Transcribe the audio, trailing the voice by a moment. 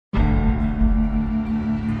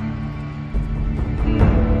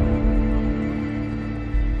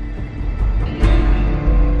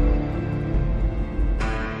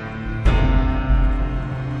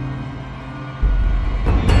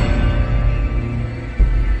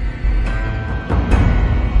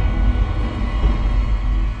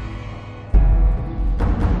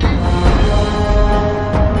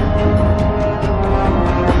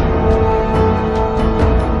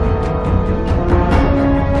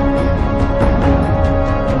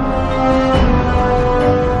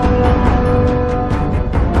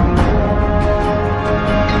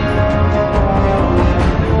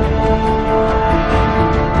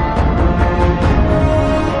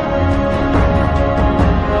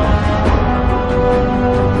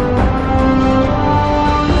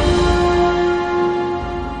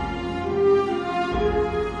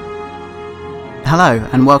Hello,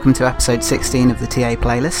 and welcome to episode 16 of the TA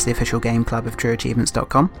Playlist, the official game club of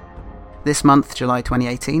TrueAchievements.com. This month, July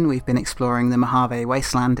 2018, we've been exploring the Mojave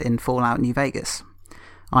Wasteland in Fallout New Vegas.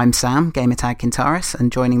 I'm Sam, gamertag Kintaris,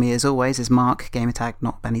 and joining me as always is Mark, gamertag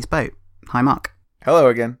Not Benny's Boat. Hi Mark. Hello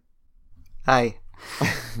again. Hi.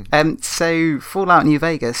 So Fallout New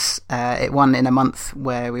Vegas, it won in a month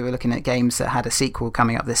where we were looking at games that had a sequel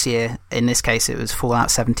coming up this year. In this case it was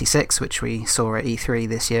Fallout 76, which we saw at E3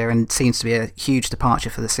 this year and seems to be a huge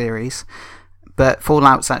departure for the series. But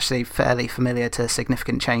Fallout's actually fairly familiar to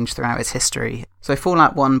significant change throughout its history. So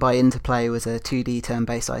Fallout 1 by Interplay was a 2D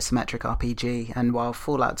turn-based isometric RPG, and while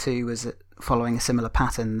Fallout 2 was following a similar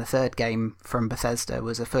pattern, the third game from Bethesda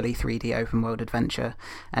was a fully 3D open-world adventure,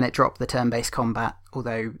 and it dropped the turn-based combat,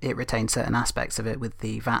 although it retained certain aspects of it with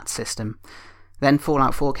the VAT system. Then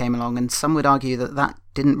Fallout 4 came along, and some would argue that that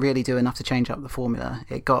didn't really do enough to change up the formula.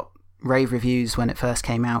 It got rave reviews when it first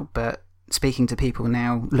came out, but speaking to people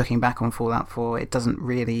now, looking back on Fallout 4, it doesn't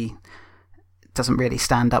really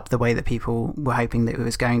stand up the way that people were hoping that it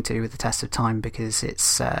was going to with the test of time, because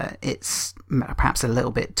it's perhaps a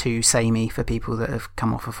little bit too samey for people that have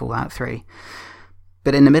come off of Fallout 3.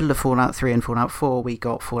 But in the middle of Fallout 3 and Fallout 4, we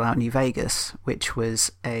got Fallout New Vegas, which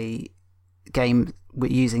was a game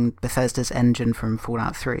using Bethesda's engine from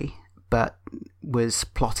Fallout 3, but was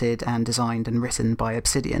plotted and designed and written by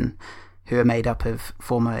Obsidian, who are made up of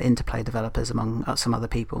former Interplay developers among some other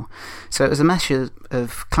people. So it was a measure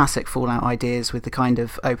of classic Fallout ideas with the kind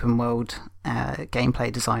of open-world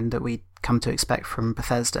gameplay design that we'd come to expect from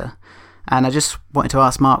Bethesda. And I just wanted to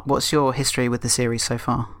ask, Mark, what's your history with the series so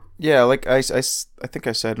far? Yeah, like I think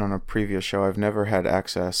I said on a previous show, I've never had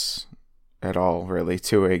access at all, really,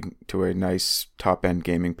 to a nice top-end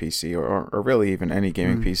gaming PC, or really even any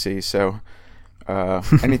gaming PC, so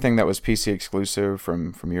anything that was PC exclusive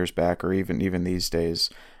from years back, or even these days,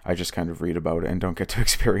 I just kind of read about it and don't get to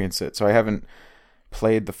experience it. So I haven't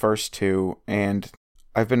played the first two, and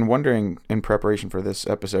I've been wondering in preparation for this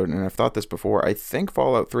episode, and I've thought this before, I think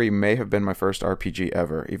Fallout 3 may have been my first RPG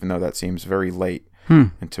ever, even though that seems very late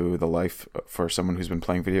into the life for someone who's been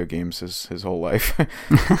playing video games his whole life.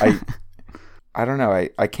 I don't know,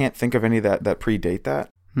 I can't think of any that predate that.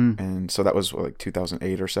 And so that was like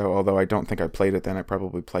 2008 or so, although I don't think I played it then. I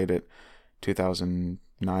probably played it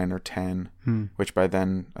 2009 or 10, which by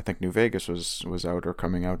then I think New Vegas was out or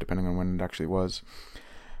coming out, depending on when it actually was.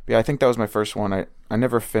 But yeah, I think that was my first one. I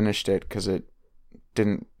never finished it because it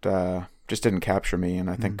didn't capture me, and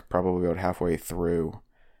I think probably about halfway through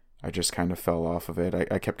I just kind of fell off of it.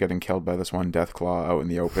 I kept getting killed by this one Deathclaw out in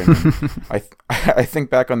the open. I think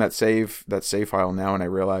back on that save file now, and I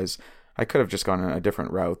realize I could have just gone a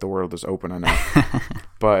different route. The world is open enough.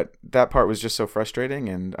 But that part was just so frustrating,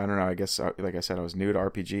 and I don't know, I guess, like I said, I was new to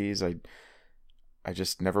RPGs. I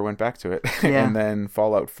just never went back to it. Yeah. And then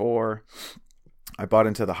Fallout 4, I bought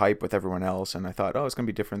into the hype with everyone else, and I thought, oh, it's going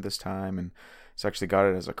to be different this time. And so I actually got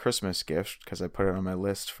it as a Christmas gift because I put it on my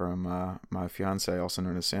list from my fiance, also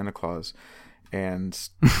known as Santa Claus. And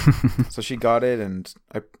so she got it, and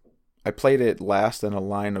I played it last in a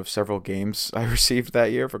line of several games I received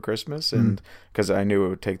that year for Christmas, and because I knew it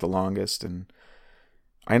would take the longest, and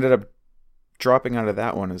I ended up dropping out of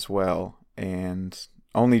that one as well. And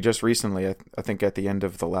only just recently, I think at the end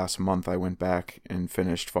of the last month, I went back and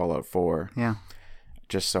finished Fallout 4. Yeah.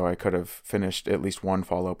 Just so I could have finished at least one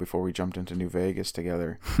Fallout before we jumped into New Vegas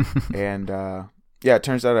together. And yeah, it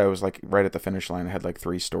turns out I was like right at the finish line. I had like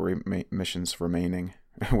 3 story missions remaining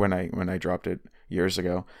when I dropped it years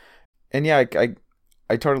ago. And yeah,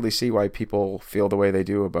 I totally see why people feel the way they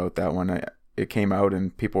do about that one. It came out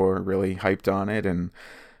and people were really hyped on it, and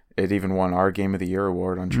it even won our Game of the Year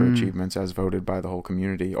award on True Achievements as voted by the whole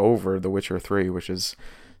community over The Witcher 3, which is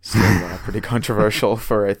still pretty controversial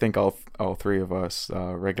for, I think, all 3 of us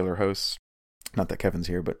regular hosts. Not that Kevin's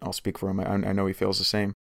here, but I'll speak for him. I know he feels the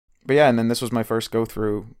same. But yeah, and then this was my first go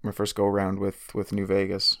around with New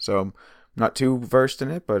Vegas. So I'm not too versed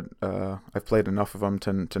in it, but I've played enough of them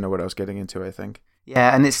to know what I was getting into, I think.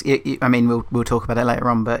 Yeah, and I mean, we'll talk about it later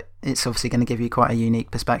on, but it's obviously going to give you quite a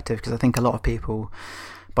unique perspective, because I think a lot of people,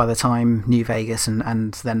 by the time New Vegas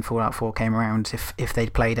and then Fallout 4 came around, if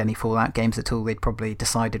they'd played any Fallout games at all, they'd probably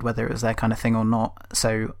decided whether it was their kind of thing or not.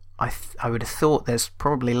 So I would have thought there's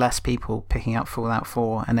probably less people picking up Fallout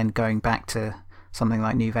 4 and then going back to something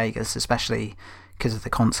like New Vegas, especially because of the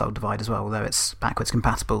console divide as well, although it's backwards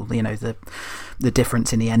compatible. You know, the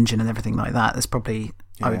difference in the engine and everything like that, there's probably,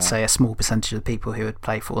 I would say, a small percentage of people who would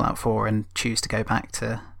play Fallout 4 and choose to go back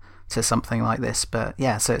to something like this. But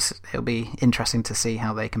yeah, so it'll be interesting to see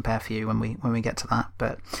how they compare for you when we get to that.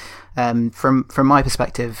 But from my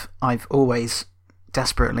perspective, I've always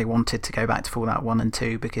desperately wanted to go back to Fallout 1 and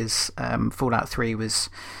 2 because Fallout 3 was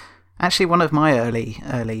actually one of my early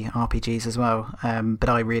RPGs as well, but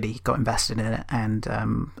I really got invested in it, and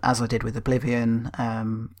as I did with Oblivion,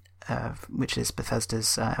 which is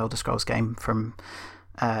Bethesda's Elder Scrolls game from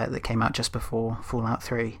that came out just before Fallout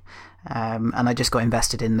 3, and I just got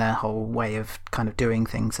invested in their whole way of kind of doing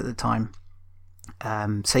things at the time.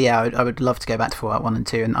 So yeah, I would love to go back to Fallout 1 and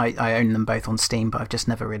 2, and I own them both on Steam, but I've just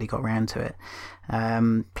never really got around to it.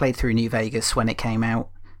 Played through New Vegas when it came out,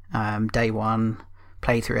 day one.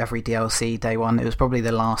 Played through every DLC day one. It was probably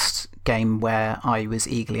the last game where I was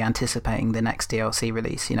eagerly anticipating the next DLC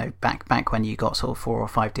release. You know, back when you got sort of 4 or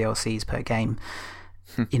 5 DLCs per game.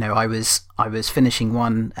 You know, I was finishing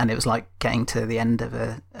one, and it was like getting to the end of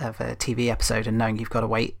a TV episode and knowing you've got to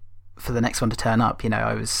wait for the next one to turn up. You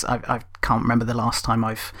know, I can't remember the last time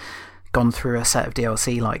I've gone through a set of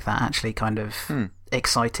DLC like that, actually kind of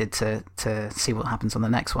excited to see what happens on the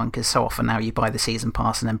next one, because so often now you buy the season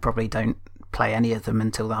pass and then probably don't play any of them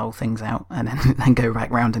until the whole thing's out, and then go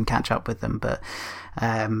back round and catch up with them. But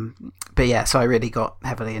yeah, so I really got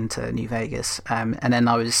heavily into New Vegas, and then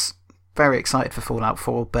I was very excited for Fallout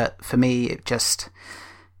 4, but for me it just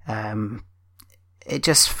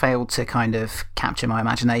failed to kind of capture my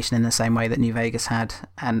imagination in the same way that New Vegas had,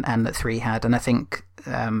 and that 3 had. And I think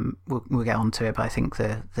we'll get on to it, but I think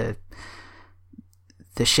the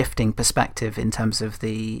shifting perspective in terms of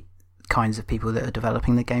the kinds of people that are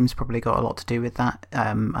developing the games probably got a lot to do with that.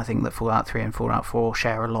 I think that Fallout 3 and Fallout 4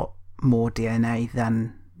 share a lot more DNA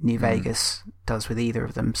than New Vegas does with either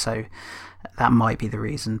of them, so that might be the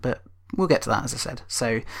reason, but we'll get to that, as I said.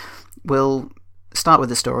 So we'll start with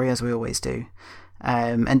the story, as we always do,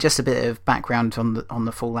 and just a bit of background on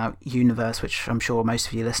the Fallout universe, which I'm sure most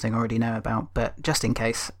of you listening already know about, but just in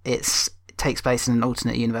case, it takes place in an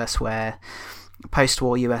alternate universe where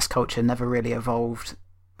post-war US culture never really evolved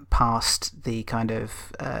past the kind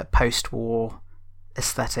of post-war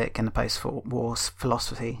aesthetic and the post-war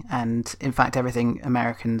philosophy, and in fact everything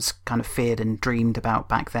Americans kind of feared and dreamed about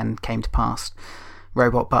back then came to pass.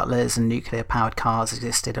 Robot butlers and nuclear-powered cars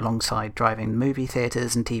existed alongside driving movie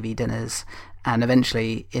theatres and TV dinners, and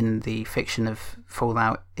eventually in the fiction of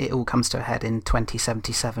Fallout it all comes to a head in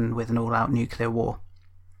 2077 with an all-out nuclear war.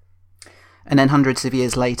 And then hundreds of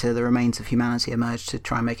years later the remains of humanity emerge to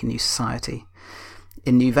try and make a new society.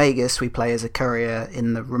 In New Vegas, we play as a courier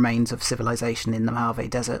in the remains of civilization in the Mojave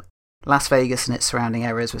Desert. Las Vegas and its surrounding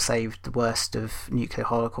areas were saved the worst of nuclear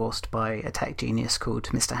holocaust by a tech genius called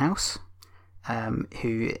Mr. House,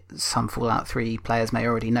 who some Fallout 3 players may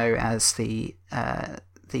already know as the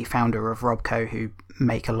founder of Robco, who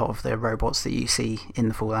make a lot of the robots that you see in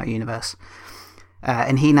the Fallout universe.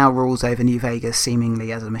 And he now rules over New Vegas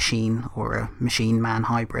seemingly as a machine or a machine-man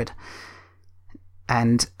hybrid.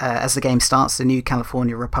 And as the game starts, the new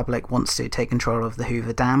California Republic wants to take control of the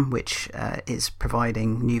Hoover Dam, which is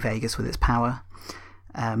providing New Vegas with its power.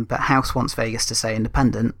 But House wants Vegas to stay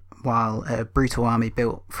independent, while a brutal army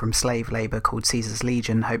built from slave labour called Caesar's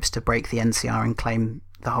Legion hopes to break the NCR and claim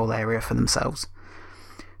the whole area for themselves.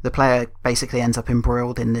 The player basically ends up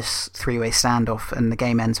embroiled in this 3-way standoff, and the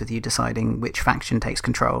game ends with you deciding which faction takes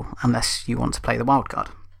control, unless you want to play the wildcard.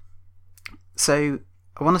 So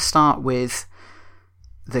I want to start with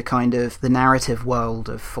the kind of the narrative world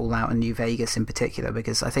of Fallout and New Vegas in particular,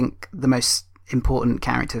 because I think the most important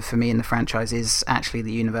character for me in the franchise is actually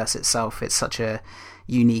the universe itself. It's such a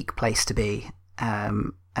unique place to be,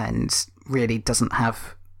 and really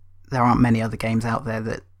there aren't many other games out there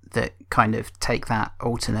that kind of take that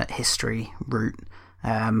alternate history route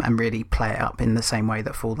and really play it up in the same way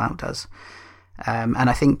that Fallout does. And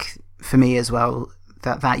I think for me as well,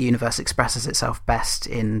 that universe expresses itself best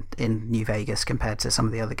in New Vegas compared to some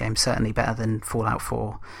of the other games, certainly better than Fallout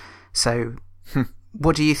 4. So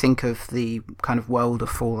what do you think of the kind of world of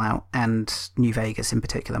Fallout and New Vegas in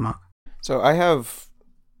particular, Mark? So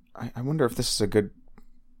I wonder if this is a good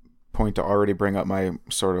point to already bring up my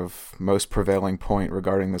sort of most prevailing point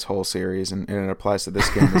regarding this whole series, and it applies to this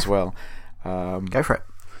game as well. Go for it.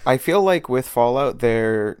 I feel like with Fallout,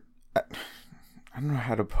 I don't know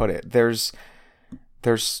how to put it.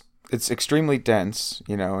 It's extremely dense,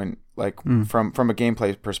 you know, and like from a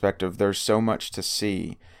gameplay perspective, there's so much to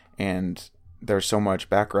see, and there's so much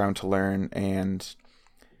background to learn. And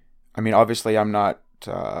I mean, obviously, I'm not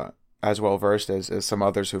as well versed as some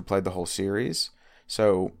others who've played the whole series,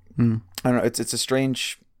 so I don't know. It's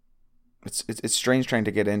strange trying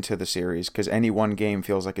to get into the series, because any one game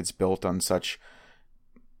feels like it's built on such,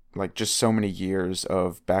 like, just so many years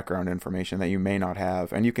of background information that you may not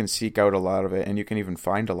have, and you can seek out a lot of it, and you can even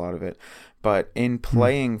find a lot of it. But in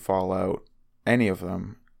playing Fallout, any of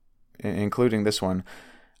them, including this one,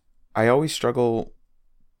 I always struggle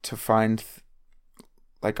to find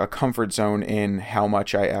like a comfort zone in how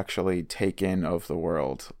much I actually take in of the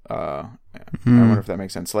world. I wonder if that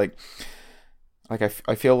makes sense. Like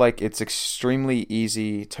I feel like it's extremely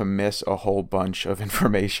easy to miss a whole bunch of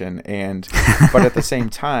information, but at the same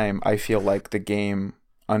time, I feel like the game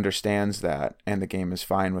understands that, and the game is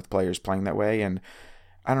fine with players playing that way. And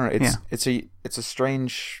I don't know, it's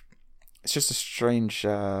just a strange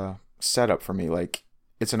setup for me. Like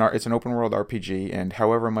it's an open world RPG, and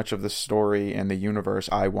however much of the story and the universe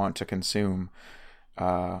I want to consume,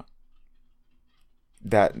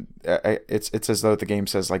 it's as though the game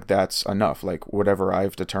says like that's enough, like whatever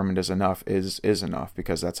I've determined is enough is enough,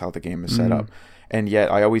 because that's how the game is set up. And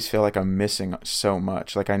yet I always feel like I'm missing so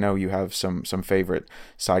much. Like I know you have some favorite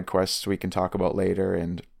side quests we can talk about later,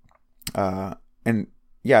 and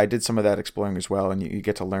yeah, I did some of that exploring as well, and you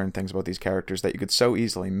get to learn things about these characters that you could so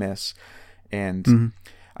easily miss. And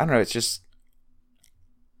I don't know, it's just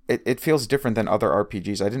it feels different than other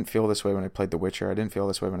RPGs. I didn't feel this way when I played The Witcher. I didn't feel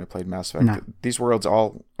this way when I played Mass Effect. No. These worlds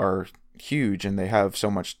all are huge and they have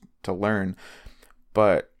so much to learn.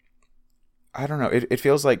 But I don't know. It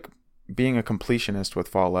feels like being a completionist with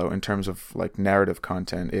Fallout in terms of like narrative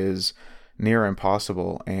content is near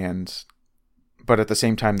impossible. But at the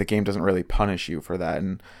same time, the game doesn't really punish you for that.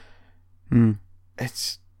 And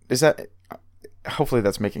hopefully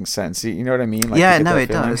that's making sense. You know what I mean? Like, yeah, no, it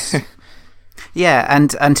does. Yeah, and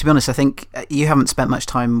to be honest, I think you haven't spent much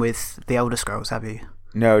time with the Elder Scrolls, have you?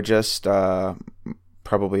 No, just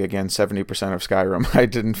probably, again, 70% of Skyrim. I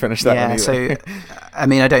didn't finish that one either. So, I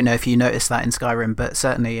mean, I don't know if you noticed that in Skyrim, but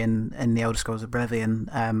certainly in the Elder Scrolls Oblivion,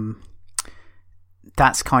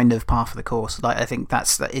 that's kind of part of the course. Like, I think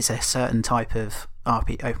that is a certain type of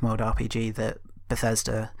open world RPG that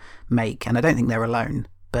Bethesda make, and I don't think they're alone,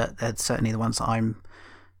 but they're certainly the ones that I'm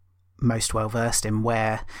most well versed in,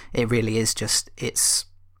 where it really is just it's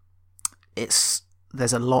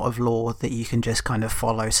there's a lot of lore that you can just kind of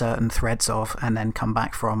follow certain threads of and then come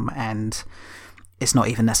back from, and it's not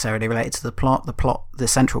even necessarily related to the plot. The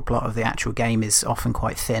central plot of the actual game is often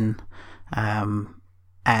quite thin,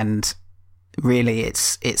 and really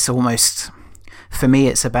it's almost, for me,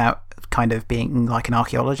 it's about kind of being like an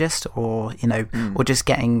archaeologist, or or just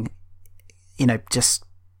getting, just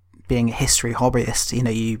being a history hobbyist.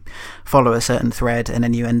 You follow a certain thread and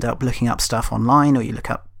then you end up looking up stuff online, or you look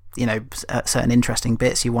up certain interesting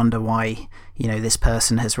bits. You wonder why this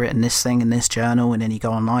person has written this thing in this journal, and then you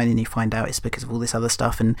go online and you find out it's because of all this other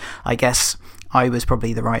stuff. And I guess I was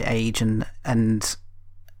probably the right age and in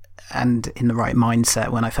the right mindset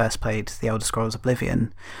when I first played The Elder Scrolls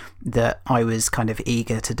Oblivion, that I was kind of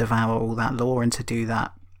eager to devour all that lore and to do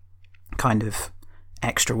that kind of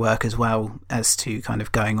extra work, as well as to kind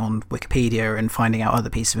of going on Wikipedia and finding out other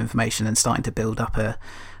pieces of information and starting to build up an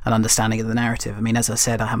understanding of the narrative. I mean, as I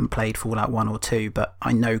said, I haven't played Fallout 1 or 2, but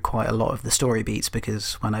I know quite a lot of the story beats,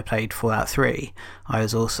 because when I played Fallout 3, I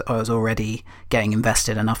was already getting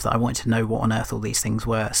invested enough that I wanted to know what on earth all these things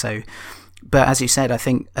were. So, but as you said, I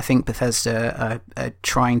think Bethesda are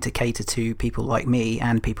trying to cater to people like me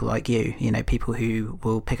and people like you, people who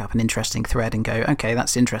will pick up an interesting thread and go, okay,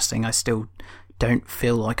 that's interesting. I still don't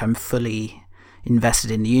feel like I'm fully invested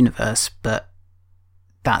in the universe, but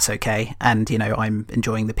that's okay. And, I'm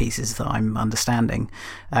enjoying the pieces that I'm understanding.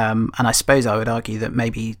 And I suppose I would argue that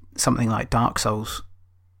maybe something like Dark Souls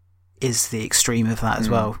is the extreme of that as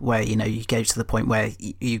well, where, you go to the point where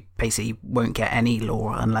you basically won't get any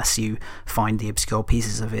lore unless you find the obscure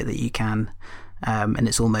pieces of it that you can. And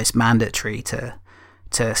it's almost mandatory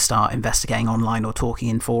to start investigating online or talking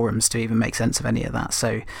in forums to even make sense of any of that.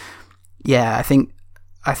 So, yeah, I think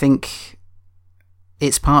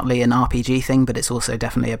it's partly an RPG thing, but it's also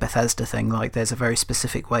definitely a Bethesda thing. Like, there's a very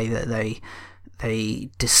specific way that they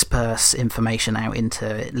disperse information out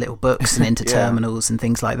into little books and into terminals and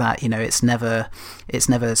things like that. It's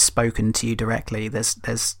never spoken to you directly.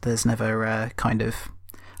 There's never kind of,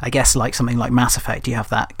 I guess, like something like Mass Effect, you have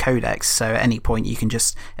that codex, so at any point you can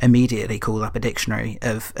just immediately call up a dictionary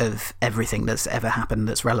of everything that's ever happened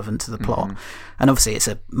that's relevant to the plot. And obviously it's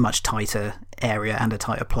a much tighter area and a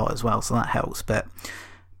tighter plot as well, so that helps. But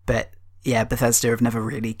yeah, Bethesda have never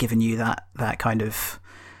really given you that kind of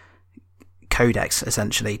codex,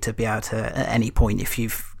 essentially, to be able to, at any point, if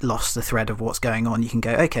you've lost the thread of what's going on, you can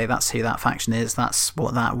go, okay, that's who that faction is, that's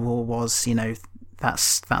what that war was,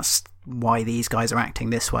 that's why these guys are acting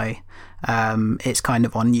this way. It's kind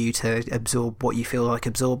of on you to absorb what you feel like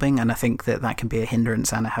absorbing, and I think that can be a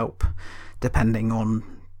hindrance and a help,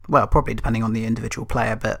 probably depending on the individual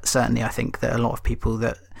player. But certainly I think that a lot of people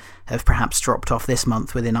that have perhaps dropped off this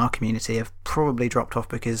month within our community have probably dropped off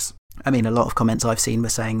because I mean, a lot of comments I've seen were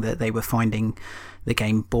saying that they were finding the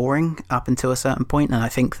game boring up until a certain point, and I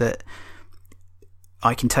think that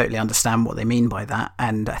I can totally understand what they mean by that,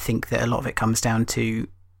 and I think that a lot of it comes down to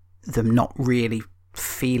them not really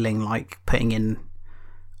feeling like putting in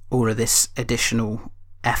all of this additional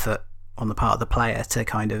effort on the part of the player to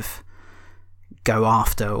kind of go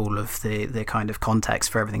after all of the kind of context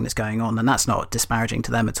for everything that's going on. And that's not disparaging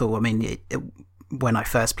to them at all. I mean, when I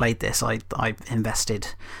first played this, I invested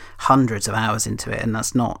hundreds of hours into it, and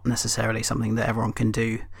that's not necessarily something that everyone can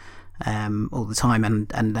do all the time.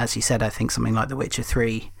 And as you said, I think something like The Witcher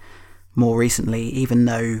 3 more recently, even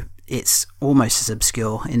though it's almost as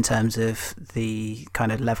obscure in terms of the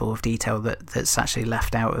kind of level of detail that's actually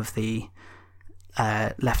left out of the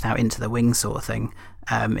left out into the wing sort of thing,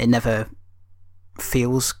 it never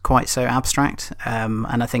feels quite so abstract,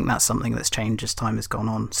 and I think that's something that's changed as time has gone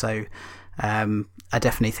on. So I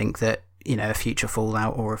definitely think that, you know, a future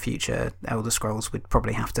Fallout or a future Elder Scrolls would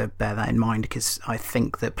probably have to bear that in mind, because I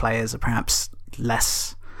think that players are perhaps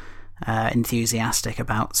less enthusiastic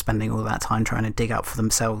about spending all that time trying to dig up for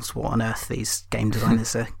themselves what on earth these game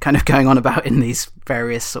designers are kind of going on about in these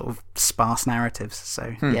various sort of sparse narratives.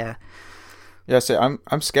 So yeah. So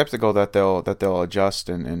I'm skeptical that they'll adjust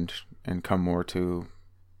and come more to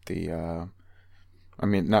the. I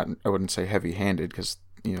mean, I wouldn't say heavy-handed, because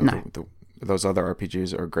you know those other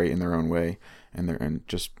RPGs are great in their own way, and they're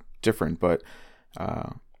just different. But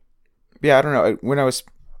yeah, I don't know.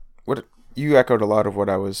 You echoed a lot of what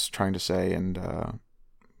I was trying to say, and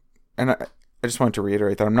I just wanted to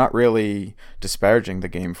reiterate that I'm not really disparaging the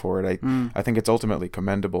game for it. I think it's ultimately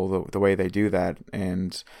commendable the way they do that,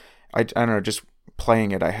 and I don't know, just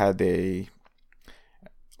playing it, I had an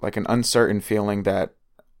uncertain feeling that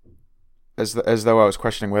as though I was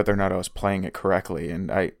questioning whether or not I was playing it correctly, and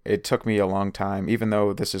it took me a long time, even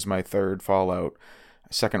though this is my third Fallout,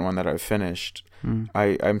 second one that I've finished.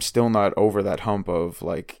 I'm still not over that hump of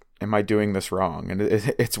like, am I doing this wrong? And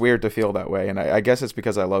it's weird to feel that way. And I guess it's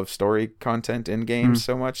because I love story content in games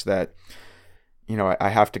so much that, you know, I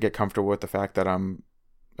have to get comfortable with the fact that I'm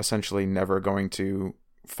essentially never going to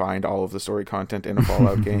find all of the story content in a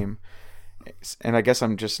Fallout game. And I guess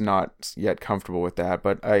I'm just not yet comfortable with that.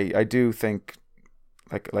 But I do think,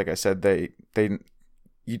 like I said,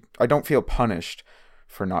 I don't feel punished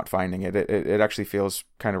for not finding it. It actually feels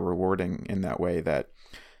kind of rewarding in that way, that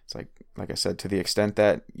it's like I said, to the extent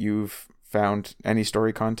that you've found any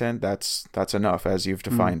story content, that's enough as you've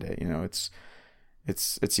defined it. You know,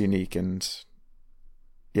 it's unique, and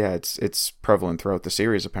yeah, it's prevalent throughout the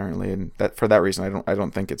series apparently, and that for that reason I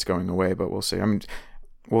don't think it's going away, but we'll see. I mean,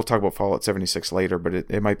 we'll talk about Fallout 76 later, but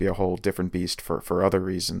it might be a whole different beast for other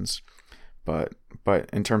reasons. But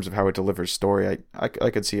in terms of how it delivers story, I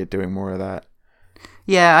could see it doing more of that.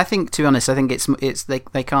 Yeah, I think, to be honest, I think it's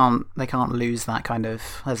they can't lose that kind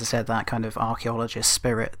of, as I said, that kind of archaeologist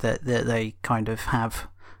spirit that they kind of have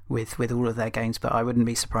with all of their games. But I wouldn't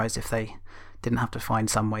be surprised if they didn't have to find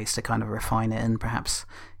some ways to kind of refine it and perhaps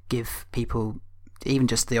give people even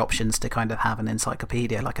just the options to kind of have an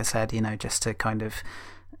encyclopedia, like I said, you know, just to kind of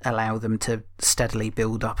allow them to steadily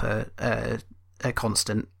build up a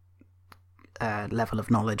constant level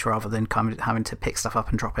of knowledge, rather than kind of having to pick stuff up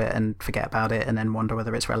and drop it and forget about it and then wonder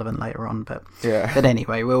whether it's relevant later on. But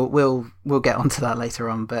anyway, we'll get onto that later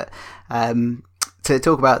on. But to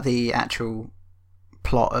talk about the actual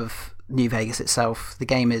plot of New Vegas itself, the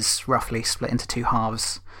game is roughly split into two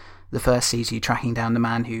halves. The first sees you tracking down the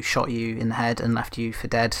man who shot you in the head and left you for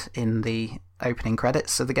dead in the opening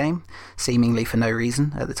credits of the game, seemingly for no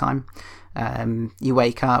reason at the time. You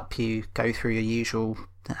wake up, you go through your usual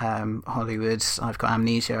Hollywood, I've got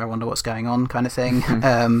amnesia, I wonder what's going on kind of thing.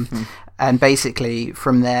 And basically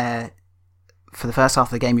from there, for the first half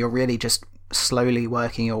of the game, you're really just slowly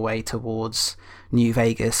working your way towards New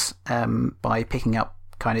Vegas by picking up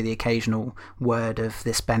kind of the occasional word of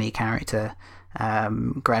this Benny character,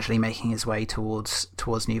 gradually making his way towards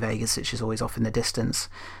New Vegas, which is always off in the distance.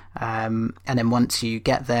 And then once you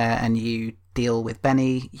get there and you deal with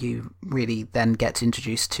Benny, you really then get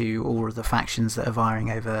introduced to all of the factions that are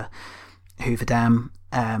vying over Hoover Dam,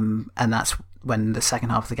 and that's when the second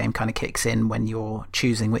half of the game kind of kicks in, when you're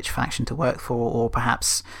choosing which faction to work for, or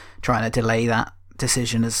perhaps trying to delay that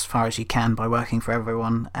decision as far as you can by working for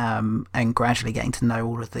everyone, and gradually getting to know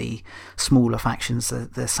all of the smaller factions,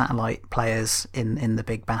 the satellite players in the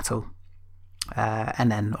big battle.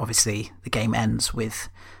 And then obviously the game ends with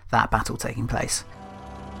that battle taking place.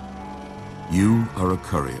 You are a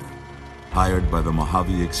courier, hired by the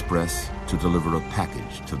Mojave Express to deliver a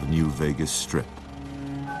package to the New Vegas Strip.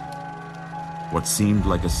 What seemed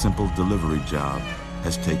like a simple delivery job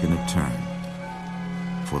has taken a turn.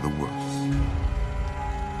 for the worse.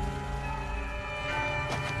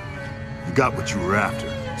 You got what you were after,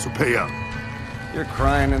 so pay up. You're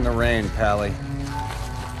crying in the rain, Pally.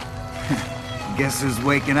 Guess who's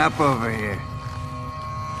waking up over here?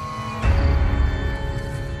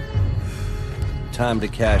 Time to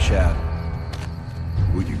cash out.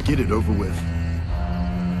 Will you get it over with?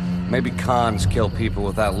 Maybe cons kill people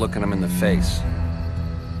without looking them in the face.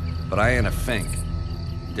 But I ain't a fink.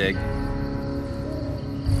 Dig?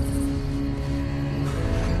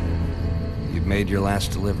 You've made your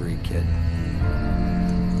last delivery, kid.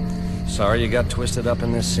 Sorry you got twisted up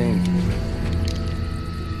in this scene.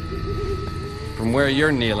 From where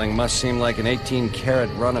you're kneeling must seem like an 18-carat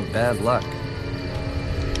run of bad luck.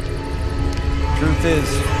 Truth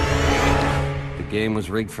is, the game was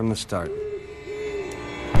rigged from the start.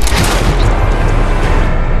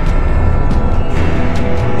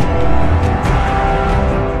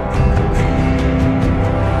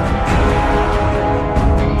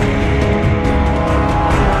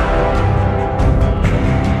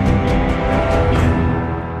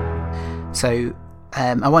 So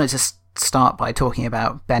I wanted to start by talking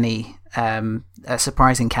about Benny, a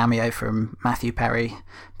surprising cameo from Matthew Perry,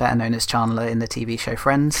 better known as Chandler in the TV show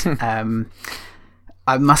Friends.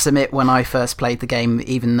 I must admit, when I first played the game,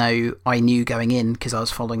 even though I knew going in, because I was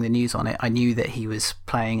following the news on it, I knew that he was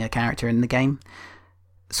playing a character in the game.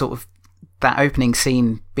 Sort of that opening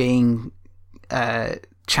scene being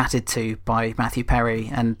chatted to by Matthew Perry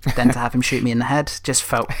and then to have him shoot me in the head just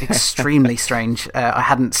felt extremely strange. I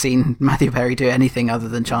hadn't seen Matthew Perry do anything other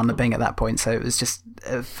than Chandler Bing at that point, so it was just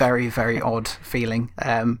a very, very odd feeling,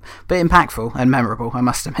 but impactful and memorable, I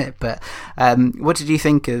must admit. But what did you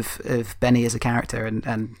think of Benny as a character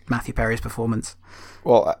and Matthew Perry's performance?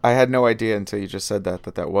 Well, I had no idea until you just said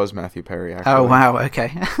that was Matthew Perry, actually. Oh, wow,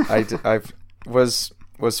 okay.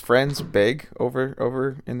 Was Friends big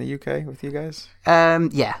over in the UK with you guys?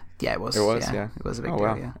 Yeah, it was. It was, yeah. It was a big deal,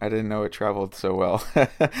 wow. Yeah. I didn't know it traveled so well.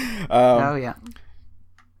 Oh, yeah.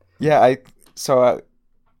 Yeah,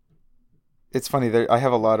 it's funny. I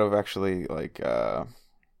have a lot of actually, I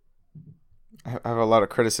have a lot of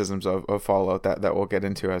criticisms of Fallout that we'll get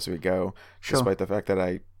into as we go, sure. Despite the fact that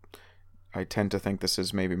I tend to think this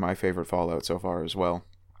is maybe my favorite Fallout so far as well.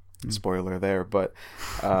 Spoiler there, but...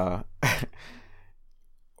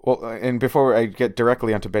 Well, and before I get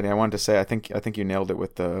directly onto Benny, I wanted to say I think you nailed it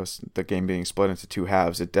with the game being split into two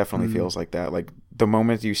halves. It definitely feels like that. Like the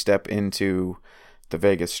moment you step into the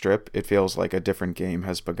Vegas Strip, it feels like a different game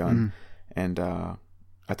has begun. And I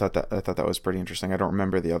thought that was pretty interesting. I don't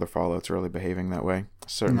remember the other Fallouts really behaving that way.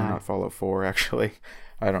 Certainly not Fallout 4 actually.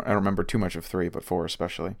 I don't remember too much of 3, but 4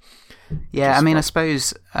 especially. Yeah, I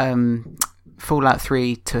suppose Fallout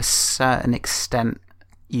 3 to a certain extent,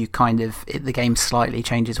 the game slightly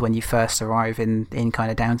changes when you first arrive in kind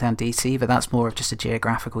of downtown DC, but that's more of just a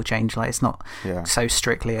geographical change. Like it's not so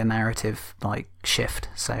strictly a narrative like shift.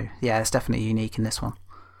 So yeah, it's definitely unique in this one.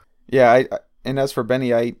 Yeah, and as for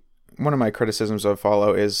Benny, one of my criticisms of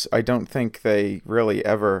Fallout is I don't think they really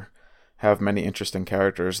ever have many interesting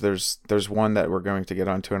characters. There's one that we're going to get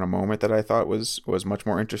onto in a moment that I thought was much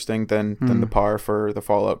more interesting than the par for the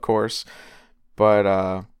Fallout course,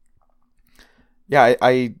 but yeah,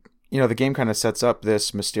 the game kind of sets up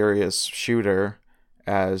this mysterious shooter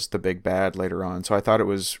as the big bad later on. So I thought it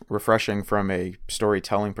was refreshing from a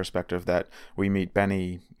storytelling perspective that we meet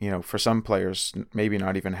Benny, for some players, maybe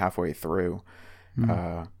not even halfway through,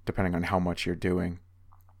 depending on how much you're doing.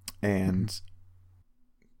 And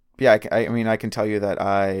yeah, I can tell you that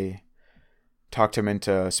I talked him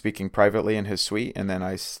into speaking privately in his suite, and then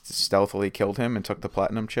I stealthily killed him and took the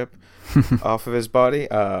platinum chip off of his body.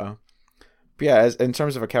 Yeah, in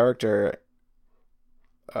terms of a character,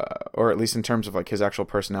 or at least in terms of like his actual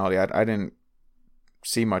personality, I didn't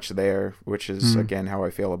see much there, which is again how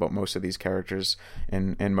I feel about most of these characters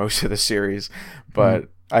in most of the series. But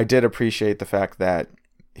I did appreciate the fact that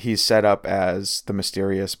he's set up as the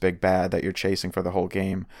mysterious big bad that you're chasing for the whole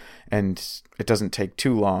game, and it doesn't take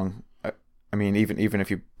too long. I mean, even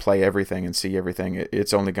if you play everything and see everything,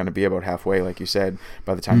 it's only going to be about halfway, like you said,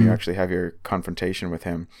 by the time you actually have your confrontation with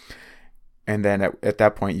him. And then at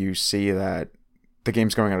that point, you see that the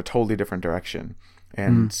game's going in a totally different direction.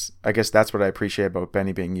 And I guess that's what I appreciate about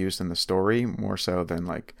Benny being used in the story, more so than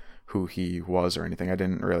like who he was or anything. I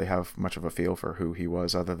didn't really have much of a feel for who he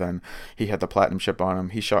was, other than he had the platinum chip on him.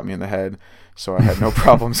 He shot me in the head, so I had no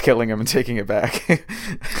problems killing him and taking it back.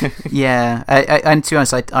 Yeah, and to be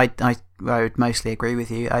honest, I would mostly agree with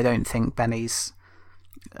you. I don't think Benny's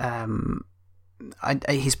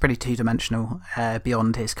he's pretty two-dimensional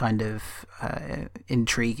beyond his kind of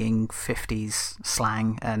intriguing 50s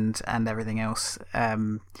slang and everything else.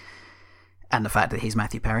 And the fact that he's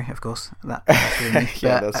Matthew Perry, of course. That's really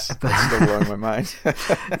that's still blowing my mind.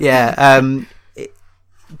 Yeah.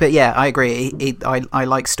 But yeah, I agree. I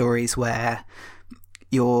like stories where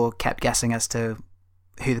you're kept guessing as to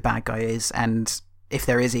who the bad guy is, and if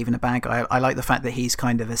there is even a bad guy. I like the fact that he's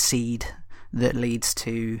kind of a seed that leads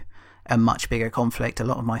to a much bigger conflict. A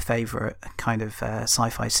lot of my favourite kind of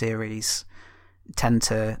sci-fi series tend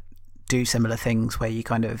to do similar things where you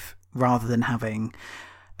kind of, rather than having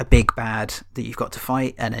a big bad that you've got to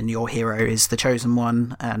fight and then your hero is the chosen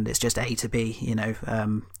one and it's just A to B,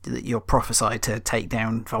 you're prophesied to take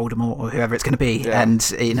down Voldemort or whoever it's going to be, and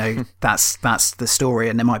that's the story,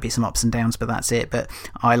 and there might be some ups and downs, but that's it. But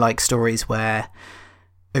I like stories where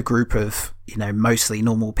a group of mostly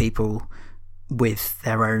normal people with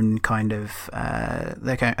their own kind of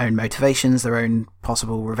their own motivations, their own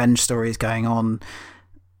possible revenge stories going on,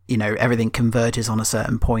 everything converges on a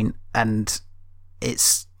certain point, and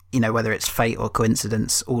it's whether it's fate or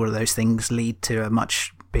coincidence, all of those things lead to a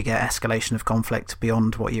much bigger escalation of conflict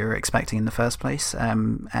beyond what you were expecting in the first place.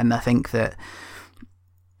 And I think that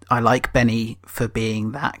I like Benny for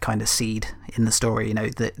being that kind of seed in the story,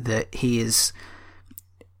 that he is.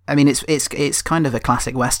 I mean, it's kind of a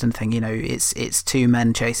classic Western thing, it's two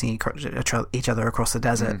men chasing each other across the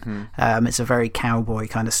desert. Mm-hmm. It's a very cowboy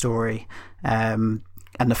kind of story.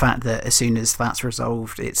 And the fact that as soon as that's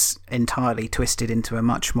resolved, it's entirely twisted into a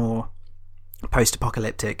much more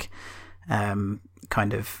post-apocalyptic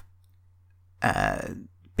kind of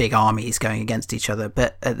big armies going against each other,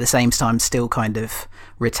 but at the same time still kind of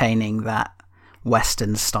retaining that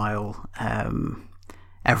Western style,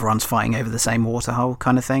 everyone's fighting over the same waterhole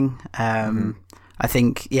kind of thing. I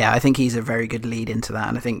think he's a very good lead into that,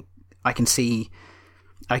 and I think I can see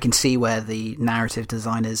where the narrative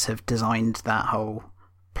designers have designed that whole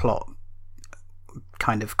plot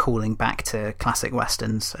kind of calling back to classic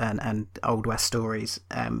westerns and old west stories,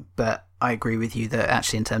 but I agree with you that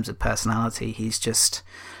actually in terms of personality he's just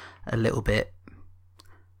a little bit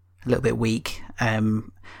weak,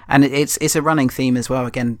 and it's a running theme as well,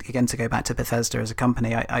 again to go back to Bethesda as a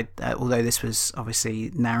company. I although this was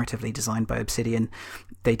obviously narratively designed by Obsidian,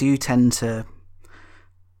 they do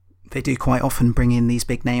quite often bring in these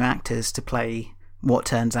big name actors to play what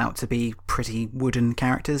turns out to be pretty wooden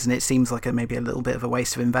characters, and it seems like maybe a little bit of a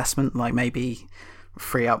waste of investment. Like, maybe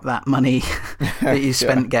free up that money that you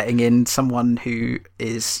spent getting in someone who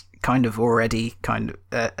is kind of already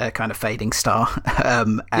a kind of fading star.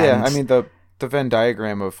 I mean the Venn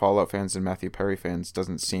diagram of Fallout fans and Matthew Perry fans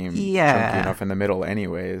doesn't seem chunky enough in the middle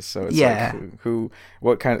anyways, so it's like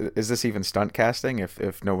what kind of, is this even stunt casting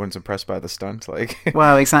if no one's impressed by the stunt? Like,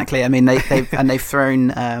 well, exactly. I mean, they've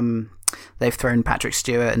thrown Patrick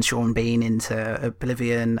Stewart and Sean Bean into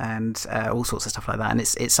Oblivion and all sorts of stuff like that, and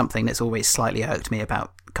it's something that's always slightly irked me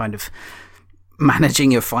about kind of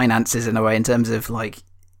managing your finances in a way, in terms of like,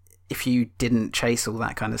 if you didn't chase all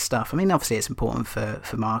that kind of stuff. I mean, obviously it's important for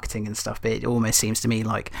marketing and stuff, but it almost seems to me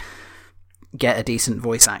like, get a decent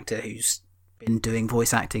voice actor who's been doing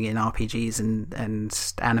voice acting in RPGs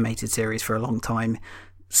and animated series for a long time,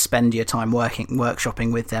 spend your time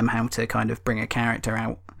workshopping with them how to kind of bring a character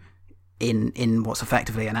out in what's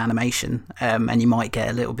effectively an animation, and you might get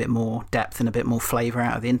a little bit more depth and a bit more flavour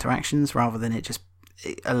out of the interactions, rather than it just,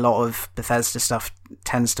 a lot of Bethesda stuff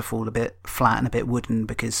tends to fall a bit flat and a bit wooden,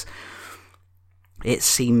 because it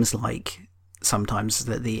seems like sometimes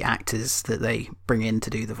that the actors that they bring in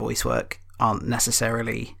to do the voice work aren't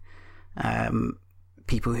necessarily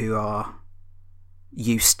people who are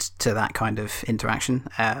used to that kind of interaction,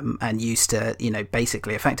 and used to,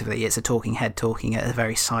 basically effectively it's a talking head talking at a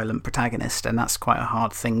very silent protagonist, and that's quite a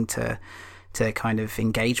hard thing to kind of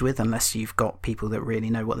engage with unless you've got people that really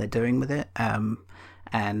know what they're doing with it.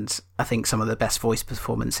 And I think some of the best voice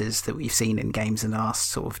performances that we've seen in games in the last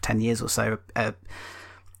sort of 10 years or so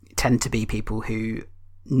tend to be people who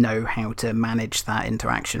know how to manage that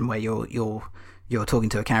interaction, where you're talking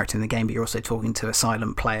to a character in the game, but you're also talking to a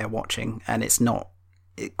silent player watching, and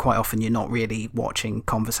quite often you're not really watching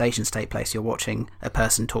conversations take place, you're watching a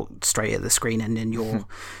person talk straight at the screen, and then you're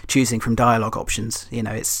choosing from dialogue options.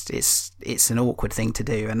 It's an awkward thing to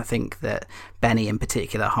do, and I think that Benny in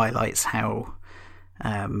particular highlights how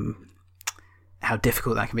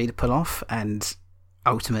difficult that can be to pull off. And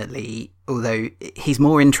ultimately, although he's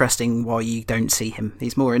more interesting while you don't see him,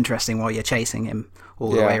 he's more interesting while you're chasing him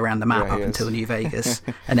all the way around the map up until New Vegas,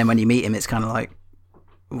 and then when you meet him, it's kind of like,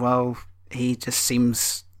 well, he just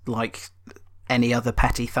seems like any other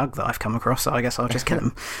petty thug that I've come across, so I guess I'll just kill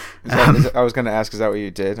him. I was going to ask, is that what you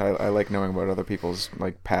did? I like knowing about other people's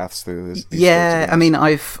like paths through this. Yeah, I mean,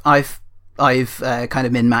 I've kind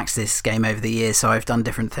of min-maxed this game over the years, so I've done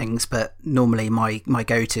different things, but normally my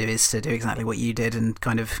go-to is to do exactly what you did and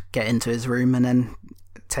kind of get into his room and then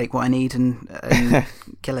take what I need and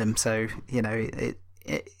kill him. So, you know, it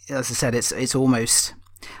as I said, it's almost...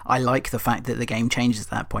 I like the fact that the game changes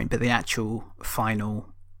at that point, but the actual final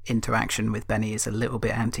interaction with Benny is a little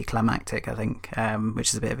bit anticlimactic, I think, which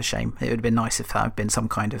is a bit of a shame. It would have been nice if that had been some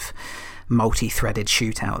kind of multi-threaded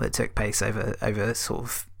shootout that took place over sort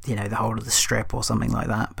of, you know, the whole of the strip or something like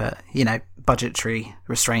that. But, you know, budgetary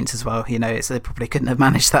restraints as well. You know, they probably couldn't have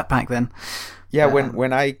managed that back then. Yeah,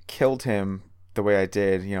 when I killed him the way I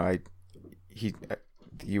did, you know,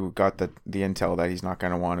 you got the intel that he's not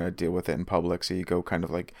going to want to deal with it in public, so you go kind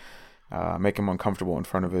of like make him uncomfortable in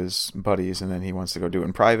front of his buddies, and then he wants to go do it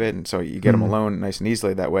in private, and so you get him alone nice and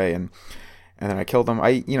easily that way. And then I killed him.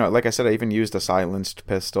 You know, like I said, I even used a silenced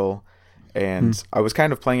pistol, and I was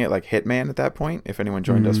kind of playing it like Hitman at that point, if anyone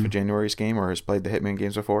joined us for January's game or has played the Hitman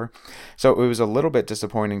games before. So it was a little bit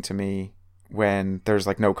disappointing to me when there's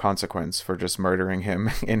like no consequence for just murdering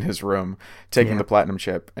him in his room, taking the platinum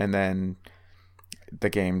chip, and then the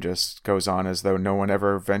game just goes on as though no one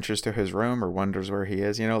ever ventures to his room or wonders where he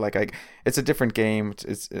is. You know, like it's a different game.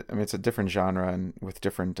 It's a different genre and with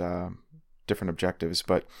different objectives.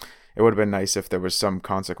 But it would have been nice if there was some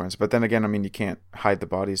consequence. But then again, I mean, you can't hide the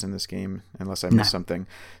bodies in this game unless I miss something.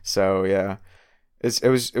 So yeah, it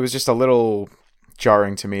was just a little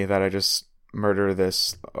jarring to me that I just murder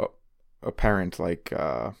this apparent like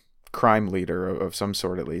crime leader of some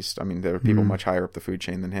sort, at least. I mean, there are people much higher up the food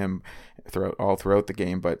chain than him throughout the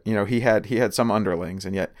game, but you know, he had some underlings,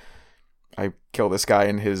 and yet I kill this guy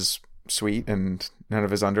in his suite and none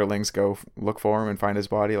of his underlings go look for him and find his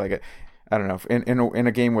body. Like, I don't know, in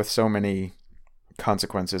a game with so many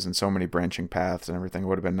consequences and so many branching paths and everything, it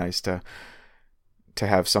would have been nice to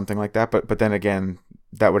have something like that, but then again,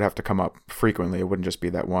 that would have to come up frequently. It wouldn't just be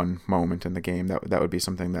that one moment in the game. That would be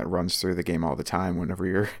something that runs through the game all the time whenever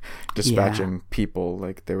you're dispatching people.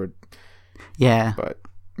 Like, they would... Yeah. But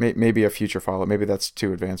maybe a future follow-up. Maybe that's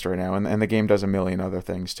too advanced right now. And the game does a million other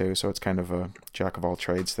things too, so it's kind of a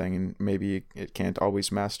jack-of-all-trades thing, and maybe it can't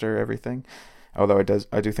always master everything. Although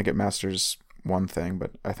I do think it masters one thing,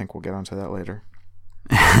 but I think we'll get onto that later.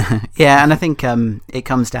 Yeah, and I think it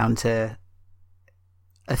comes down to...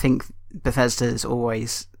 I think Bethesda's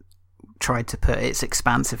always tried to put its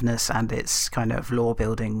expansiveness and its kind of lore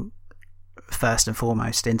building first and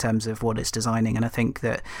foremost in terms of what it's designing. And I think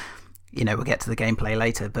that, you know, we'll get to the gameplay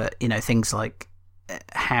later, but, you know, things like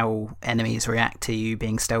how enemies react to you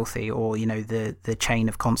being stealthy, or, you know, the chain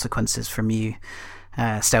of consequences from you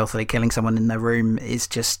stealthily killing someone in their room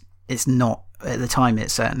it's not, at the time,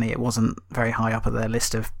 it wasn't very high up on their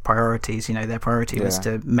list of priorities. You know, their priority was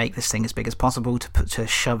to make this thing as big as possible, to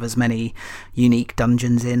shove as many unique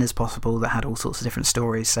dungeons in as possible that had all sorts of different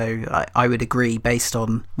stories. So I would agree, based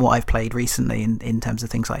on what I've played recently in terms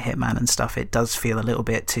of things like Hitman and stuff, it does feel a little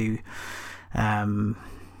bit too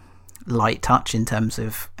light touch in terms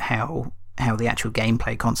of how the actual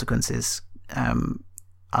gameplay consequences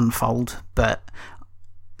unfold. But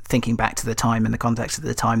thinking back to the time and the context of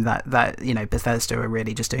the time, that you know, Bethesda are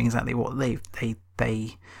really just doing exactly what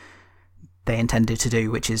they intended to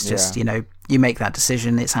do, which is just, you know, you make that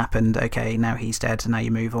decision, it's happened, okay, now he's dead, and now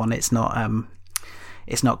you move on. It's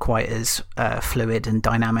not quite as fluid and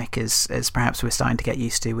dynamic as perhaps we're starting to get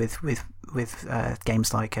used to with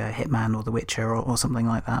games like Hitman or The Witcher or something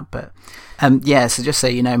like that. But so just so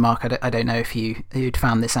you know, Mark, I don't know if you'd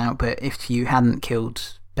found this out, but if you hadn't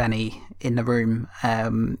killed Benny in the room,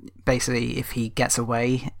 basically if he gets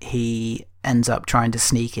away, he ends up trying to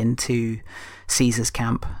sneak into Caesar's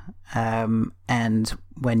camp, and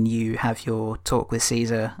when you have your talk with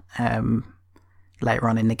Caesar later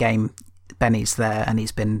on in the game, Benny's there and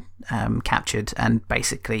he's been captured and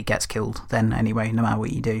basically gets killed then anyway, no matter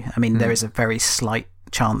what you do. I mean, there is a very slight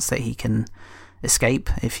chance that he can escape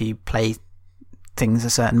if you play things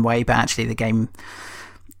a certain way, but actually the game,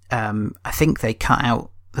 I think they cut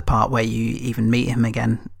out the part where you even meet him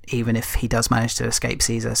again, even if he does manage to escape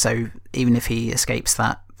Caesar. So even if he escapes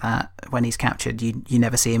that when he's captured, you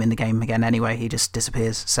never see him in the game again anyway. He just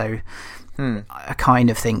disappears. So I kind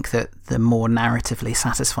of think that the more narratively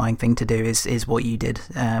satisfying thing to do is what you did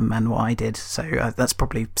and what I did. So that's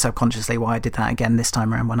probably subconsciously why I did that again this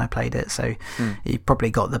time around when I played it. So you probably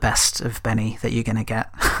got the best of Benny that you're going to get.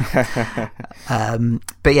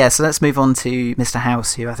 But yeah, so let's move on to Mr.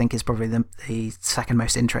 House, who I think is probably the second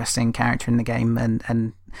most interesting character in the game,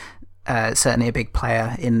 and certainly a big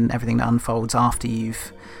player in everything that unfolds after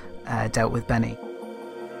you've dealt with Benny.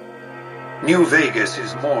 New Vegas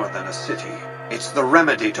is more than a city. It's the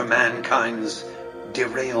remedy to mankind's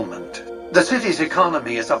derailment. The city's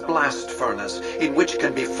economy is a blast furnace in which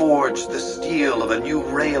can be forged the steel of a new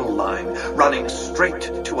rail line running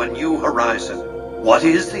straight to a new horizon. What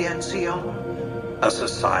is the NCR? A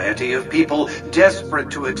society of people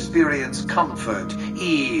desperate to experience comfort,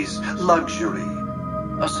 ease, luxury.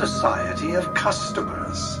 A society of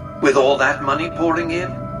customers. With all that money pouring in,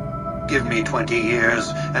 give me 20 years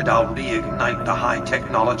and I'll reignite the high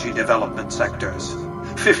technology development sectors.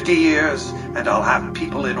 50 years and I'll have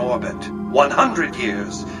people in orbit. 100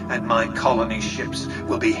 years and my colony ships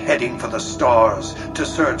will be heading for the stars to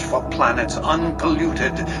search for planets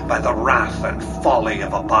unpolluted by the wrath and folly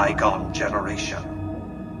of a bygone generation.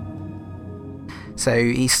 So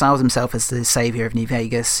he styles himself as the saviour of New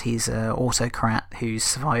Vegas. He's an autocrat who's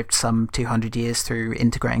survived some 200 years through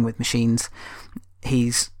integrating with machines.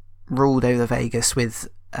 He's ruled over Vegas with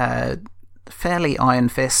fairly iron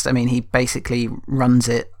fist. I mean, he basically runs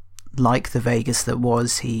it like the Vegas that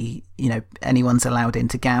was. He, anyone's allowed in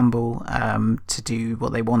to gamble, to do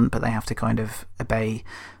what they want, but they have to kind of obey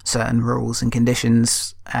certain rules and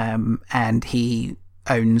conditions. And he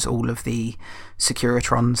owns all of the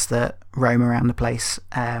Securitrons that roam around the place.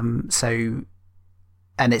 And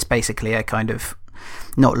it's basically a kind of,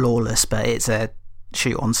 not lawless, but it's a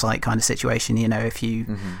shoot on sight kind of situation. If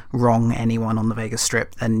you wrong anyone on the Vegas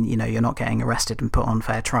Strip, then you're not getting arrested and put on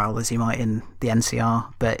fair trial as you might in the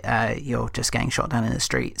NCR, but you're just getting shot down in the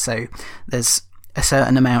street. So there's a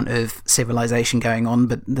certain amount of civilization going on,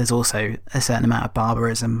 but there's also a certain amount of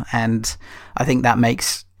barbarism, and I think that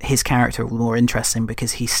makes his character all the more interesting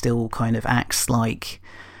because he still kind of acts like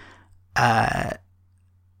a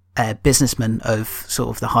businessman of sort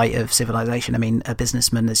of the height of civilization. I mean, a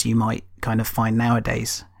businessman as you might kind of find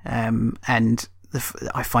nowadays. And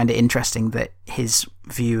I find it interesting that his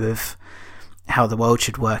view of how the world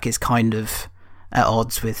should work is kind of at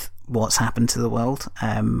odds with what's happened to the world.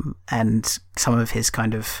 And some of his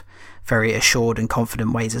kind of very assured and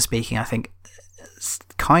confident ways of speaking, I think,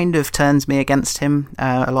 kind of turns me against him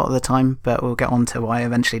a lot of the time, but we'll get on to what I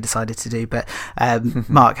eventually decided to do. But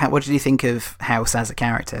Mark, what did you think of House as a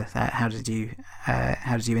character? How did you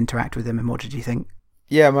interact with him, and what did you think?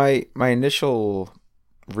 Yeah, my initial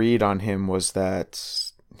read on him was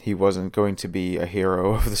that he wasn't going to be a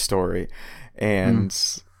hero of the story,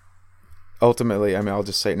 and ultimately, I mean, I'll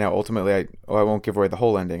just say it now. Ultimately, I won't give away the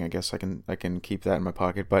whole ending. I guess I can keep that in my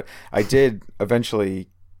pocket. But I did eventually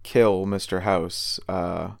kill Mr. House,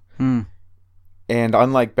 and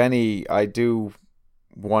unlike Benny, I do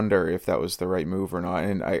wonder if that was the right move or not,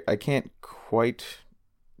 and I can't quite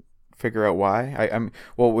figure out why. I'm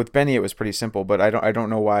well, with Benny it was pretty simple, but I don't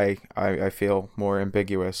know why I feel more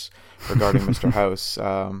ambiguous regarding Mr. House.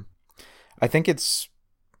 I think it's,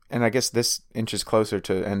 and I guess this inches closer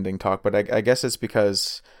to ending talk, but I guess it's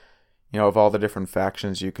because of all the different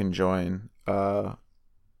factions you can join.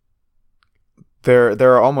 There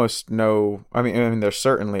are almost no. I mean, there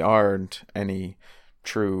certainly aren't any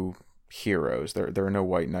true heroes. There are no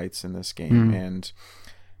white knights in this game, and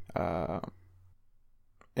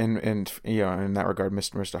in that regard,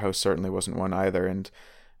 Mr. House certainly wasn't one either. And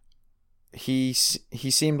he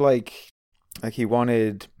seemed like he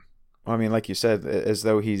wanted. I mean, like you said, as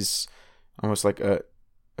though he's almost like a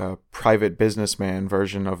private businessman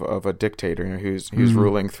version of a dictator, who's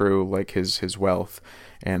ruling through like his wealth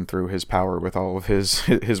and through his power with all of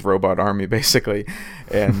his robot army, basically.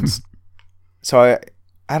 And so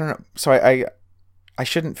I don't know. So I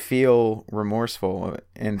shouldn't feel remorseful,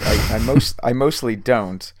 and I mostly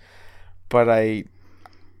don't. But I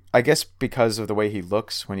guess because of the way he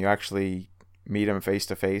looks when you actually meet him face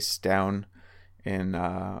to face down in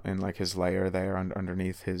like his lair there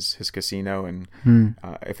underneath his casino, and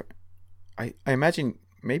if I imagine,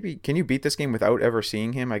 maybe can you beat this game without ever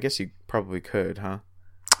seeing him? I guess you probably could, huh?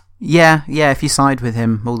 Yeah. If you side with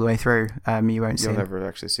him all the way through, you won't see him. You'll never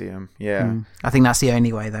actually see him. Yeah. I think that's the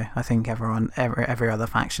only way, though. I think every other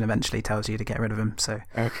faction eventually tells you to get rid of him. So.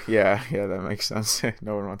 Okay, yeah, that makes sense.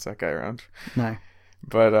 No one wants that guy around. No.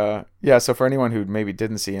 But so for anyone who maybe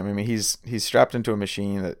didn't see him, I mean, he's strapped into a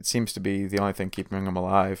machine that seems to be the only thing keeping him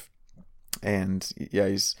alive, and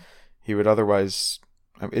yeah, he would otherwise.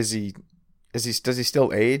 Does he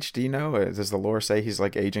still age? Do you know? Does the lore say he's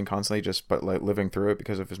like aging constantly, but like living through it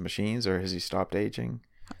because of his machines, or has he stopped aging?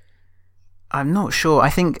 I'm not sure. I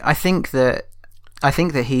think that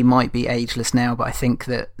he might be ageless now, but I think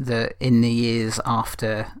that in the years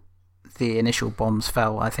after the initial bombs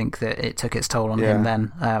fell, I think that it took its toll on him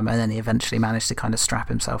then, and then he eventually managed to kind of strap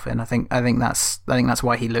himself in. I think that's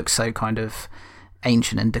why he looks so kind of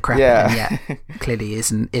ancient and decrepit, and yet clearly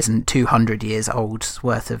isn't 200 years old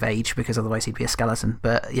worth of age, because otherwise he'd be a skeleton.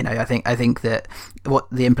 But I think that what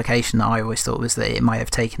the implication that I always thought was that it might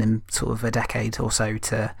have taken him sort of a decade or so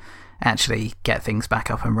to actually get things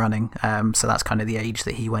back up and running. So that's kind of the age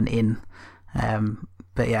that he went in.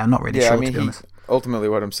 But yeah, I'm not really sure, to be honest. Ultimately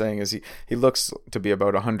what I'm saying is he looks to be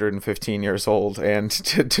about 115 years old, and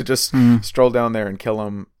to just stroll down there and kill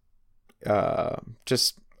him,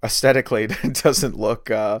 just aesthetically it doesn't look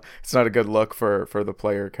it's not a good look for the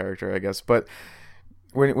player character, I guess. But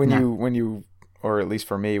when you or at least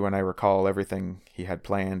for me, when I recall everything he had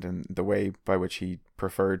planned and the way by which he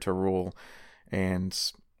preferred to rule, and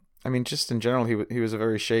I mean just in general he was a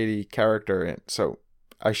very shady character, and so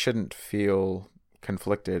I shouldn't feel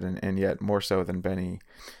conflicted, and yet more so than Benny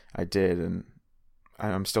I did, and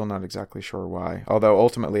I'm still not exactly sure why. Although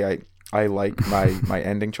ultimately I like my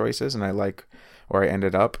ending choices, and I like where I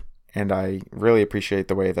ended up, and I really appreciate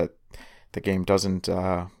the way that the game doesn't,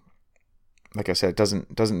 like I said,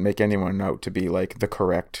 doesn't make anyone out to be like the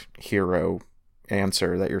correct hero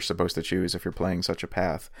answer that you're supposed to choose if you're playing such a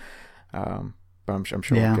path. But I'm sure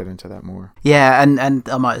we'll get into that more. Yeah, and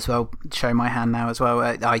I might as well show my hand now as well.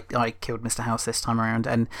 I killed Mr. House this time around,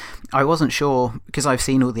 and I wasn't sure, because I've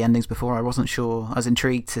seen all the endings before, I was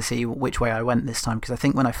intrigued to see which way I went this time, because I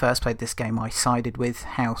think when I first played this game I sided with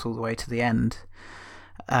House all the way to the end,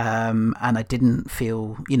 and I didn't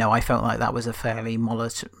feel, I felt like that was a fairly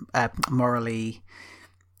morally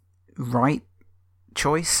right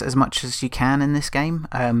choice as much as you can in this game,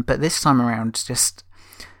 but this time around, just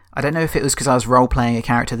I don't know if it was because I was role-playing a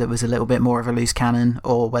character that was a little bit more of a loose cannon,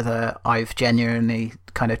 or whether I've genuinely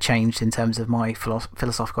kind of changed in terms of my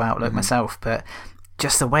philosophical outlook myself, but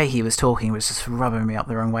just the way he was talking was just rubbing me up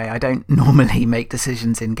the wrong way. I don't normally make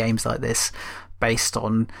decisions in games like this based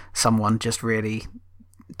on someone just really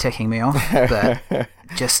ticking me off, but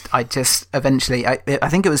I eventually, I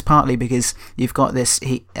think it was partly because you've got this,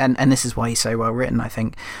 and this is why he's so well written, I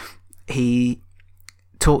think. He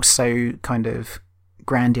talks so kind of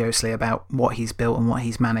grandiosely about what he's built and what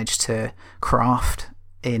he's managed to craft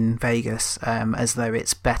in Vegas, as though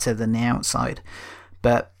it's better than the outside.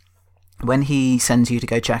 But when he sends you to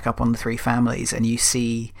go check up on the three families, and you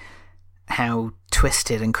see how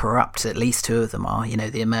twisted and corrupt at least two of them are,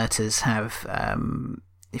 the Emerters have,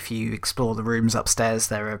 if you explore the rooms upstairs,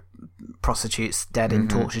 there are prostitutes dead in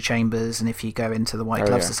torture chambers, and if you go into the White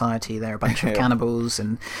Glove Society, there are a bunch of cannibals,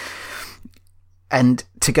 and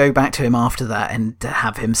to go back to him after that and to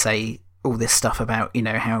have him say all this stuff about,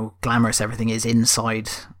 how glamorous everything is inside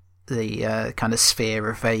the kind of sphere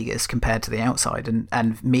of Vegas compared to the outside,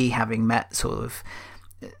 and me having met sort of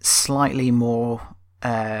slightly more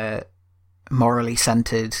morally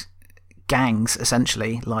centered gangs,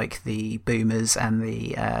 essentially, like the Boomers and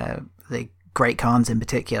the Great Khans in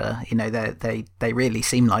particular, they really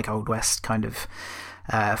seem like Old West kind of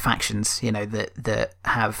factions, that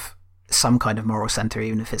have some kind of moral center,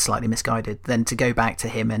 even if it's slightly misguided. Then to go back to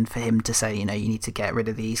him and for him to say, you need to get rid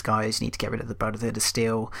of these guys, you need to get rid of the Brotherhood of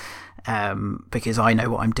Steel, because I know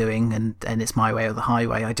what I'm doing, and it's my way or the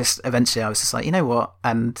highway. Eventually I was just like, you know what,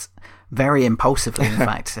 and very impulsively, in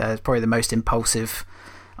fact, it's probably the most impulsive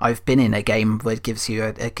I've been in a game where it gives you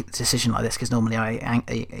a decision like this, because normally I'm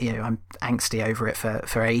angsty over it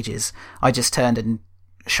for ages. I just turned and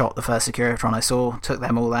shot the first Securitron I saw, took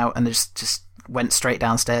them all out, and just went straight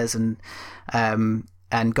downstairs and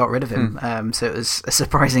got rid of him. So it was a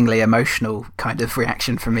surprisingly emotional kind of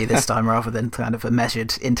reaction from me this time, rather than kind of a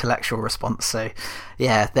measured intellectual response. So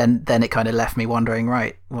yeah, then it kind of left me wondering,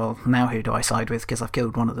 right, well, now who do I side with, because I've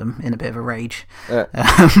killed one of them in a bit of a rage.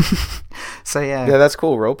 So yeah, that's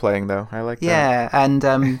cool role playing though. I like that. Yeah, and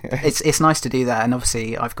it's nice to do that, and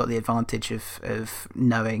obviously I've got the advantage of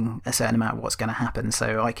knowing a certain amount of what's going to happen,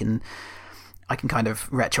 so I can kind of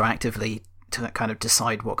retroactively to kind of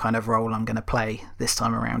decide what kind of role I'm going to play this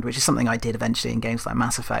time around, which is something I did eventually in games like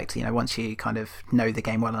Mass Effect. Once you kind of know the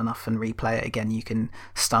game well enough and replay it again, you can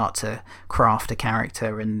start to craft a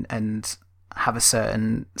character and have a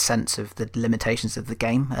certain sense of the limitations of the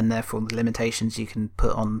game, and therefore the limitations you can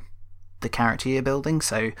put on the character you're building.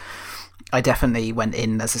 So I definitely went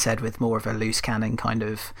in, as I said, with more of a loose cannon kind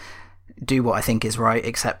of do what I think is right,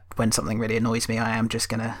 except when something really annoys me, I am just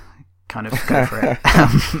going to kind of go for it.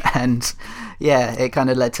 And yeah, it kind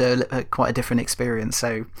of led to quite a different experience.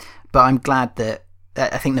 So, but I'm glad that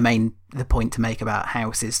I think the point to make about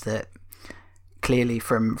House is that clearly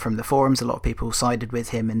from the forums, a lot of people sided with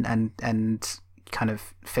him and kind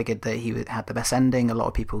of figured that he had the best ending. A lot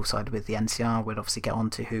of people sided with the NCR. We'd obviously get on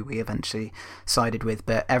to who we eventually sided with,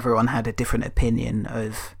 but everyone had a different opinion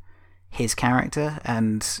of his character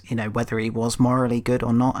and, you know, whether he was morally good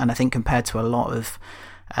or not. And I think compared to a lot of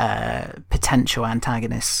potential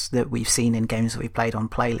antagonists that we've seen in games that we've played on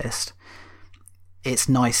Playlist, it's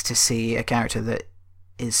nice to see a character that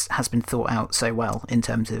has been thought out so well in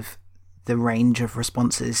terms of the range of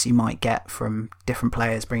responses you might get from different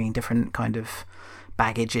players bringing different kind of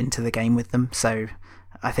baggage into the game with them. So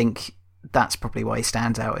I think that's probably why he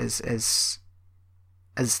stands out as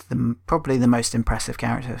probably the most impressive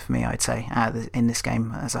character for me, I'd say, in this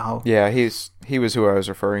game as a whole. Yeah, he was who I was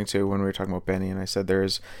referring to when we were talking about Benny, and I said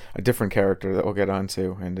there's a different character that we'll get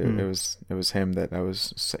onto, and it was him that I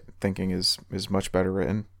was thinking is much better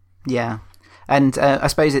written. Yeah. And I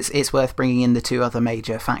suppose it's worth bringing in the two other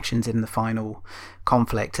major factions in the final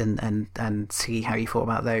conflict and see how you thought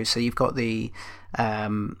about those. So you've got you've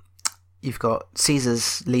got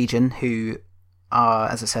Caesar's Legion, who are,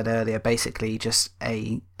 as I said earlier, basically just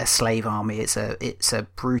a slave army. It's a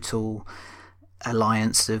brutal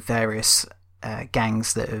alliance of various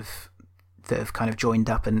gangs that have kind of joined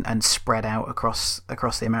up and spread out across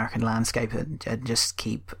the American landscape and just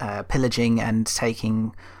keep pillaging and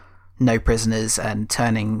taking no prisoners and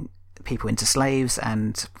turning people into slaves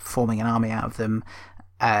and forming an army out of them.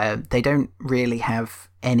 They don't really have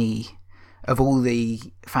any of all the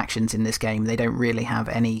factions in this game. They don't really have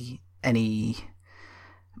any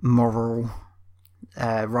moral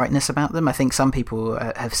rightness about them. I think some people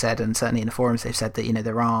have said, and certainly in the forums they've said, that, you know,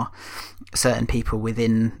 there are certain people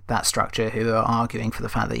within that structure who are arguing for the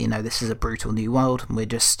fact that, you know, this is a brutal new world and we're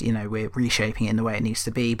just, you know, we're reshaping it in the way it needs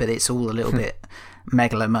to be, but it's all a little bit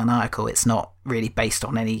megalomaniacal. It's not really based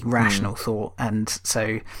on any rational thought. And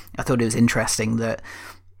so I thought it was interesting that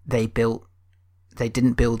they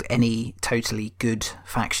didn't build any totally good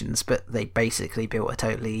factions, but they basically built a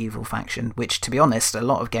totally evil faction, which, to be honest, a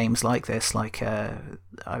lot of games like this, like I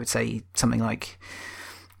would say something like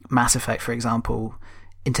Mass Effect, for example,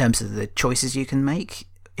 in terms of the choices you can make,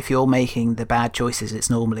 if you're making the bad choices,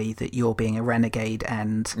 it's normally that you're being a renegade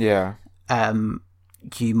and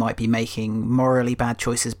you might be making morally bad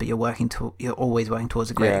choices, but you're always working towards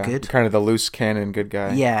a greater good. Kind of the loose cannon good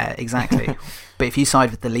guy. Yeah, exactly. But if you side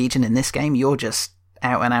with the Legion in this game, you're just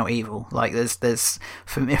out and out evil. Like there's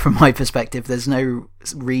from my perspective, there's no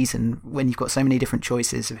reason, when you've got so many different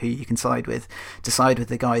choices of who you can side with, to side with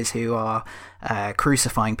the guys who are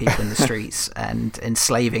crucifying people in the streets and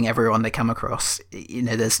enslaving everyone they come across. You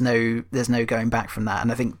know, there's no going back from that,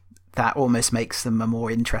 and I think that almost makes them a more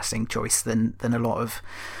interesting choice than a lot of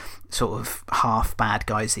sort of half bad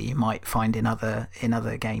guys that you might find in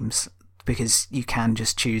other games, because you can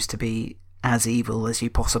just choose to be as evil as you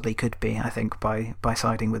possibly could be, I think, by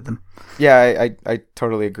siding with them. Yeah, I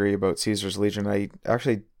totally agree about Caesar's Legion. I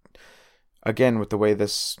actually, again, with the way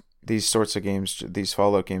these sorts of games, these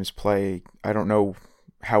Fallout games play, I don't know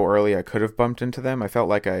how early I could have bumped into them. I felt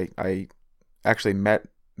like I actually met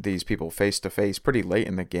these people face to face pretty late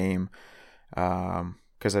in the game,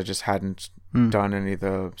 because I just hadn't done any of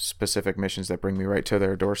the specific missions that bring me right to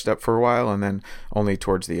their doorstep for a while, and then only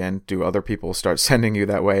towards the end do other people start sending you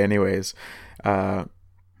that way anyways. But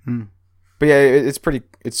yeah,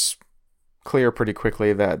 it's clear pretty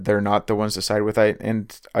quickly that they're not the ones to side with.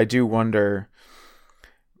 I do wonder,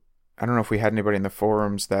 I don't know if we had anybody in the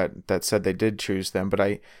forums that said they did choose them, but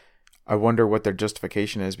I wonder what their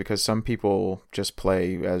justification is, because some people just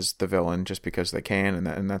play as the villain just because they can,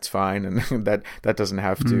 and that's fine, and that doesn't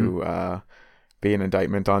have to be an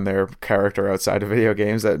indictment on their character outside of video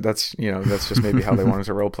games. That's just maybe how they wanted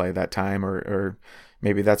to roleplay that time, or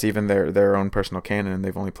maybe that's even their own personal canon and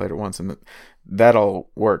they've only played it once, and that all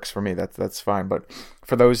works for me. That's fine. But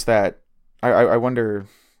for those that I wonder,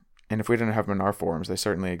 and if we didn't have them in our forums, they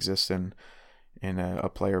certainly exist in a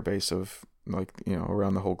player base of, like, you know,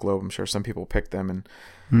 around the whole globe. I'm sure some people pick them,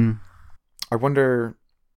 and I wonder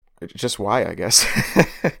just why, I guess.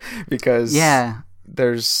 Because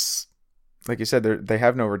there's, like you said, they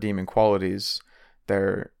have no redeeming qualities.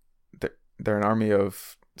 They're an army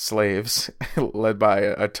of slaves led by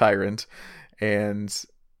a tyrant, and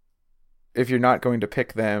if you're not going to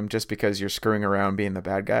pick them just because you're screwing around being the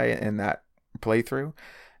bad guy in that playthrough,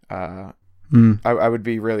 I would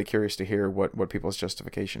be really curious to hear what people's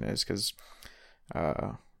justification is, because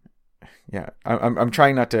I'm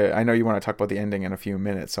trying not to. I know you want to talk about the ending in a few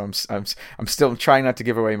minutes, so I'm still trying not to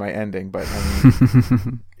give away my ending, but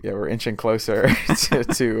we're inching closer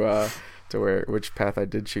to which path I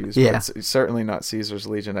did choose. Yeah. But it's certainly not Caesar's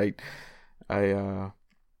Legion. I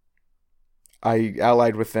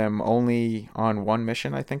allied with them only on one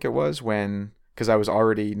mission, I think it was, when because I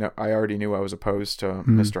already knew I was opposed to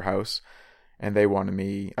Mr. House, and they wanted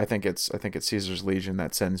me. I think it's Caesar's Legion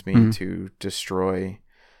that sends me to destroy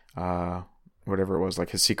whatever it was,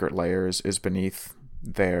 like his secret lair is beneath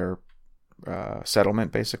their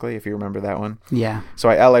settlement, basically, if you remember that one. Yeah. So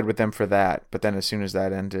I allied with them for that, but then as soon as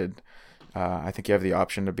that ended, I think you have the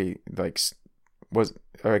option to be like,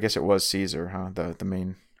 I guess it was Caesar, huh? The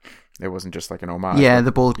main. It wasn't just like an homage. Yeah,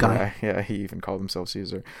 the bald guy. Yeah, he even called himself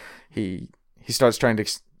Caesar. He starts trying to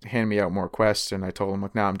hand me out more quests, and I told him,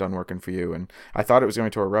 like, nah, I'm done working for you. And I thought it was going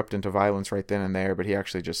to erupt into violence right then and there, but he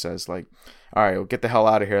actually just says, like, all right, well, get the hell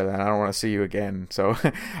out of here then. I don't want to see you again. So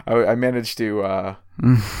I managed to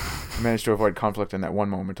avoid conflict in that one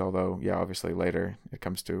moment, although, yeah, obviously later it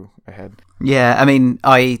comes to a head. Yeah, I mean,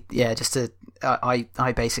 I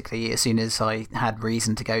basically, as soon as I had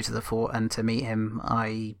reason to go to the fort and to meet him,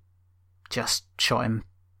 I just shot him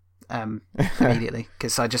immediately,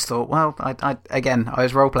 because I just thought, well, I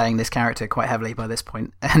was role playing this character quite heavily by this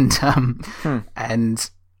point, and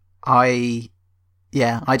I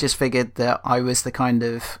just figured that I was the kind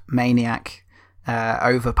of maniac,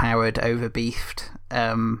 overpowered, overbeefed,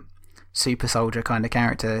 super soldier kind of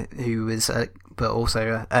character who was, but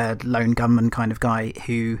also a lone gunman kind of guy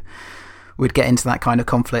who would get into that kind of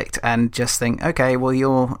conflict and just think, okay, well,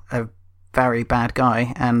 you're a very bad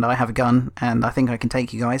guy and I have a gun and I think I can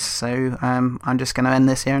take you guys, so I'm just going to end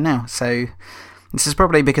this here and now. So this is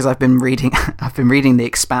probably because I've been reading The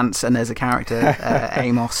Expanse, and there's a character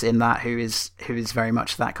Amos in that who is very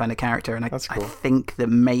much that kind of character, and That's cool. I think that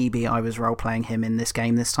maybe I was role playing him in this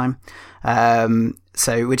game this time,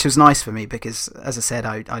 so which was nice for me, because as I said,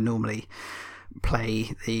 I normally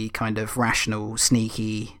play the kind of rational,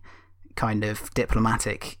 sneaky, kind of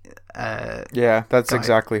diplomatic that's guy.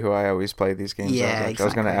 Exactly who I always play these games. Exactly. I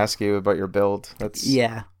was going to ask you about your build. So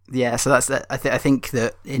that's that. I think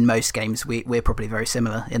that in most games we're probably very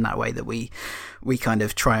similar in that way, that we kind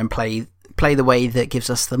of try and play the way that gives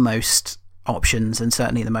us the most options, and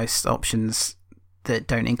certainly the most options that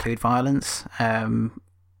don't include violence. I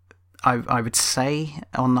would say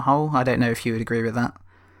on the whole. I don't know if you would agree with that.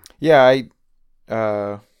 Yeah,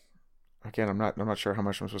 again, I'm not sure how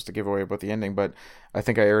much I'm supposed to give away about the ending, but I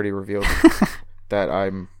think I already revealed that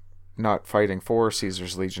I'm not fighting for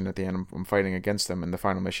Caesar's Legion at the end. I'm fighting against them in the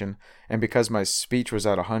final mission. And because my speech was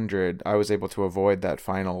at 100, I was able to avoid that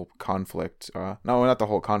final conflict. No, not the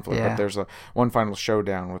whole conflict, but there's one final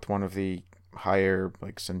showdown with one of the higher,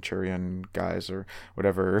 like, centurion guys or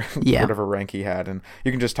whatever whatever rank he had, and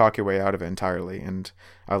you can just talk your way out of it entirely. And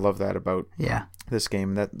I love that about this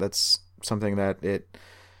game. That's something that it,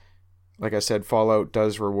 like I said, Fallout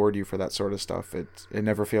does reward you for that sort of stuff. It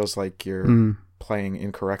never feels like you're playing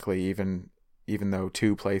incorrectly, even though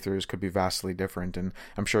two playthroughs could be vastly different. And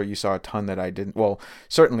I'm sure you saw a ton that I didn't. Well,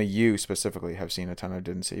 certainly you specifically have seen a ton I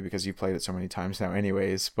didn't see, because you played it so many times now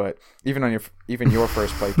anyways. But even on your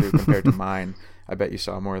first playthrough compared to mine, I bet you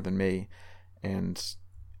saw more than me. And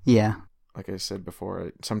like I said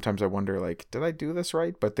before, sometimes I wonder, like, did I do this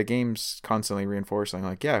right? But the game's constantly reinforcing,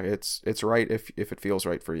 like, yeah, it's right if it feels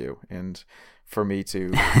right for you. And for me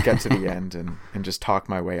to get to the end and just talk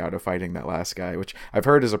my way out of fighting that last guy, which I've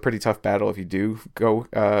heard is a pretty tough battle if you do go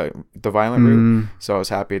the violent route. So I was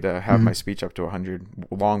happy to have my speech up to 100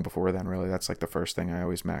 long before then, really. That's like the first thing I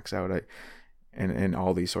always max out. In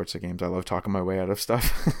all these sorts of games, I love talking my way out of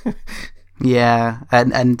stuff. Yeah,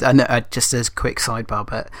 and just as a quick sidebar,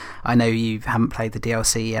 but I know you haven't played the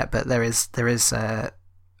DLC yet, but there is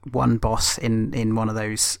one boss in one of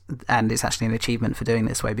those, and it's actually an achievement for doing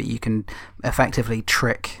this way, but you can effectively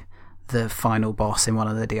trick the final boss in one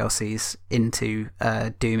of the DLCs into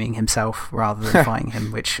dooming himself rather than fighting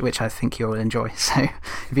him, which I think you'll enjoy. So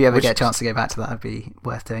if you ever get a chance to go back to that, it'd be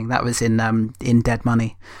worth doing. That was in Dead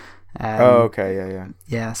Money. Okay,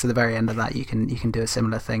 yeah. So the very end of that, you can do a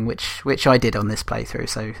similar thing, which I did on this playthrough.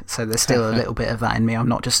 So there's still a little bit of that in me. I'm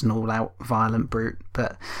not just an all-out violent brute,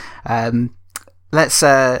 but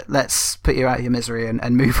let's put you out of your misery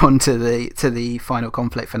and move on to the final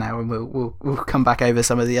conflict for now, and we'll come back over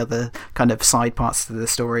some of the other kind of side parts to the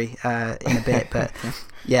story in a bit. But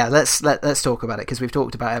yeah, let's talk about it, because we've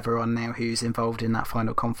talked about everyone now who's involved in that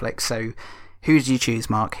final conflict. So who did you choose,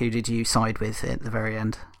 Mark? Who did you side with at the very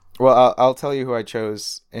end? Well, I'll tell you who I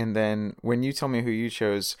chose, and then when you tell me who you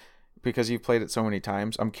chose, because you've played it so many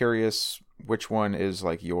times, I'm curious which one is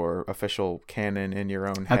like your official canon in your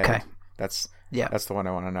own head. Okay. That's the one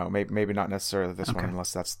I want to know. Maybe not necessarily this one,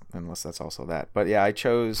 unless that's also that. But yeah, I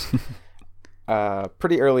chose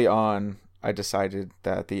pretty early on. I decided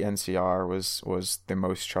that the NCR was the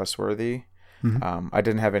most trustworthy. I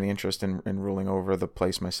didn't have any interest in ruling over the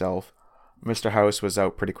place myself. Mr. House was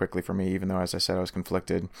out pretty quickly for me, even though, as I said, I was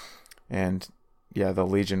conflicted. And yeah, the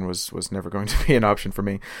Legion was never going to be an option for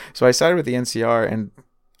me. So I sided with the NCR, and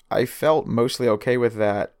I felt mostly okay with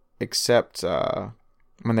that, except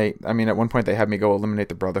when at one point they had me go eliminate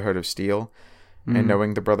the Brotherhood of Steel. And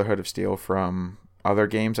knowing the Brotherhood of Steel from other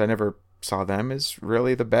games, I never saw them as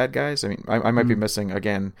really the bad guys. I mean, I might be missing,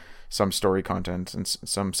 again, some story content and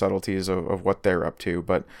some subtleties of what they're up to,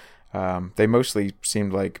 but they mostly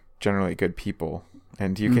seemed like generally good people.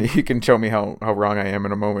 And you can show me how wrong I am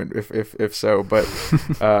in a moment if so. But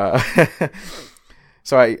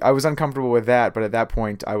so I was uncomfortable with that. But at that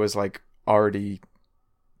point, I was like already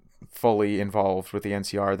fully involved with the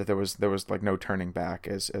NCR, that there was like no turning back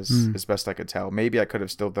as best I could tell. Maybe I could have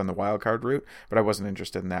still done the wildcard route, but I wasn't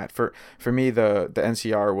interested in that. For me, the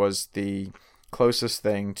NCR was the closest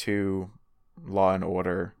thing to Law and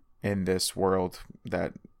Order in this world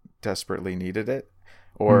that desperately needed it.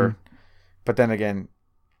 But then again,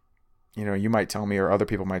 you might tell me, or other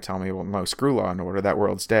people might tell me, well, no, screw Law and Order, that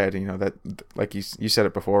world's dead. That, like you said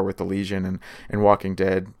it before with the Legion and Walking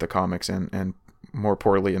Dead, the comics, and more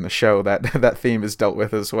poorly in the show, that theme is dealt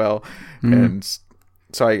with as well. And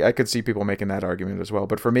so I could see people making that argument as well.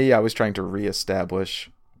 But for me, I was trying to reestablish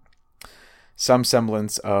some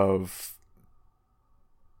semblance of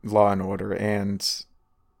Law and Order, and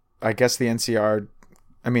I guess the NCR,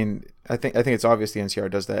 I mean, I think it's obvious the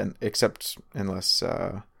NCR does that, except unless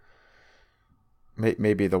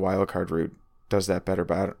maybe the wildcard route does that better,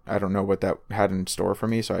 but I don't know what that had in store for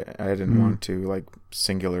me, so I didn't want to like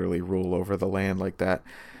singularly rule over the land like that.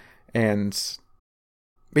 But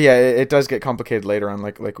yeah, it does get complicated later on.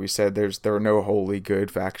 Like we said, there are no wholly good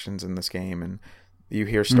factions in this game, and you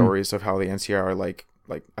hear stories of how the NCR like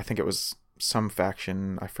I think it was some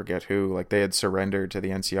faction, I forget who, like they had surrendered to the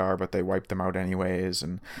NCR, but they wiped them out anyways.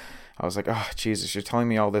 And I was like, oh Jesus, you're telling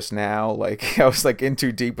me all this now? Like I was like in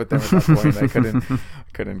too deep with them at that point. I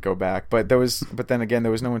couldn't go back. But then again,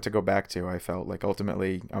 there was no one to go back to. I felt like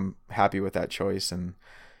ultimately I'm happy with that choice. And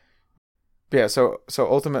yeah, so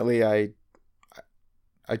ultimately I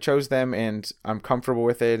chose them, and I'm comfortable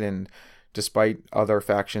with it. And despite other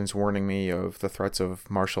factions warning me of the threats of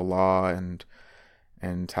martial law and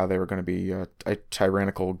how they were going to be a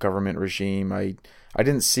tyrannical government regime, I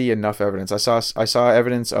didn't see enough evidence. I saw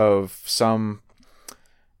evidence of some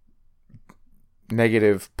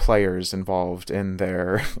negative players involved in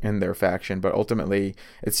their faction, but ultimately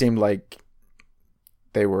it seemed like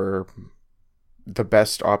they were the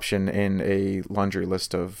best option in a laundry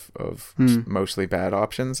list of mostly bad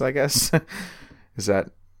options, I guess. Is that?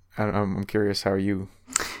 I'm curious how you.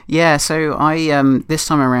 Yeah, so I this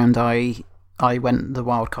time around I went the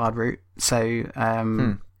wildcard route. So it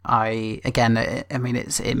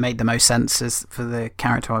made the most sense as for the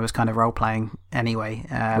character I was kind of role playing anyway.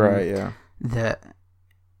 Right. Yeah. That,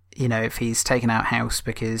 if he's taken out House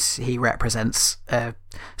because he represents a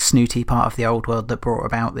snooty part of the old world that brought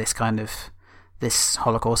about this kind of this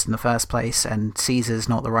Holocaust in the first place, and Caesar's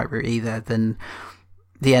not the right route either, then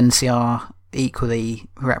the NCR equally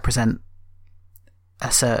represent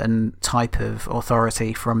a certain type of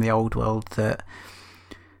authority from the old world that,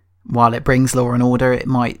 while it brings law and order, it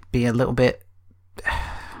might be a little bit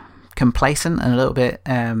complacent and a little bit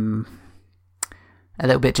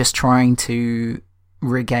just trying to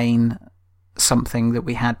regain something that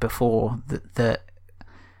we had before, that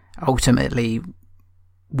ultimately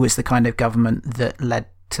was the kind of government that led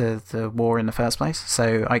to the war in the first place.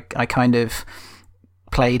 So I kind of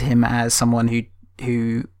played him as someone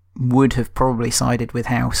who would have probably sided with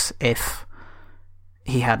House if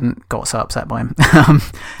he hadn't got so upset by him.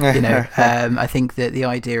 I think that the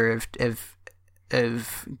idea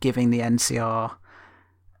of giving the NCR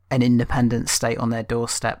an independent state on their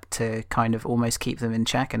doorstep to kind of almost keep them in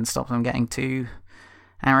check and stop them getting too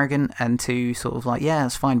arrogant and too sort of like, yeah,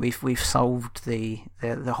 it's fine, we've solved the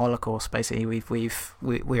Holocaust, basically.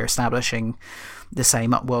 We're establishing the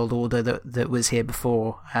same world order that was here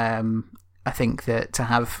before. I think that to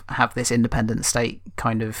have this independent state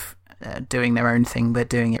kind of doing their own thing, but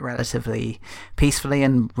doing it relatively peacefully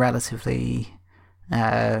and relatively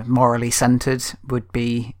morally centered would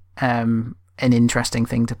be an interesting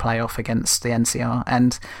thing to play off against the NCR.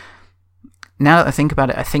 And now that I think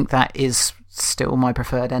about it, I think that is still my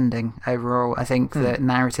preferred ending overall. I think that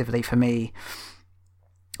narratively for me,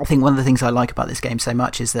 I think one of the things I like about this game so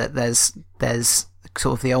much is that there's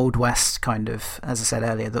sort of the Old West kind of, as I said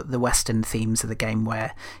earlier, the Western themes of the game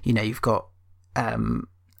where, you've got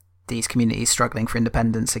these communities struggling for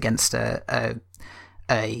independence against a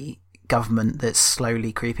government that's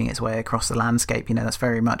slowly creeping its way across the landscape. That's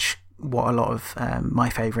very much what a lot of my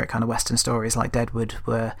favourite kind of Western stories like Deadwood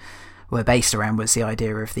were were based around was the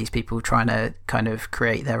idea of these people trying to kind of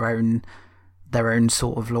create their own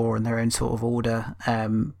sort of law and their own sort of order,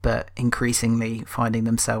 but increasingly finding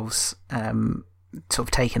themselves sort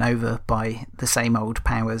of taken over by the same old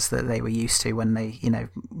powers that they were used to when they,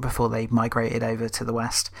 before they migrated over to the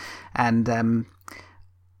West. And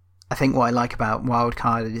I think what I like about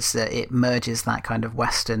Wildcard is that it merges that kind of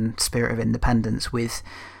Western spirit of independence with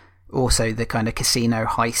also the kind of casino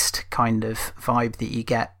heist kind of vibe that you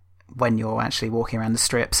get when you're actually walking around the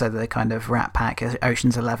Strip. So the kind of Rat Pack,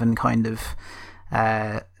 Ocean's 11 kind of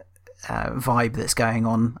vibe that's going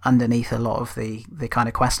on underneath a lot of the kind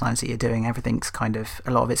of quest lines that you're doing. Everything's kind of,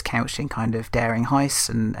 a lot of it's couched in kind of daring heists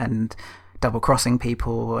and double crossing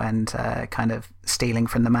people and kind of stealing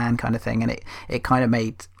from the man kind of thing. And it kind of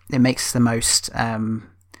makes the most,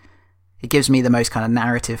 it gives me the most kind of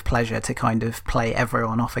narrative pleasure to kind of play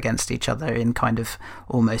everyone off against each other in kind of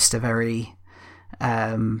almost a very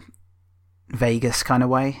Vegas kind of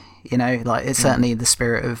way, like it's certainly the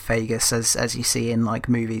spirit of Vegas as you see in like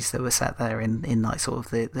movies that were set there in like sort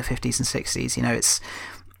of the 50s and 60s.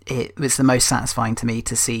 It was the most satisfying to me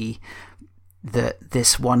to see that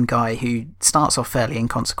this one guy who starts off fairly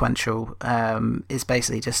inconsequential is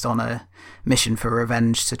basically just on a mission for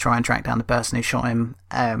revenge to try and track down the person who shot him,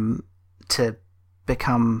 to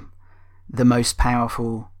become the most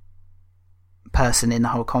powerful person in the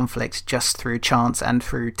whole conflict just through chance and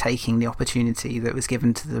through taking the opportunity that was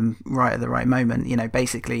given to them right at the right moment.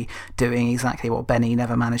 Basically doing exactly what Benny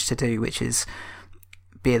never managed to do, which is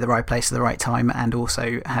be at the right place at the right time and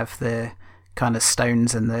also have the kind of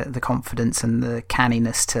stones and the confidence and the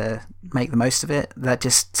canniness to make the most of it. That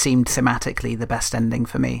just seemed thematically the best ending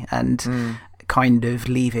for me, and kind of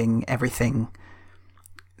leaving everything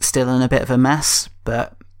still in a bit of a mess,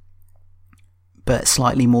 but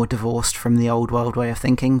slightly more divorced from the old world way of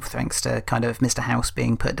thinking, thanks to kind of Mr. House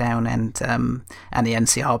being put down and the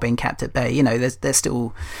NCR being kept at bay. They're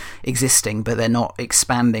still existing, but they're not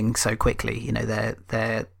expanding so quickly.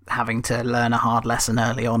 They're having to learn a hard lesson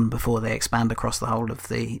early on before they expand across the whole of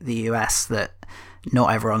the US, that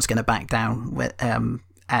not everyone's going to back down with,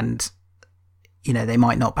 and they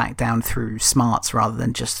might not back down through smarts rather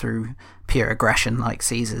than just through pure aggression like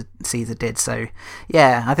Caesar did. So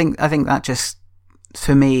yeah, I think that just,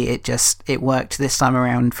 for me, it worked this time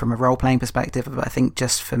around from a role-playing perspective, but I think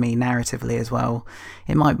just for me narratively as well,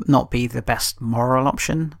 it might not be the best moral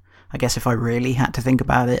option. I guess if I really had to think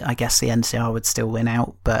about it, I guess the NCR would still win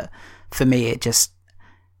out, but for me it just,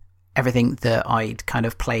 everything that I'd kind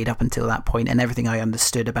of played up until that point and everything I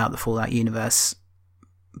understood about the Fallout universe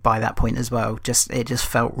by that point as well, it just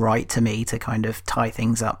felt right to me to kind of tie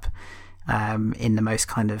things up in the most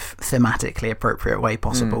kind of thematically appropriate way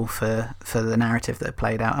possible for the narrative that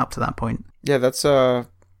played out up to that point. Yeah, that's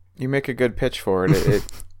you make a good pitch for it.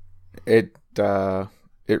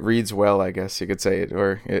 It reads well, I guess you could say it,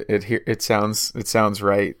 or it sounds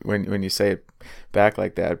right when you say it back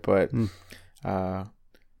like that. But yeah,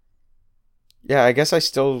 I guess I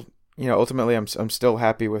still, ultimately I'm still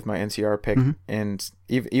happy with my NCR pick, and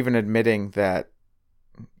even admitting that,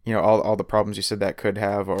 all the problems you said that could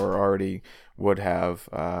have or already would have.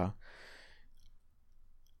 I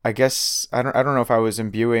guess I don't know if I was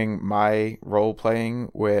imbuing my role playing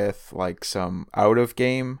with like some out of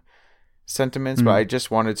game sentiments, but I just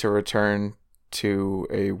wanted to return to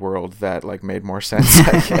a world that like made more sense,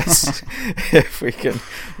 I guess. If we can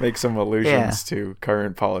make some allusions to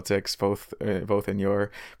current politics, both in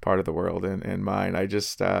your part of the world and mine. I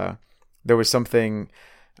just there was something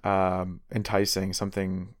enticing,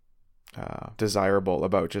 something desirable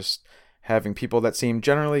about just having people that seemed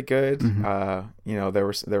generally good. There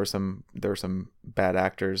were some bad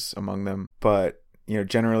actors among them, but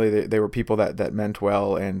generally they were people that meant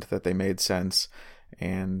well and that they made sense.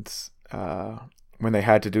 And when they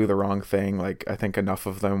had to do the wrong thing, like I think enough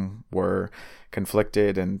of them were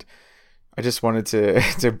conflicted, and I just wanted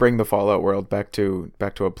to bring the Fallout world back to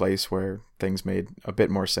a place where things made a bit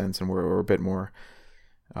more sense and were a bit more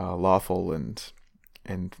lawful and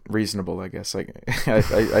reasonable, I guess. Like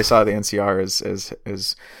I saw the NCR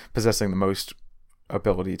as possessing the most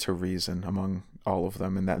ability to reason among all of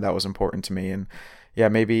them, and that was important to me. And yeah,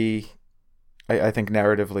 maybe I think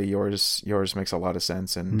narratively yours makes a lot of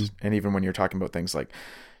sense, and even when you're talking about things like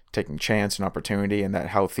taking chance and opportunity, and that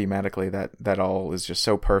how thematically that all is just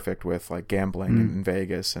so perfect with like gambling in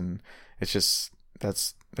Vegas, and it's just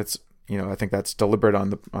that's I think that's deliberate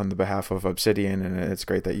on the behalf of Obsidian, and it's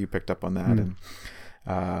great that you picked up on that.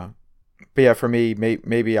 And but yeah, for me,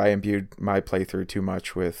 maybe I imbued my playthrough too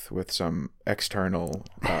much with some external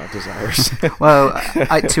desires. Well,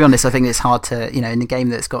 to be honest, I think it's hard to, in a game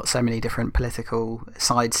that's got so many different political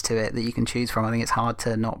sides to it that you can choose from, I think it's hard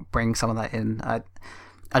to not bring some of that in.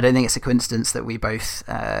 I don't think it's a coincidence that we both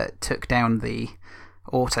took down the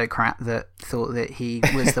autocrat that thought that he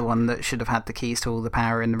was the one that should have had the keys to all the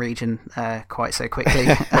power in the region quite so quickly.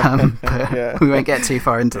 But we won't get too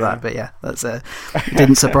far into that. But yeah, that's it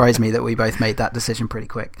didn't surprise me that we both made that decision pretty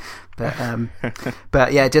quick.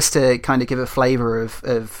 But yeah, just to kind of give a flavour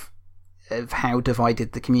of how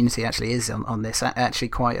divided the community actually is on this. Actually,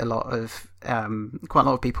 quite a lot of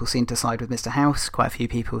people seem to side with Mr. House. Quite a few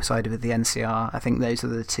people sided with the NCR. I think those are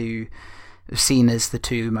the two seen as the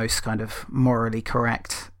two most kind of morally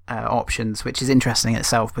correct options, which is interesting in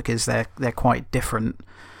itself because they're quite different.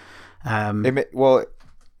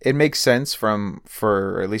 It makes sense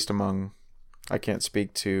for at least among. I can't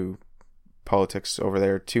speak to politics over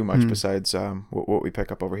there too much besides what we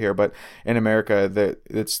pick up over here, but in America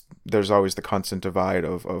there's always the constant divide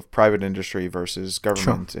of private industry versus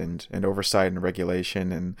government. Sure. and oversight and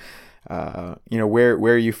regulation, and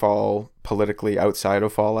where you fall politically outside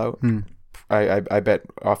of Fallout. I bet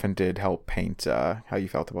often did help paint how you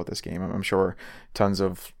felt about this game. I'm sure tons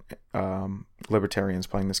of libertarians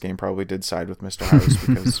playing this game probably did side with Mr. House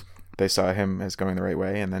because they saw him as going the right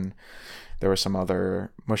way, and then there were some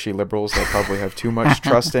other mushy liberals that probably have too much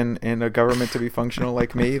trust in a government to be functional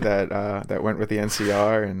like me that went with the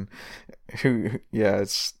NCR, and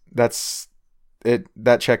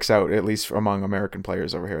that checks out, at least among American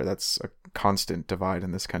players over here. That's a constant divide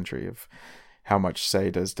in this country of how much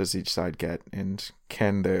say does each side get, and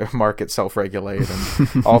can the market self-regulate,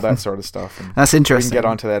 and all that sort of stuff. And that's interesting. We can get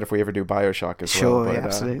onto that if we ever do BioShock as well. But,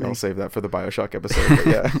 absolutely. I'll save that for the BioShock episode. But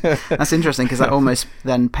yeah, that's interesting because that almost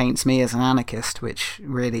then paints me as an anarchist, which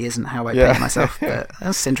really isn't how I paint myself. But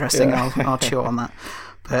that's interesting. Yeah. I'll chew on that.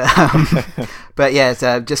 But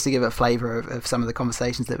yeah, just to give a flavour of some of the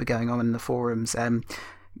conversations that were going on in the forums.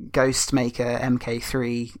 Ghostmaker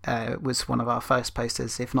MK3 was one of our first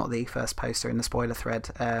posters, if not the first poster in the spoiler thread,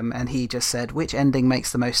 and he just said, which ending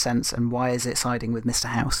makes the most sense and why is it siding with Mr.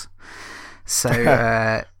 House? So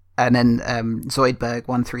and then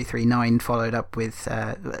Zoidberg1339 followed up with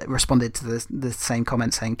responded to the same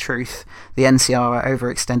comment saying, truth, the NCR are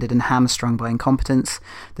overextended and hamstrung by incompetence,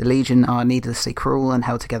 the Legion are needlessly cruel and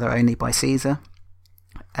held together only by Caesar.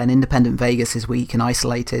 An independent Vegas is weak and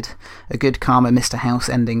isolated. A good karma Mr. House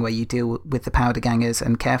ending where you deal with the powder gangers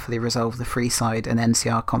and carefully resolve the free side and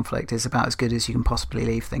NCR conflict is about as good as you can possibly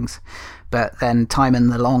leave things. But then Timon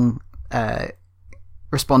the Long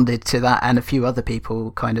responded to that, and a few other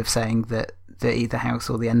people kind of saying that either House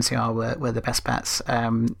or the NCR were the best bets.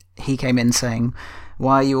 He came in saying,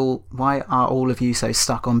 why are all of you so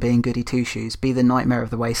stuck on being goody two-shoes? Be the nightmare of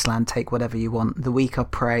the wasteland, take whatever you want. The weak are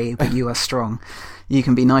prey, but you are strong. You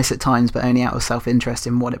can be nice at times, but only out of self-interest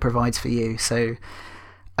in what it provides for you. So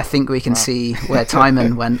I think we can see where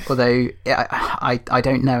Timon went, although I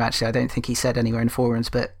don't know, actually. I don't think he said anywhere in forums,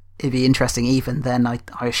 but it'd be interesting even then. I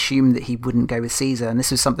assume that he wouldn't go with Caesar, and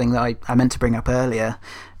this was something that I meant to bring up earlier,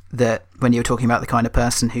 that when you were talking about the kind of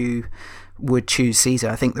person who would choose Caesar,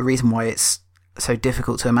 I think the reason why it's so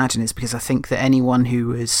difficult to imagine is because I think that anyone who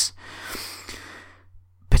was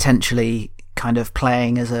potentially kind of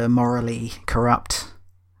playing as a morally corrupt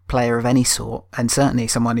player of any sort, and certainly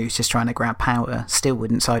someone who's just trying to grab power, still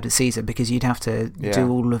wouldn't side with Caesar, because you'd have to do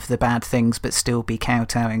all of the bad things but still be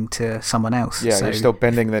kowtowing to someone else. Yeah, so you're still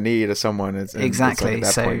bending the knee to someone. Exactly. It's like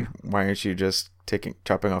at that point, why aren't you just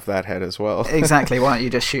chopping off that head as well? Exactly. Why aren't you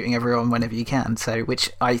just shooting everyone whenever you can? So,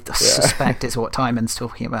 which I suspect is what Timon's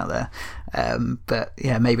talking about there. But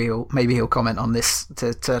yeah, maybe he'll comment on this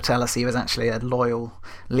to tell us he was actually a loyal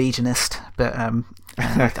legionist. But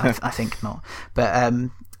I think not. But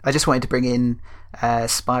I just wanted to bring in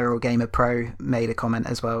Spiral Gamer Pro made a comment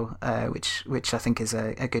as well, which I think is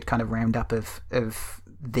a good kind of roundup of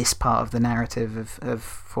this part of the narrative of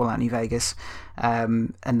Fallout New Vegas.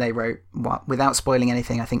 And they wrote, without spoiling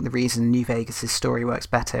anything, I think the reason New Vegas' story works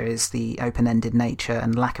better is the open-ended nature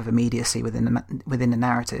and lack of immediacy within the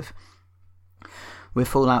narrative. With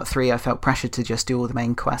Fallout 3, I felt pressured to just do all the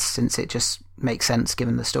main quests since it just makes sense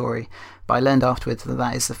given the story. But I learned afterwards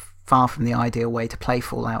that is far from the ideal way to play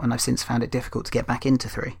Fallout, and I've since found it difficult to get back into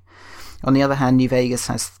 3. On the other hand, New Vegas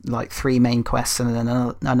has like 3 main quests and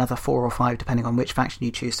then another 4 or 5 depending on which faction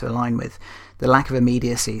you choose to align with. The lack of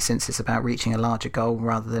immediacy, since it's about reaching a larger goal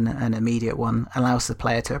rather than an immediate one, allows the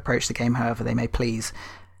player to approach the game however they may please,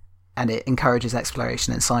 and it encourages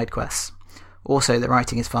exploration and side quests. Also, the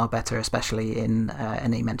writing is far better, especially in,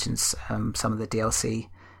 and he mentions some of the DLC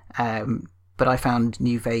But I found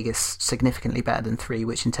New Vegas significantly better than 3,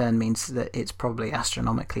 which in turn means that it's probably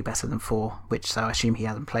astronomically better than 4, which so I assume he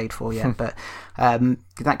hasn't played 4 yet. But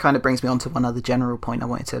that kind of brings me on to one other general point I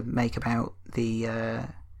wanted to make about the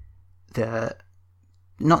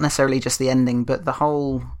not necessarily just the ending, but the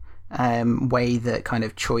whole way that kind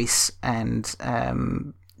of choice and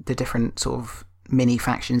the different sort of mini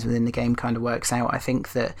factions within the game kind of works out. I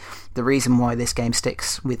think that the reason why this game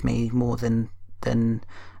sticks with me more than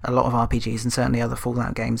a lot of RPGs and certainly other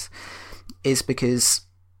Fallout games is because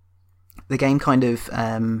the game kind of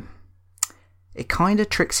it kind of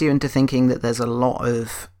tricks you into thinking that there's a lot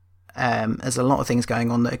of things going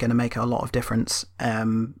on that are going to make a lot of difference,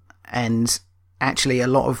 and actually a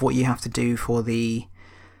lot of what you have to do for the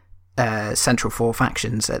Central 4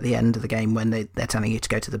 factions at the end of the game, when they're telling you to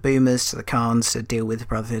go to the Boomers, to the Khans, to deal with the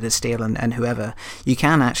Brotherhood of Steel and whoever, you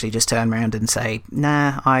can actually just turn around and say,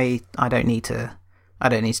 nah, I don't need to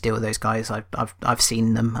deal with those guys. I've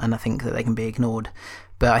seen them, and I think that they can be ignored.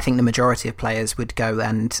 But I think the majority of players would go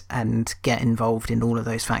and get involved in all of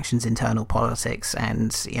those factions' internal politics,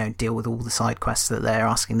 and deal with all the side quests that they're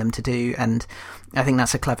asking them to do. And I think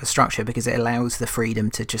that's a clever structure because it allows the freedom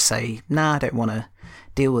to just say, nah, I don't want to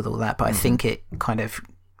deal with all that. But I think it kind of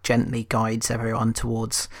gently guides everyone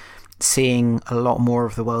towards seeing a lot more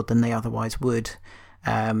of the world than they otherwise would,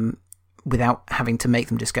 without having to make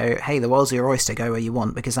them just go, hey, the world's your oyster, go where you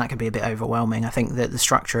want, because that can be a bit overwhelming. I think that the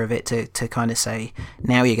structure of it to kind of say,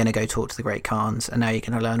 now you're going to go talk to the Great Khans, and now you're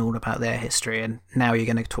going to learn all about their history, and now you're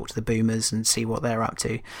going to talk to the Boomers and see what they're up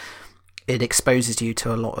to. It exposes you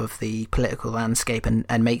to a lot of the political landscape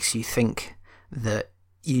and makes you think that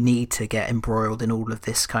you need to get embroiled in all of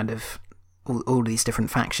this kind of all these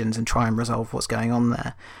different factions and try and resolve what's going on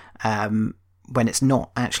there, when it's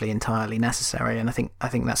not actually entirely necessary. And I think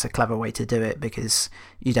that's a clever way to do it, because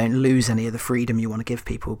you don't lose any of the freedom you want to give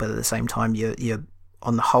people, but at the same time you're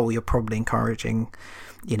on the whole you're probably encouraging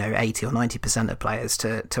 80 or 90% of players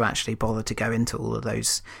to actually bother to go into all of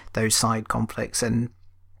those side conflicts. And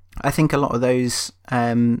I think a lot of those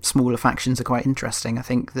smaller factions are quite interesting. I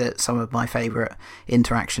think that some of my favourite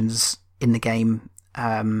interactions in the game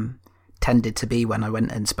tended to be when I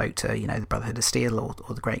went and spoke to the Brotherhood of Steel or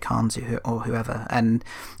the Great Khans or whoever, and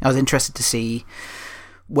I was interested to see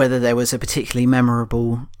whether there was a particularly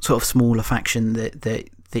memorable sort of smaller faction that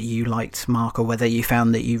you liked, Mark, or whether you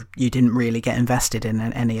found that you didn't really get invested in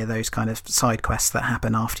any of those kind of side quests that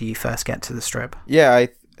happen after you first get to the Strip. Yeah,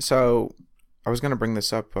 so I was going to bring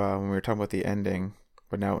this up when we were talking about the ending,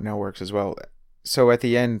 but now works as well. So at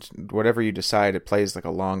the end, whatever you decide, it plays like a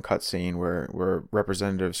long cutscene where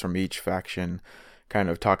representatives from each faction kind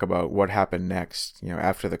of talk about what happened next,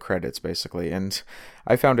 after the credits, basically. And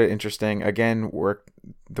I found it interesting. Again,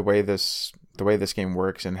 the way this game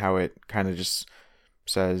works and how it kind of just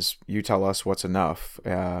says, you tell us what's enough.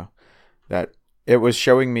 That it was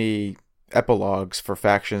showing me epilogues for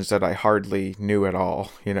factions that I hardly knew at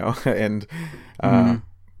all, and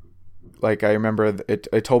like I remember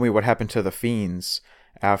it told me what happened to the Fiends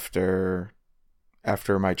after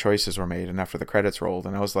my choices were made and after the credits rolled,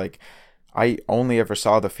 and I was like, I only ever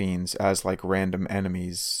saw the Fiends as like random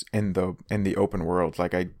enemies in the open world.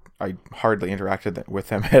 Like I hardly interacted with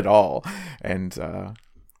them at all, and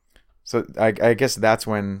so I guess that's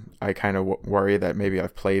when I kind of worry that maybe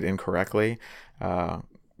I've played incorrectly.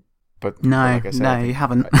 But no, like I said, you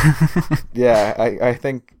haven't. Yeah, I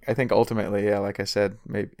think ultimately, yeah, like I said,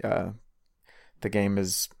 maybe the game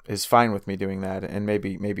is fine with me doing that, and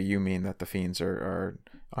maybe you mean that the Fiends are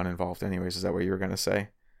uninvolved anyways. Is that what you were going to say?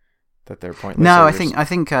 That they're pointless? No, I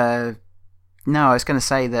think no, I was going to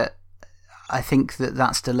say that I think that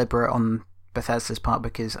that's deliberate on Bethesda's part,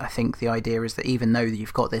 because I think the idea is that even though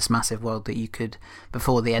you've got this massive world that you could,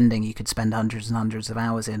 before the ending, you could spend hundreds and hundreds of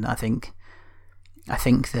hours in, I think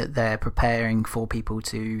that they're preparing for people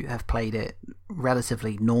to have played it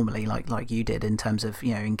relatively normally, like you did, in terms of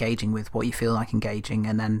engaging with what you feel like engaging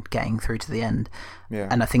and then getting through to the end. Yeah.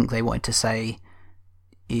 And I think they wanted to say,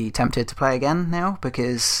 are you tempted to play again now?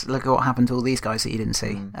 Because look at what happened to all these guys that you didn't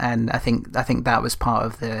see. And I think that was part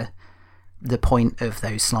of the point of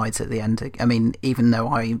those slides at the end. I mean, even though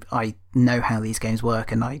I know how these games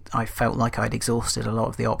work and I felt like I'd exhausted a lot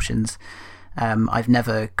of the options, I've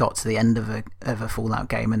never got to the end of a Fallout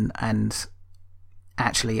game and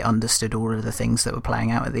actually understood all of the things that were playing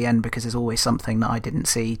out at the end, because there's always something that I didn't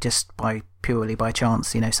see just purely by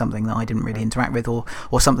chance, something that I didn't really interact with, or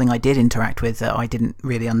something I did interact with that I didn't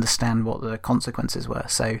really understand what the consequences were.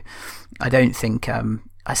 So I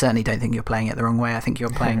certainly don't think you're playing it the wrong way. I think you're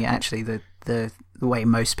playing it actually the way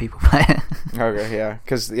most people play it. Okay, yeah,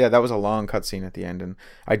 because that was a long cutscene at the end, and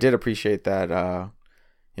I did appreciate that.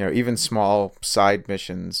 even small side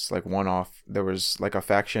missions, like one-off. There was like a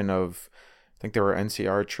faction of, I think there were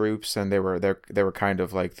NCR troops, and they were kind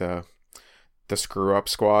of like the screw up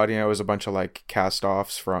squad. It was a bunch of like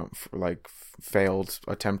cast-offs from like failed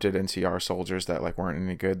attempted NCR soldiers that like weren't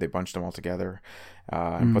any good. They bunched them all together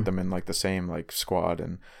and put them in like the same like squad,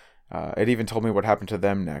 and it even told me what happened to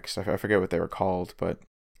them next. I forget what they were called, but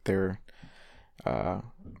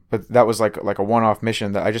but that was like a one-off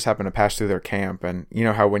mission that I just happened to pass through their camp. And you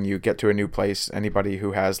know how when you get to a new place, anybody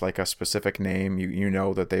who has like a specific name, you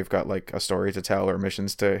know that they've got like a story to tell or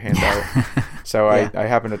missions to hand out. So I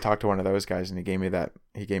happened to talk to one of those guys, and he gave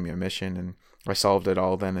me a mission, and I solved it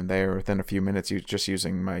all then and there within a few minutes, just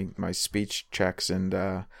using my speech checks. And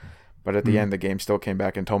but at the end, the game still came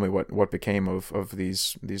back and told me what became of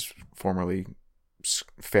these formerly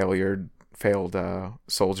failed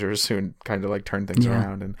soldiers who kind of like turned things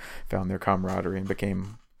around and found their camaraderie and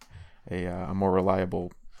became a more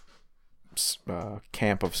reliable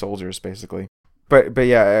camp of soldiers, basically. But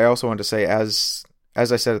yeah, I also wanted to say, as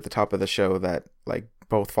I said at the top of the show, that like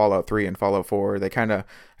both Fallout 3 and Fallout 4, they kind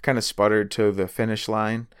of sputtered to the finish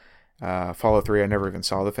line. Fallout 3, I never even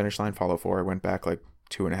saw the finish line. Fallout 4, I went back like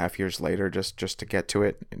 2.5 years later just to get to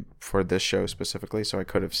it for this show specifically, so I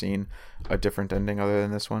could have seen a different ending other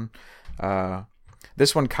than this one.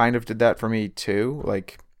 This one kind of did that for me too.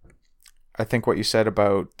 Like, I think what you said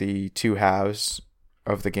about the two halves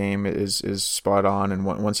of the game is spot on, and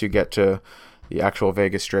once you get to the actual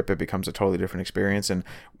Vegas Strip, it becomes a totally different experience. And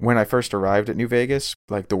when I first arrived at New Vegas,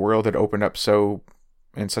 like the world had opened up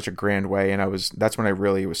in such a grand way, and that's when I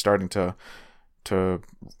really was starting to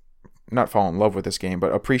not fall in love with this game,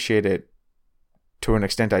 but appreciate it to an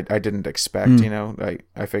extent I didn't expect.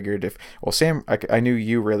 I figured Sam, I knew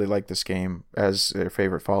you really liked this game as your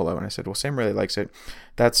favorite Fallout, and I said, well, Sam really likes it.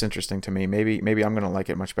 That's interesting to me. Maybe I'm going to like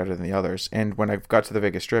it much better than the others. And when I got to the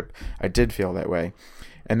Vegas Strip, I did feel that way.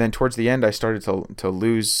 And then towards the end, I started to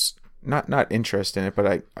lose not interest in it,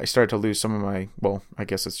 but I started to lose some of my, well, I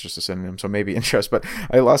guess it's just a synonym, so maybe interest, but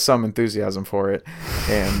I lost some enthusiasm for it.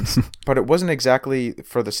 And but it wasn't exactly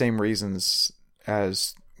for the same reasons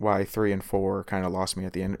as why 3 and 4 kind of lost me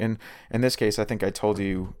at the end. And in this case, I think I told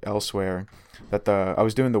you elsewhere that I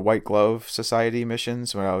was doing the White Glove Society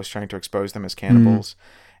missions when I was trying to expose them as cannibals.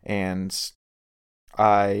 And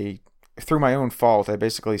through my own fault, I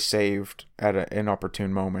basically saved at an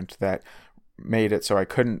inopportune moment that made it so I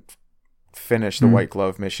couldn't finish the White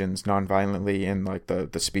Glove missions non-violently in like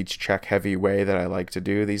the speech check heavy way that I like to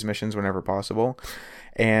do these missions whenever possible.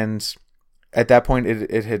 And at that point,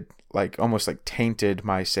 it had like almost like tainted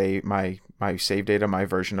my save data, my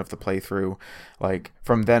version of the playthrough. Like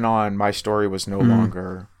from then on, my story was no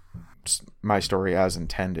longer my story as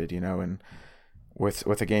intended, and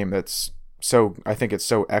with a game that's so, I think it's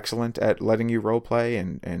so excellent at letting you roleplay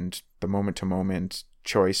and the moment to moment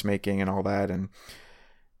choice making and all that, and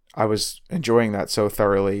I was enjoying that so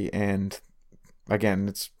thoroughly. And again,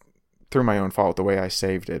 it's through my own fault the way I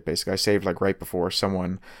saved it. Basically, I saved like right before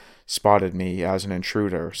someone spotted me as an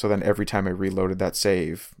intruder, so then every time I reloaded that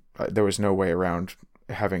save, there was no way around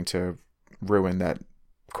having to ruin that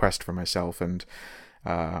quest for myself. And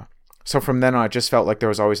so from then on, it just felt like there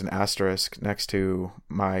was always an asterisk next to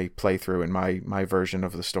my playthrough and my version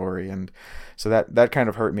of the story. And so that kind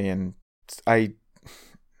of hurt me. And I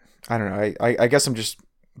don't know, I guess I'm just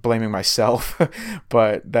blaming myself,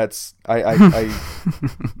 but that's I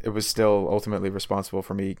it was still ultimately responsible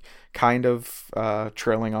for me kind of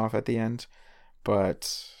trailing off at the end.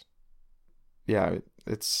 But yeah,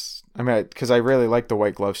 because I really like the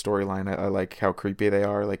White Glove storyline. I like how creepy they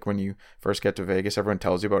are. Like when you first get to Vegas, everyone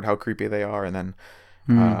tells you about how creepy they are, and then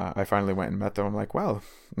I finally went and met them. I'm like, wow,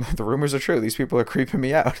 the rumors are true. These people are creeping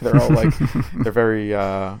me out. They're all like, they're very,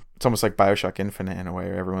 it's almost like BioShock Infinite in a way,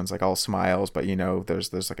 where everyone's like all smiles, but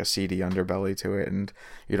there's like a seedy underbelly to it, and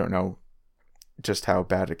you don't know just how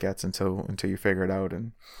bad it gets until you figure it out.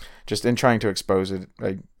 And just in trying to expose it,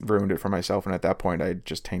 I ruined it for myself, and at that point I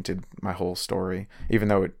just tainted my whole story, even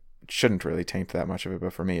though it shouldn't really taint that much of it,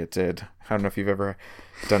 but for me it did. I don't know if you've ever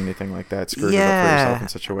done anything like that, screwed it up for yourself in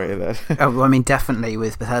such a way that well, I mean, definitely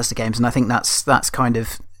with Bethesda games, and I think that's kind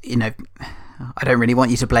of, I don't really want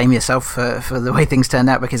you to blame yourself for the way things turned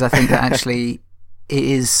out, because I think that actually it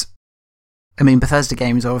is, I mean, Bethesda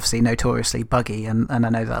games are obviously notoriously buggy, and I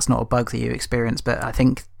know that's not a bug that you experience, but I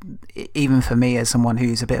think even for me, as someone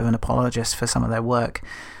who's a bit of an apologist for some of their work,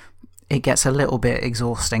 it gets a little bit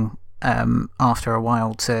exhausting after a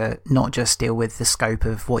while to not just deal with the scope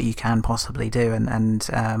of what you can possibly do and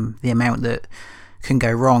the amount that can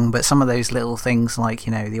go wrong. But some of those little things, like,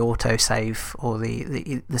 you know, the auto save or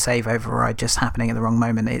the save override just happening at the wrong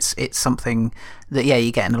moment, it's something that, yeah,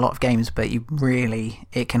 you get in a lot of games, but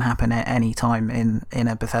it can happen at any time in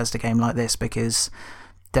a Bethesda game like this, because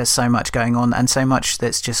there's so much going on, and so much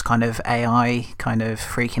that's just kind of AI kind of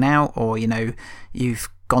freaking out, or, you know, you've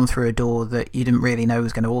gone through a door that you didn't really know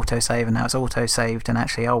was going to autosave, and now it's autosaved, and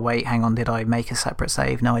actually, oh wait, hang on, did I make a separate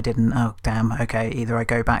save? No, I didn't. Oh damn, okay, either I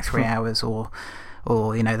go back 3 hours or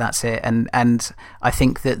you know, that's it. And I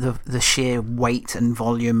think that the sheer weight and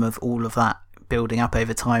volume of all of that building up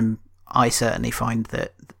over time, I certainly find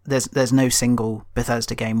that there's no single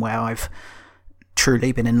Bethesda game where I've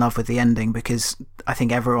truly been in love with the ending, because I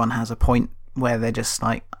think everyone has a point where they're just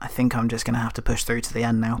like, I think I'm just going to have to push through to the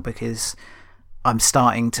end now, because I'm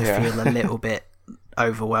starting to feel a little bit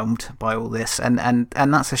overwhelmed by all this, and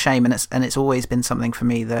that's a shame. And it's always been something for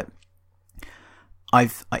me that I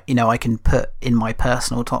can put in my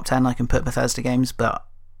personal top 10. I can put Bethesda games, but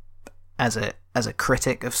as a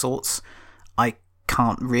critic of sorts, I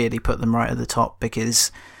can't really put them right at the top,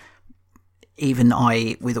 because even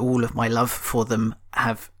I, with all of my love for them,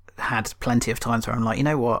 have had plenty of times where I'm like, you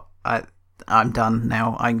know what, I'm done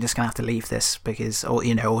now. I'm just gonna have to leave this, because,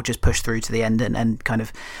 or just push through to the end and kind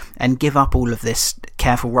of give up all of this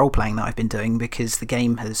careful role playing that I've been doing, because the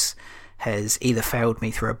game has either failed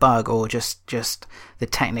me through a bug, or just the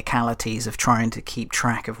technicalities of trying to keep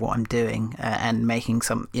track of what I'm doing, and making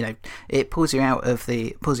some, you know, it pulls you out of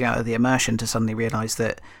the immersion to suddenly realise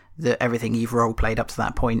that everything you've role played up to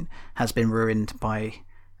that point has been ruined by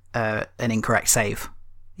an incorrect save.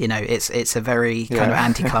 You know, it's a very kind of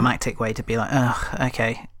anticlimactic way to be like, oh,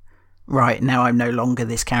 okay, right, now I'm no longer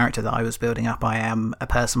this character that I was building up. I am a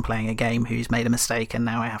person playing a game who's made a mistake, and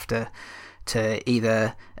now I have to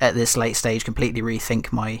either at this late stage completely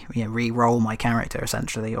rethink my, you know, re-roll my character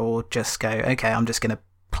essentially, or just go, okay, I'm just going to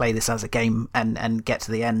play this as a game and get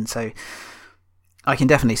to the end. So I can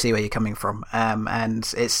definitely see where you're coming from,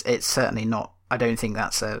 and it's certainly not, I don't think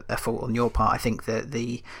that's a fault on your part. I think that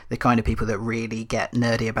the kind of people that really get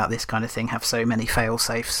nerdy about this kind of thing have so many fail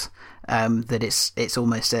safes, that it's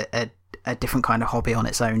almost a different kind of hobby on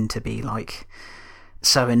its own to be like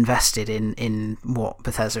so invested in what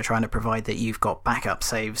Bethesda are trying to provide, that you've got backup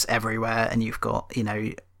saves everywhere, and you've got, you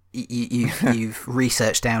know, you've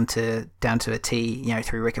researched down to a T, you know,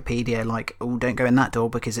 through Wikipedia, like, oh, don't go in that door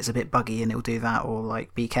because it's a bit buggy and it'll do that, or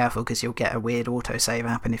like, be careful because you'll get a weird autosave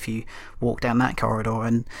happen if you walk down that corridor.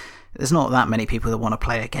 And there's not that many people that want to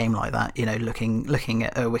play a game like that, you know, looking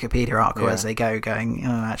at a Wikipedia article as they go, going,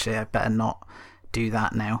 oh, actually, I better not do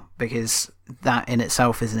that now, because that in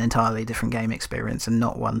itself is an entirely different game experience, and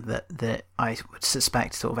not one that I would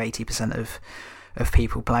suspect sort of 80% of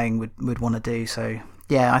people playing would want to do. So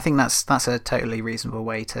yeah, I think that's a totally reasonable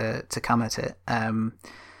way to come at it.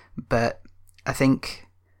 But I think,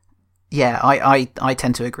 yeah, I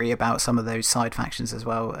tend to agree about some of those side factions as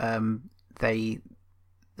well. They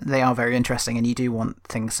are very interesting, and you do want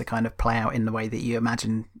things to kind of play out in the way that you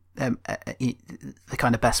imagine, the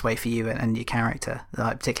kind of best way for you and your character,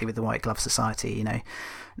 like particularly with the White Glove Society. You know,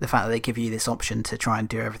 the fact that they give you this option to try and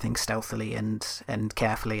do everything stealthily and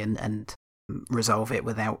carefully and resolve it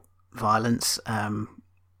without violence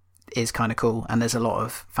is kind of cool, and there's a lot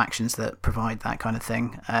of factions that provide that kind of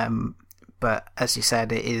thing, but as you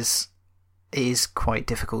said, it is quite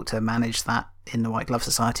difficult to manage that in the White Glove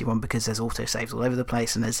Society one, because there's autosaves all over the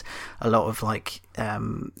place, and there's a lot of like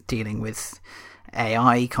dealing with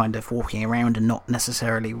AI kind of walking around and not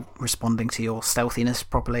necessarily responding to your stealthiness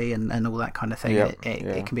properly, and all that kind of thing.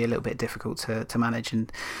 It can be a little bit difficult to manage. And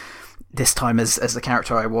this time, as the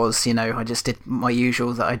character I was, you know, I just did my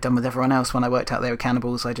usual that I'd done with everyone else when I worked out they were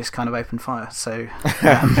cannibals. I just kind of opened fire, so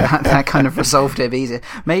that kind of resolved it easier.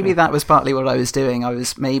 Maybe that was partly what I was doing. I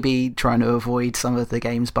was maybe trying to avoid some of the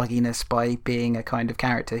game's bugginess by being a kind of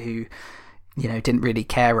character who, you know, didn't really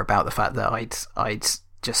care about the fact that I'd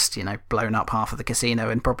just, you know, blown up half of the casino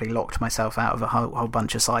and probably locked myself out of a whole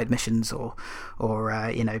bunch of side missions, or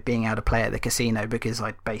you know, being able to play at the casino because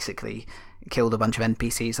I'd basically killed a bunch of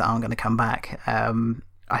NPCs that aren't going to come back.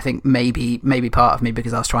 I think maybe part of me,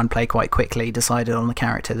 because I was trying to play quite quickly, decided on a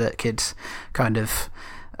character that could kind of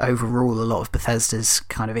overrule a lot of Bethesda's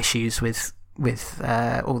kind of issues with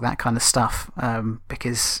all that kind of stuff,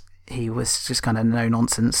 because he was just kind of no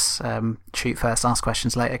nonsense, shoot first, ask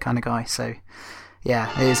questions later kind of guy. So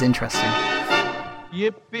yeah, it is interesting.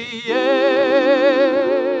 Yippee-yay,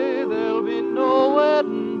 there'll be no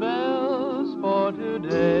wedding bells for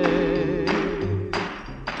today.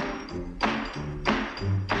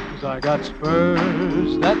 'Cause I got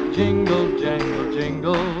spurs that jingle, jangle,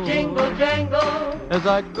 jingle. Jingle, jangle. as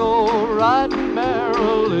I go riding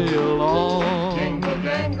merrily along. Jingle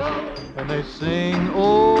jangle, And they sing,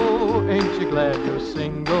 oh, ain't you glad you're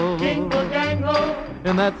single? jingle jangle,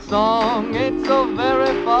 And that song ain't so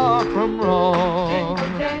very far from wrong.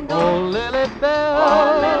 Jingle jangle, Oh, Lily Bell,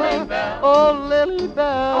 oh, Lily Bell, oh, Lily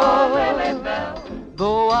Bell, oh, Lily Bell.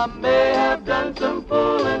 Though I may have Done some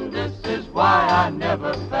fooling, this is why I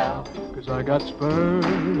never fell. 'cause I got spurs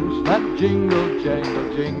that jingle,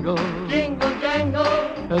 jangle, jingle, Jingle jangle,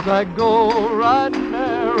 as I go riding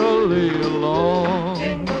merrily along.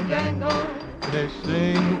 jingle jangle, They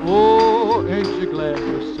sing, oh, ain't you glad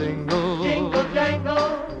you're single? jingle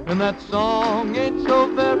jangle, And that song ain't so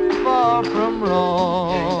very far from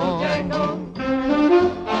wrong. jingle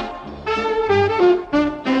jangle.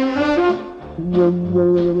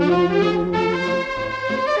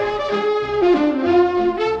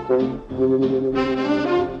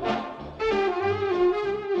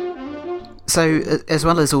 So, as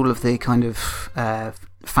well as all of the kind of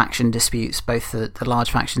faction disputes, both the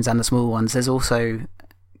large factions and the small ones, there's also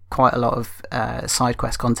quite a lot of side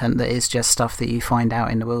quest content that is just stuff that you find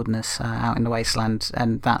out in the wilderness, out in the wasteland,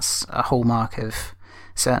 and that's a hallmark of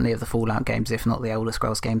certainly of the Fallout games, if not the Elder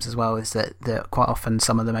Scrolls games as well, is that quite often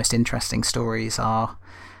some of the most interesting stories are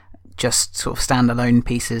just sort of standalone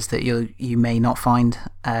pieces that you may not find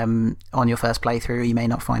on your first playthrough, you may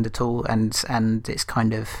not find at all, and it's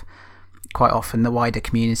kind of quite often the wider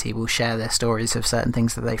community will share their stories of certain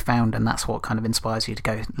things that they found, and that's what kind of inspires you to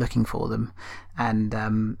go looking for them. And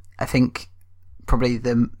I think probably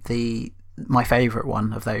my favourite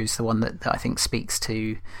one of those, the one that I think speaks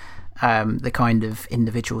to the kind of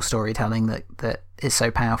individual storytelling that is so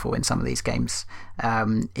powerful in some of these games,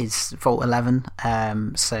 is Vault 11.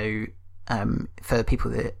 So for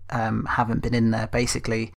people that haven't been in there,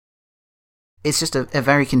 basically it's just a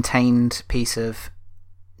very contained piece of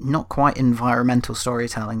not quite environmental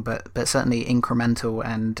storytelling, but certainly incremental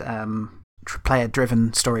and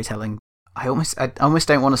player-driven storytelling. I almost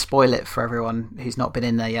don't want to spoil it for everyone who's not been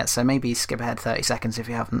in there yet, so maybe skip ahead 30 seconds if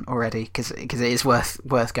you haven't already, because it is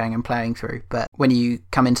worth going and playing through. But when you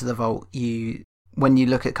come into the vault, when you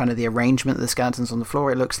look at kind of the arrangement of the skeletons on the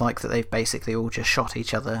floor, it looks like that they've basically all just shot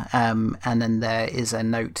each other. And then there is a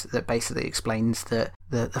note that basically explains that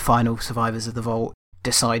the final survivors of the vault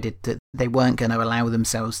decided that they weren't going to allow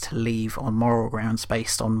themselves to leave on moral grounds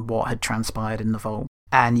based on what had transpired in the vault.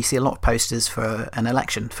 And you see a lot of posters for an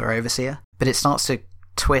election for Overseer, but it starts to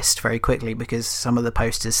twist very quickly because some of the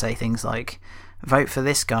posters say things like, vote for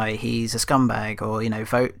this guy, he's a scumbag, or,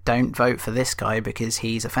 don't vote for this guy because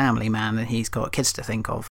he's a family man and he's got kids to think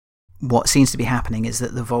of. What seems to be happening is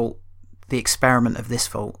that the experiment of this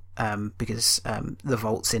vault, because the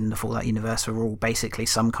vaults in the Fallout universe are all basically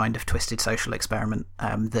some kind of twisted social experiment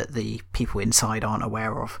that the people inside aren't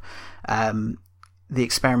aware of. The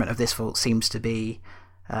experiment of this vault seems to be,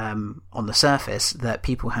 on the surface, that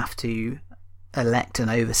people have to elect an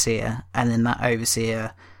overseer, and then that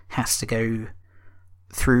overseer has to go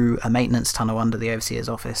through a maintenance tunnel under the overseer's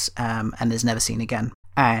office and is never seen again.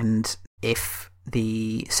 And if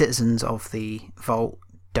the citizens of the vault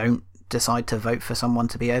don't decide to vote for someone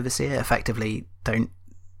to be overseer, effectively don't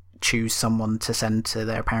choose someone to send to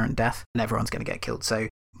their apparent death, and everyone's going to get killed. So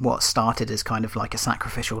what started as kind of like a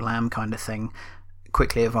sacrificial lamb kind of thing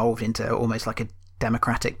quickly evolved into almost like a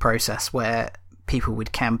democratic process where people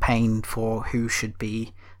would campaign for who should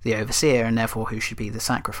be the overseer and therefore who should be the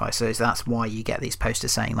sacrifice. So that's why you get these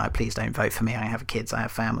posters saying like, please don't vote for me, I have kids, I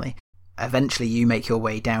have family. Eventually you make your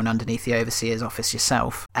way down underneath the overseer's office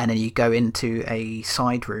yourself, and then you go into a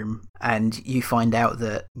side room and you find out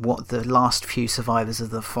that what the last few survivors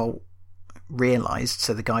of the vault realised,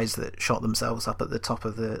 so the guys that shot themselves up at the top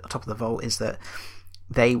of the vault, is that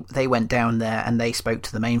they went down there and they spoke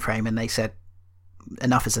to the mainframe and they said,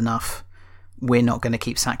 enough is enough, we're not going to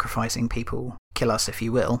keep sacrificing people, kill us if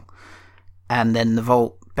you will. And then the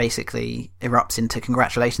vault basically erupts into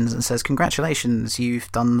congratulations and says, congratulations,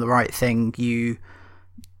 you've done the right thing, you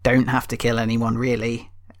don't have to kill anyone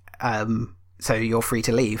really, so you're free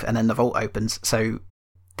to leave. And then the vault opens, so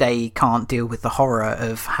they can't deal with the horror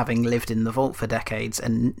of having lived in the vault for decades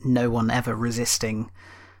and no one ever resisting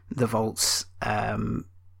the vault's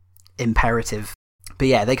imperative. But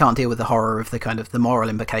yeah, they can't deal with the horror of the kind of the moral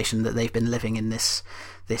implication that they've been living in this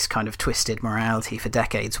kind of twisted morality for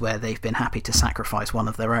decades, where they've been happy to sacrifice one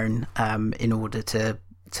of their own in order to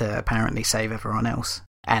apparently save everyone else.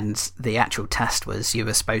 And the actual test was you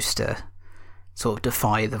were supposed to sort of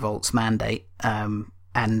defy the vault's mandate, and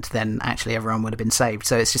then actually everyone would have been saved.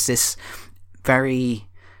 So it's just this very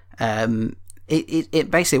it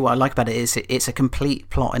basically, what I like about it is it's a complete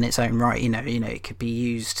plot in its own right. It could be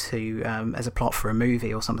used to as a plot for a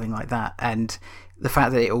movie or something like that. And the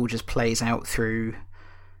fact that it all just plays out through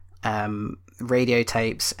radio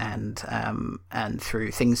tapes and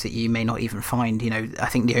through things that you may not even find. I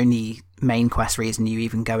think the only main quest reason you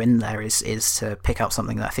even go in there is to pick up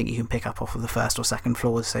something that I think you can pick up off of the first or second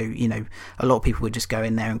floors. So a lot of people would just go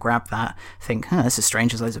in there and grab that, think, this is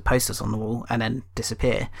strange, there's loads of posters on the wall, and then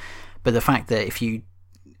disappear. But the fact that if you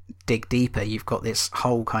dig deeper, you've got this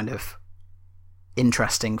whole kind of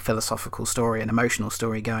interesting philosophical story and emotional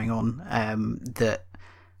story going on that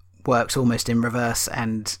works almost in reverse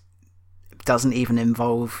and doesn't even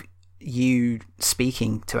involve you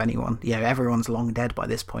speaking to anyone. Everyone's long dead by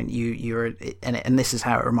this point. You're and this is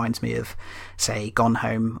how it reminds me of, say, Gone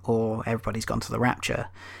Home or Everybody's Gone to the Rapture,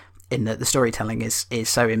 in that the storytelling is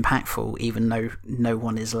so impactful even though no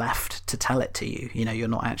one is left to tell it to you. You're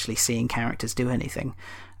not actually seeing characters do anything.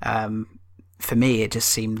 For me, it just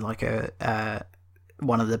seemed like at the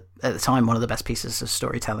time one of the best pieces of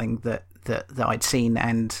storytelling that I'd seen,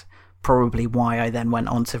 and probably why I then went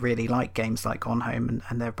on to really like games like Gone Home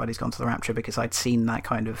and Everybody's Gone to the Rapture, because I'd seen that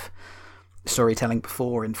kind of storytelling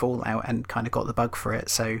before in Fallout and kind of got the bug for it.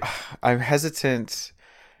 So I'm hesitant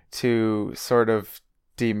to sort of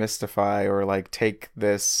demystify or like take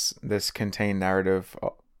this contained narrative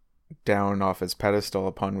down off its pedestal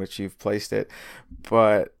upon which you've placed it,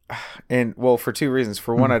 but for two reasons.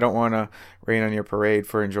 For one, I don't want to rain on your parade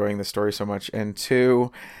for enjoying the story so much, and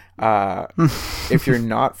two, if you're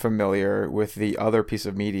not familiar with the other piece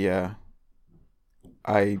of media,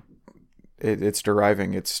 it's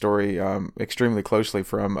deriving its story extremely closely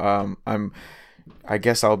from. I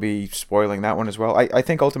guess I'll be spoiling that one as well. I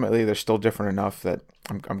think ultimately they're still different enough that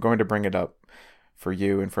I'm going to bring it up for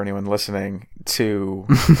you and for anyone listening to,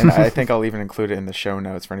 and I think I'll even include it in the show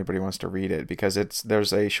notes for anybody who wants to read it, because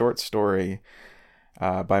there's a short story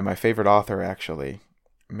by my favorite author, actually.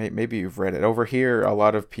 Maybe you've read it. Over here, a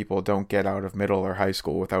lot of people don't get out of middle or high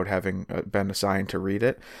school without having been assigned to read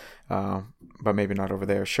it, but maybe not over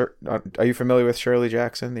there. Sure. Are you familiar with Shirley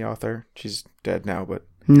Jackson, the author? She's dead now, but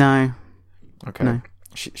no. Okay. No.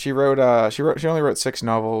 She only wrote 6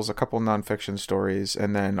 novels, a couple nonfiction stories,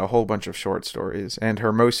 and then a whole bunch of short stories. And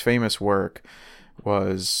her most famous work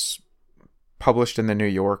was published in the New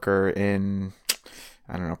Yorker in,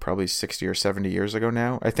 I don't know, probably 60 or 70 years ago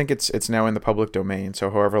now. I think it's now in the public domain. So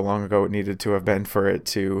however long ago it needed to have been for it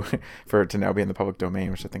to now be in the public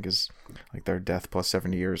domain, which I think is like their death plus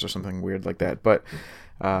 70 years or something weird like that. But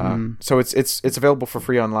so it's available for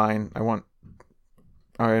free online.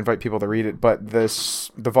 I invite people to read it, but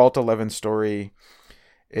the Vault 11 story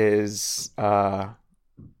is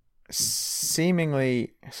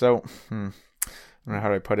seemingly so. I don't know how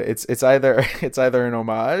do I put it. It's either an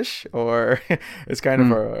homage or it's kind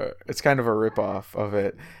of a ripoff of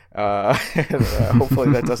it.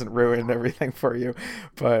 Hopefully that doesn't ruin everything for you,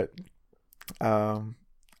 but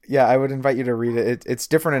yeah, I would invite you to read it. It's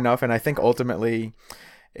different enough, and I think ultimately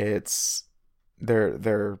it's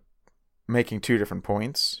they're making 2 different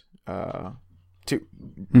points,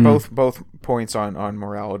 both points on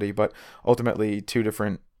morality, but ultimately 2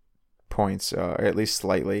 different points, at least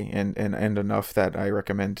slightly, and enough that I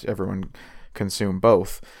recommend everyone consume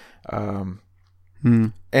both. And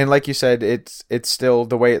like you said, it's still,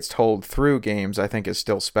 the way it's told through games, I think is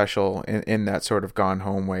still special in that sort of Gone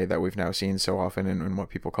Home way that we've now seen so often in what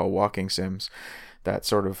people call walking sims. That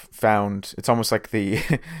sort of it's almost like the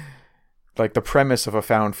like the premise of a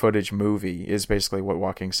found footage movie is basically what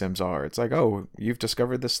walking sims are. It's like, oh, you've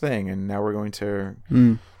discovered this thing, and now we're going to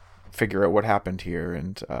figure out what happened here.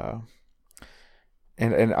 And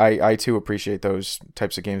I too appreciate those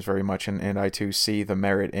types of games very much, and I too see the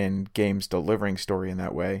merit in games delivering story in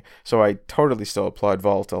that way. So I totally still applaud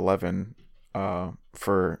Vault 11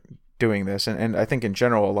 for doing this, and I think in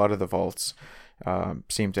general a lot of the vaults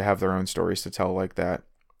seem to have their own stories to tell like that.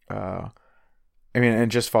 I mean,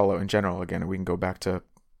 and just Fallout in general, again, we can go back to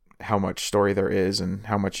how much story there is and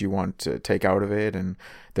how much you want to take out of it, and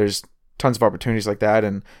there's tons of opportunities like that,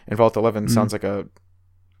 and Vault 11 sounds like a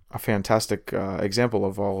fantastic example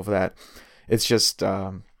of all of that. It's just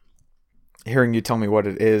hearing you tell me what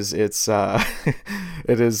it is, it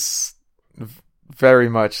is very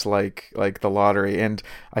much like the lottery, and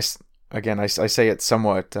I say it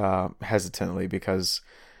somewhat hesitantly because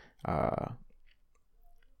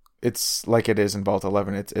it's like it is in Vault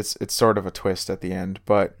 11. It's sort of a twist at the end,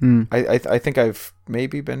 but I think I've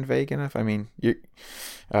maybe been vague enough. I mean, yeah.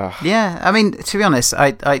 I mean, to be honest,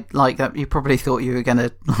 I like that. You probably thought you were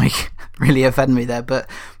gonna like really offend me there, but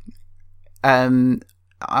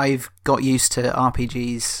I've got used to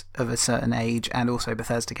RPGs of a certain age, and also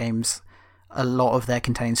Bethesda games. A lot of their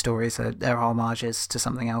contained stories are homages to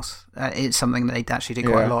something else. It's something that they actually do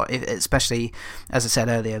quite a lot, especially, as I said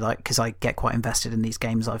earlier, like because I get quite invested in these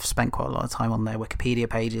games. I've spent quite a lot of time on their Wikipedia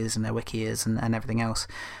pages and their wikis and everything else.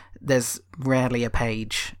 There's rarely a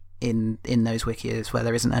page in those wikis where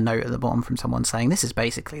there isn't a note at the bottom from someone saying this is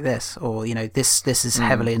basically this, or this is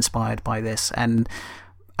heavily inspired by this. And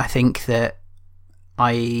I think that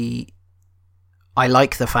I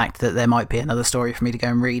like the fact that there might be another story for me to go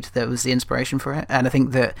and read that was the inspiration for it. And I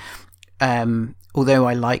think that although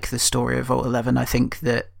I like the story of Vault 11, I think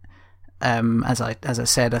that as I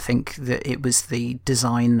said, I think that it was the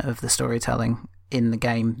design of the storytelling in the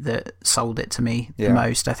game that sold it to me the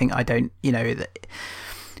most. I think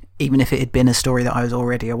even if it had been a story that I was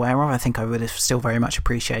already aware of, I think I would have still very much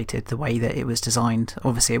appreciated the way that it was designed.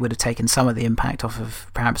 Obviously, it would have taken some of the impact off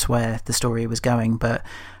of perhaps where the story was going, but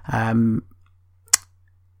I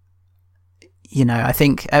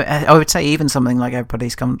think I would say even something like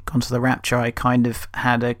Everybody's Gone to the Rapture, I kind of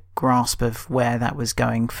had a grasp of where that was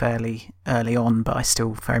going fairly early on, but I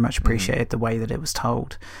still very much appreciated the way that it was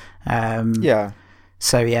told.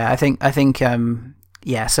 So I think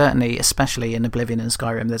certainly, especially in Oblivion and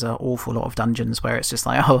Skyrim, there's an awful lot of dungeons where it's just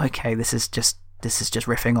like, oh, okay, this is just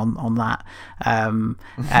riffing on that,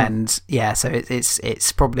 and so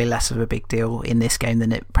it's probably less of a big deal in this game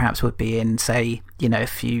than it perhaps would be in, say,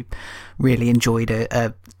 if you really enjoyed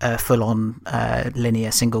a full-on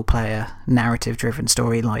linear single-player narrative-driven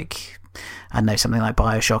story, like, I don't know, something like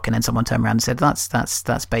BioShock, and then someone turned around and said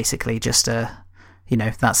that's basically just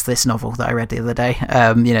that's this novel that I read the other day.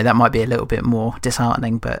 That might be a little bit more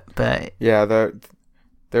disheartening, but yeah,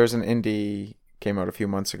 there's an indie came out a few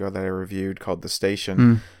months ago that I reviewed called The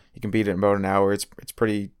Station. You can beat it in about an hour. It's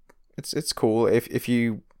cool. If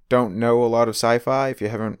you don't know a lot of sci-fi, if you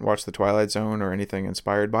haven't watched The Twilight Zone or anything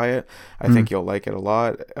inspired by it, I think you'll like it a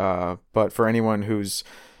lot. But for anyone who's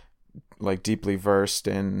like deeply versed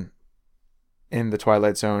in The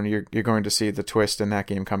Twilight Zone, you're going to see the twist in that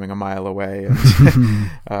game coming a mile away.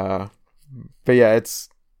 And, but yeah,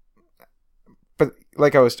 But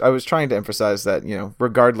like I was trying to emphasize that,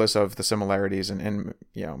 regardless of the similarities and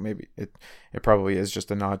maybe it probably is just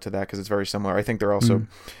a nod to that because it's very similar. I think they're also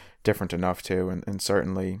different enough too, and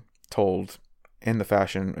certainly told in the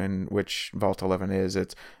fashion in which Vault 11 is.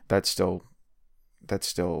 That's still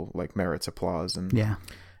like merits applause, and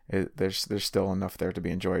there's still enough there to be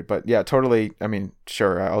enjoyed. But yeah, totally. I mean,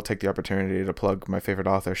 sure, I'll take the opportunity to plug my favorite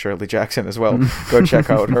author, Shirley Jackson, as well. Go check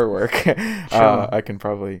out her work. Sure.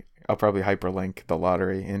 I'll probably hyperlink The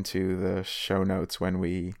Lottery into the show notes when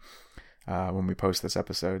we post this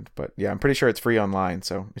episode. But yeah, I'm pretty sure it's free online,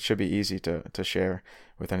 so it should be easy to share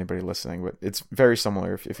with anybody listening. But it's very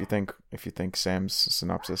similar. If you think Sam's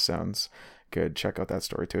synopsis sounds good, check out that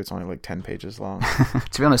story too. It's only like 10 pages long.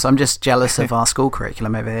 To be honest, I'm just jealous of our school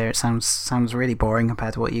curriculum over here. It sounds really boring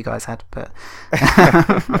compared to what you guys had, but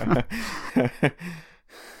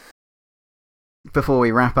before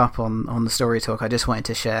we wrap up on the story talk, I just wanted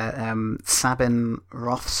to share Sabine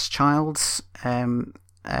Rothschild's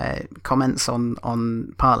comments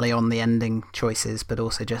on partly on the ending choices, but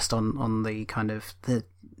also just on the kind of the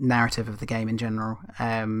narrative of the game in general.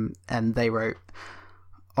 And they wrote,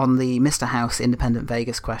 on the Mr. House Independent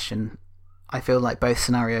Vegas question, I feel like both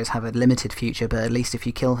scenarios have a limited future, but at least if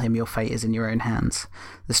you kill him, your fate is in your own hands.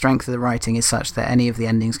 The strength of the writing is such that any of the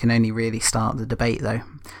endings can only really start the debate, though.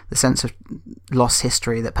 The sense of lost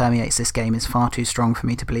history that permeates this game is far too strong for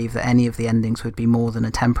me to believe that any of the endings would be more than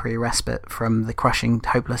a temporary respite from the crushing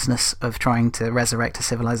hopelessness of trying to resurrect a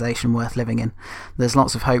civilization worth living in. There's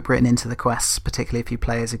lots of hope written into the quests, particularly if you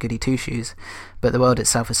play as a goody two-shoes, but the world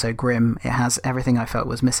itself is so grim. It has everything I felt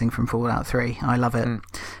was missing from Fallout 3. I love it.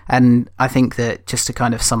 And I think that, just to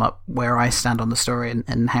kind of sum up where I stand on the story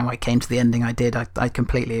and how I came to the ending I did, I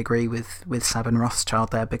completely agree with Sabine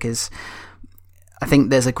Rothschild there, because I think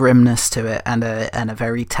there's a grimness to it and a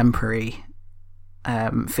very temporary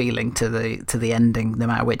feeling to the ending. No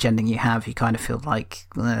matter which ending you have, you kind of feel like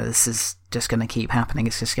this is just going to keep happening.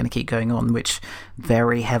 It's just going to keep going on, which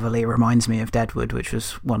very heavily reminds me of Deadwood, which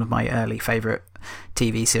was one of my early favourite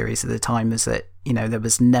TV series at the time. Is that, there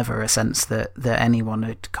was never a sense that anyone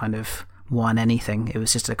had kind of won anything. It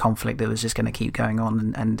was just a conflict that was just going to keep going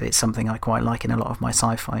on, and it's something I quite like in a lot of my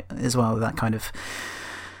sci-fi as well, that kind of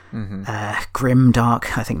grim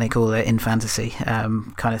dark, I think they call it in fantasy,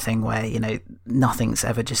 kind of thing where nothing's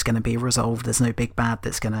ever just going to be resolved. There's no big bad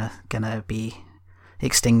that's gonna be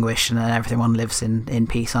extinguished, and everyone lives in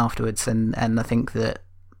peace afterwards, and I think that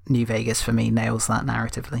New Vegas for me nails that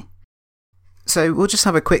narratively. So we'll just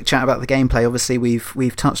have a quick chat about the gameplay. Obviously,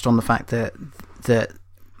 we've touched on the fact that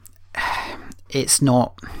it's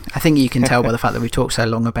not. I think you can tell by the fact that we've talked so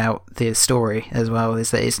long about the story as well.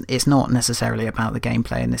 Is that it's not necessarily about the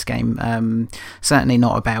gameplay in this game. Certainly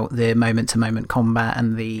not about the moment-to-moment combat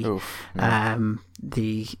and just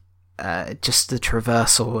the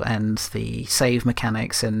traversal and the save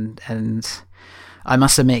mechanics. And I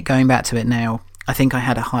must admit, going back to it now, I think I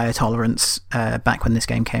had a higher tolerance back when this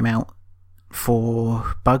game came out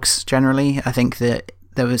for bugs generally. I think that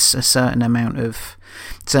there was a certain amount of,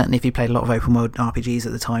 certainly if you played a lot of open world RPGs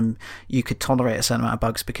at the time, you could tolerate a certain amount of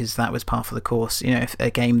bugs because that was part of the course. You know, if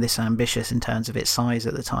a game this ambitious in terms of its size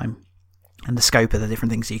at the time and the scope of the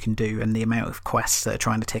different things you can do and the amount of quests that are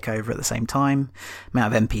trying to tick over at the same time,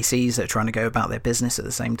 amount of NPCs that are trying to go about their business at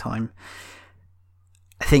the same time,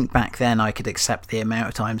 I think back then I could accept the amount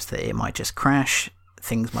of times that it might just crash.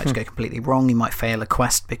 Things might just go completely wrong. You might fail a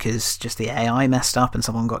quest because just the AI messed up and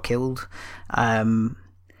someone got killed.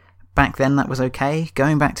 Back then that was okay.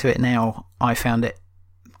 Going back to it now, I found it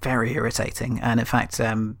very irritating. And in fact,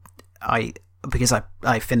 because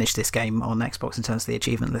I finished this game on Xbox in terms of the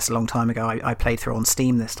achievement list a long time ago, I played through on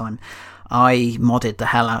Steam this time. I modded the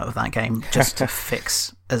hell out of that game just to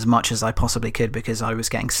fix as much as I possibly could because I was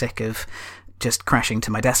getting sick of just crashing to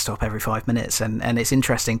my desktop every 5 minutes. And it's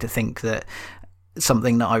interesting to think that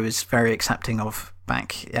something that I was very accepting of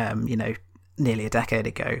back, nearly a decade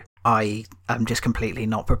ago, I am just completely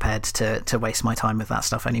not prepared to waste my time with that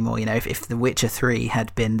stuff anymore. You know, if The Witcher 3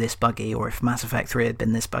 had been this buggy, or if Mass Effect 3 had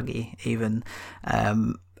been this buggy even,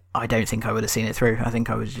 I don't think I would have seen it through. I think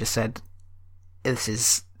I would have just said, this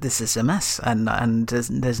is a mess, and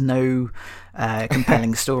there's no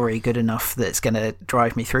compelling story good enough that's going to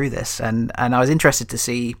drive me through this. And I was interested to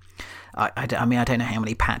see, I mean, I don't know how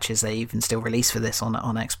many patches they even still release for this on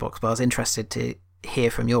Xbox, but I was interested to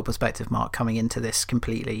hear from your perspective, Mark, coming into this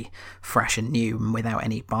completely fresh and new and without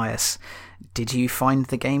any bias. Did you find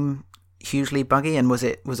the game hugely buggy, and was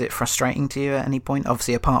it frustrating to you at any point?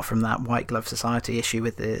 Obviously, apart from that White Glove Society issue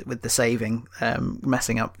with the saving,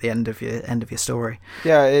 messing up the end of your story.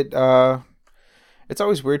 Yeah, it's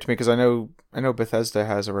always weird to me because I know Bethesda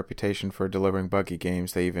has a reputation for delivering buggy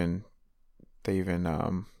games. They even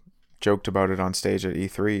joked about it on stage at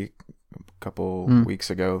E3 a couple weeks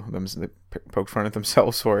ago. They poked fun at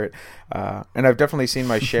themselves for it. And I've definitely seen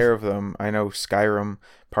my share of them. I know Skyrim,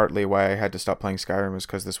 partly why I had to stop playing Skyrim is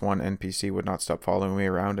because this one NPC would not stop following me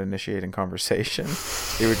around, initiating conversation.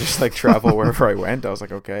 He would just travel wherever I went. I was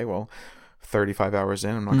like, okay, well, 35 hours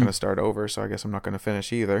in, I'm not going to start over, so I guess I'm not going to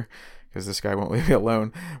finish either because this guy won't leave me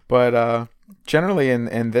alone. But generally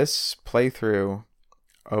in this playthrough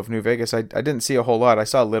of New Vegas, I didn't see a whole lot. I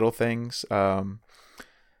saw little things,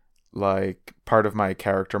 like part of my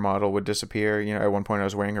character model would disappear. You know, at one point I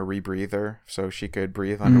was wearing a rebreather so she could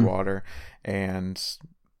breathe underwater,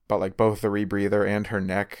 but both the rebreather and her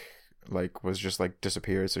neck was just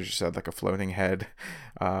disappeared, so she just had a floating head,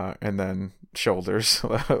 and then shoulders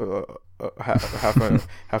half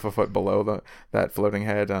a foot below that floating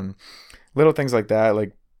head, and little things like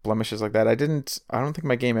that, blemishes like that. I don't think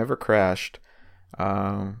my game ever crashed.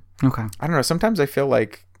 Okay. I don't know, sometimes I feel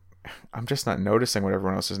like I'm just not noticing what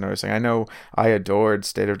everyone else is noticing. I know I adored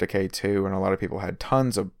State of Decay 2, and a lot of people had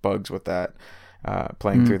tons of bugs with that,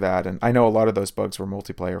 playing through that, and I know a lot of those bugs were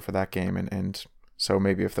multiplayer for that game, and so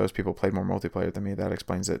maybe if those people played more multiplayer than me, that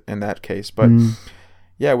explains it in that case. But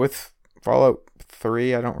yeah, with Fallout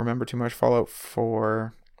 3, I don't remember too much. Fallout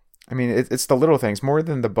 4, I mean, it's the little things more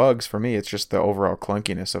than the bugs for me. It's just the overall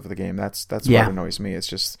clunkiness of the game. That's what annoys me. It's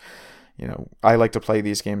just, I like to play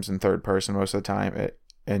these games in third person most of the time,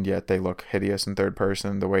 and yet they look hideous in third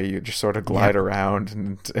person. The way you just sort of glide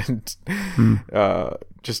around and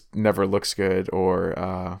just never looks good.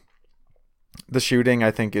 Or the shooting,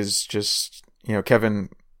 I think, is just, Kevin,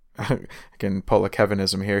 I can pull a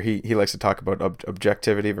Kevinism here. He likes to talk about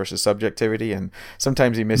objectivity versus subjectivity, and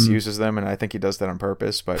sometimes he misuses them, and I think he does that on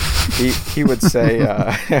purpose. But he would say,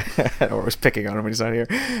 or was picking on him when he's not here.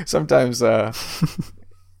 Sometimes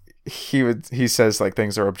he says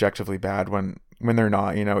things are objectively bad when they're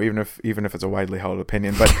not, even if it's a widely held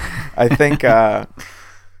opinion. But I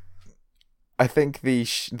think the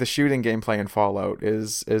shooting gameplay in Fallout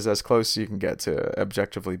is as close as you can get to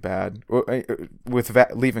objectively bad, with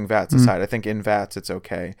leaving VATS aside. I think in VATS it's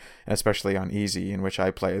okay, and especially on easy, in which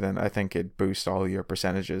I play, then I think it boosts all your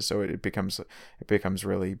percentages, so it becomes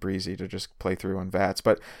really breezy to just play through on VATS.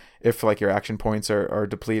 But if your action points are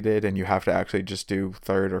depleted and you have to actually just do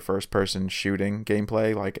third or first person shooting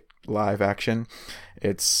gameplay, live action,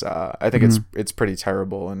 it's I think it's pretty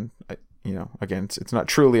terrible. And again, it's not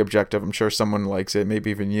truly objective. I'm sure someone likes it,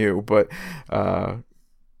 maybe even you, but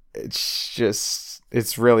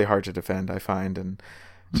it's really hard to defend, I find. And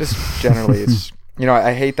just generally, it's,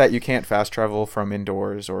 I hate that you can't fast travel from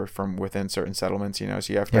indoors or from within certain settlements, so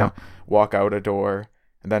you have to walk out a door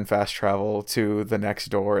and then fast travel to the next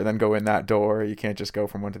door and then go in that door. You can't just go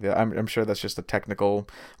from one to the other. I'm sure that's just a technical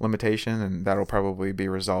limitation, and that'll probably be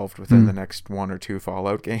resolved within the next 1 or 2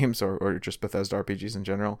 Fallout games or just Bethesda RPGs in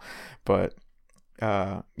general. But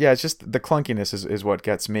it's just the clunkiness is what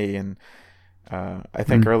gets me. And I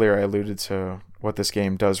think earlier I alluded to what this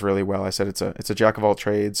game does really well. I said it's a jack of all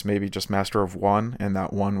trades, maybe just master of one, and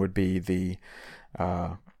that one would be the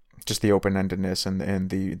just the open-endedness and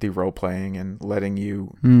the role playing and letting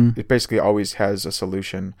you. It basically always has a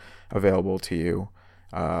solution available to you,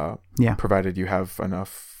 provided you have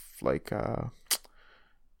enough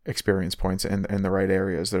experience points in the right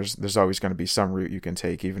areas. There's always going to be some route you can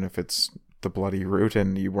take, even if it's the bloody route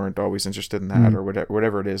and you weren't always interested in that, or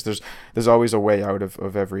whatever it is. There's always a way out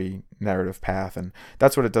of every narrative path, and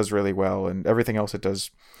that's what it does really well. And everything else it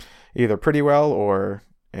does either pretty well or,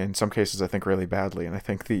 in some cases, I think really badly. And I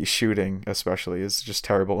think the shooting especially is just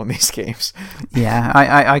terrible in these games. Yeah,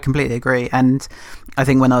 I completely agree. And I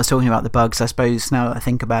think when I was talking about the bugs, I suppose now that I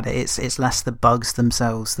think about it, it's less the bugs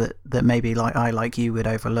themselves that maybe like you would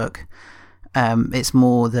overlook. It's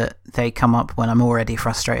more that they come up when I'm already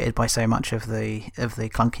frustrated by so much of the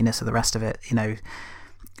clunkiness of the rest of it.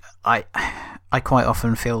 I quite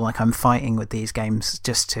often feel like I'm fighting with these games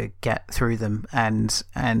just to get through them, and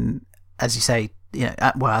as you say,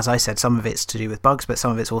 as I said, some of it's to do with bugs, but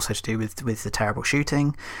some of it's also to do with the terrible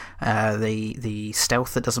shooting, the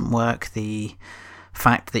stealth that doesn't work, the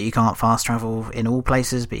fact that you can't fast travel in all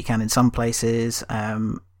places, but you can in some places,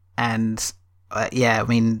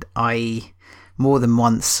 more than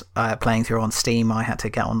once playing through on Steam, I had to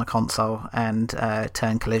get on the console and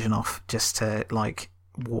turn collision off just to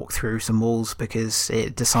walk through some walls because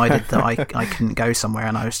it decided that I couldn't go somewhere,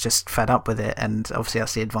 and I was just fed up with it. And obviously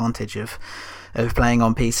that's the advantage of playing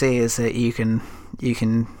on PC, is that you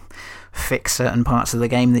can fix certain parts of the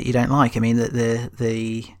game that you don't like. I mean,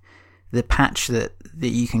 the patch that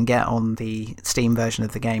you can get on the Steam version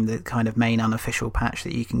of the game, the kind of main unofficial patch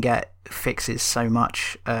that you can get, fixes so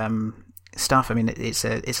much stuff. I mean, it's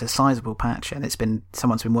a sizable patch, and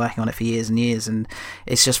someone's been working on it for years and years, and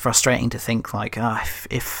it's just frustrating to think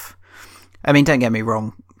if I mean, don't get me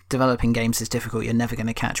wrong, developing games is difficult. You're never going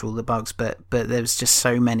to catch all the bugs, but there's just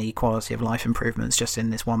so many quality of life improvements just in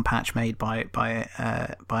this one patch made by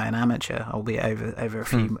an amateur, albeit over a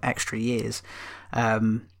few extra years,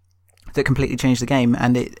 that completely changed the game.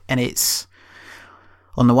 And it's,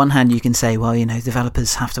 on the one hand, you can say, well,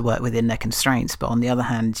 developers have to work within their constraints, but on the other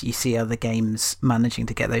hand, you see other games managing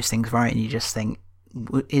to get those things right, and you just think,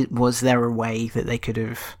 was there a way that they could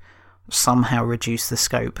have somehow reduced the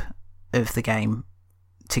scope of the game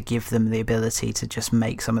to give them the ability to just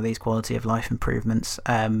make some of these quality of life improvements?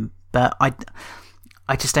 But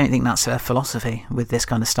I just don't think that's a philosophy with this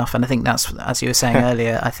kind of stuff. And I think that's, as you were saying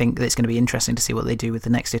earlier, I think that it's going to be interesting to see what they do with the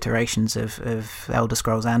next iterations of Elder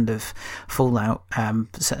Scrolls and of Fallout.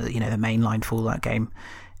 So, the mainline Fallout game,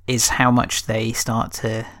 is how much they start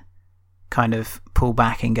to kind of pull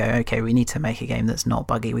back and go, okay, we need to make a game that's not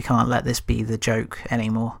buggy. We can't let this be the joke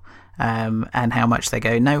anymore. And how much they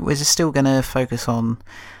go, no, we're just still going to focus on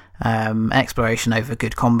exploration over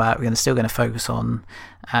good combat. We're still going to focus on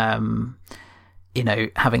having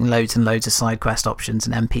loads and loads of side quest options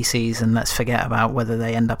and NPCs, and let's forget about whether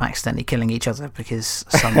they end up accidentally killing each other because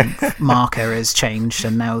some marker has changed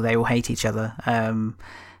and now they all hate each other.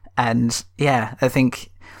 And yeah, I think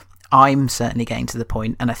I'm certainly getting to the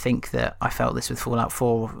point, and I think that I felt this with Fallout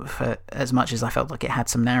 4, for as much as I felt like it had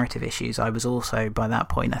some narrative issues, I was also, by that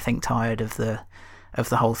point, I think, tired of the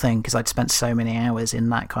whole thing, because I'd spent so many hours in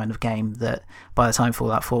that kind of game that by the time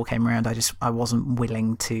Fallout 4 came around, I wasn't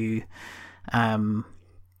willing to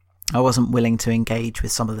engage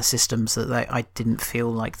with some of the systems that I didn't feel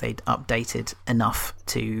like they'd updated enough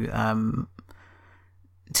to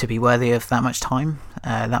be worthy of that much time,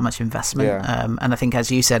 that much investment. Yeah. And I think, as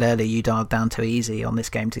you said earlier, you dialed down too easy on this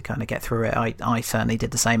game to kind of get through it. I certainly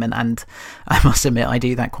did the same, and I must admit I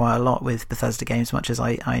do that quite a lot with Bethesda games. Much as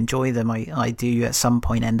I enjoy them, I do at some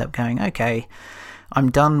point end up going, okay, I'm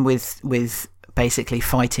done with basically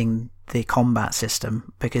fighting the combat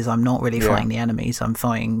system, because I'm not really fighting the enemies. I'm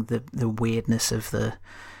fighting the weirdness of the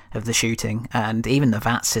shooting, and even the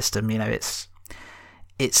VAT system.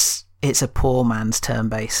 It's a poor man's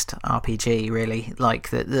turn-based RPG, really. Like,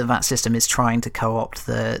 the VAT system is trying to co-opt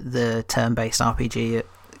the turn-based RPG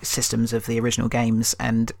systems of the original games,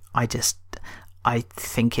 and I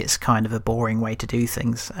think it's kind of a boring way to do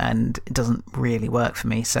things, and it doesn't really work for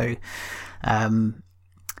me. So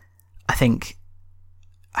I think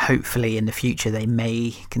hopefully in the future they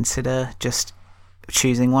may consider just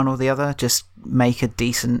choosing one or the other, just make a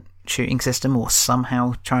decent shooting system, or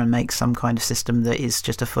somehow try and make some kind of system that is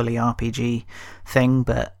just a fully RPG thing.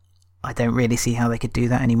 But I don't really see how they could do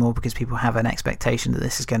that anymore, because people have an expectation that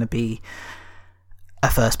this is going to be a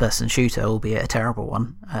first-person shooter, albeit a terrible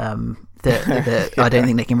one. That I don't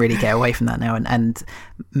think they can really get away from that now. And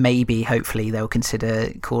maybe, hopefully, they'll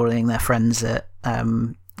consider calling their friends at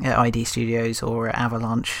ID Studios or at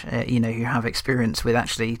Avalanche, who have experience with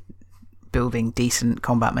actually building decent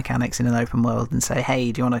combat mechanics in an open world, and say,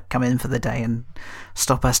 hey, do you want to come in for the day and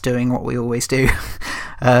stop us doing what we always do?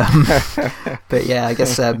 But yeah, I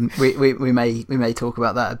guess we may talk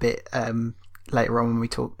about that a bit later on when we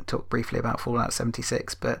talk briefly about Fallout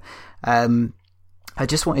 76. But I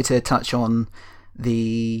just wanted to touch on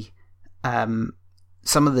the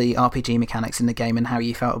some of the RPG mechanics in the game and how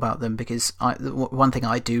you felt about them, because one thing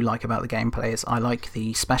I do like about the gameplay is I like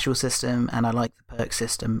the special system and I like the perk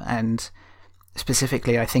system, and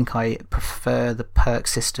specifically I think I prefer the perk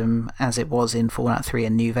system as it was in Fallout 3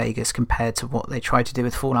 and New Vegas compared to what they tried to do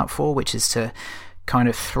with Fallout 4, which is to kind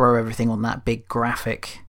of throw everything on that big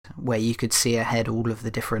graphic where you could see ahead all of the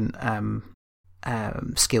different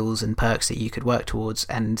skills and perks that you could work towards,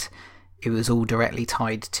 and it was all directly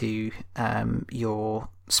tied to your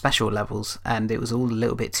special levels, and it was all a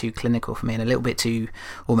little bit too clinical for me and a little bit too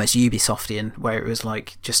almost Ubisoftian, where it was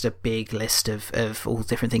like just a big list of all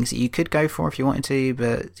different things that you could go for if you wanted to,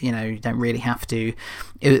 but you don't really have to.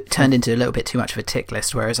 It turned into a little bit too much of a tick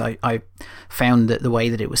list, whereas I found that the way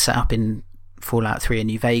that it was set up in Fallout 3 and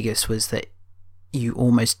New Vegas was that you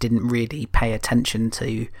almost didn't really pay attention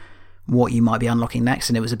to what you might be unlocking next,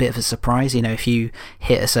 and it was a bit of a surprise. If you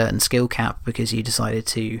hit a certain skill cap because you decided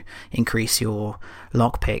to increase your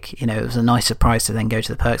lockpick, it was a nice surprise to then go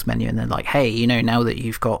to the perks menu and then like, hey, now that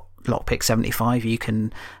you've got lockpick 75, you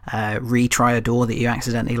can retry a door that you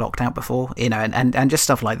accidentally locked out before, and just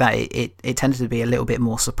stuff like that. It tended to be a little bit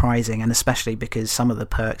more surprising, and especially because some of the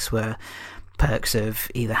perks were perks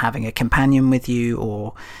of either having a companion with you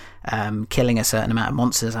or killing a certain amount of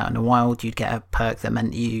monsters out in the wild. You'd get a perk that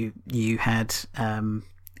meant you had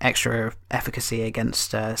extra efficacy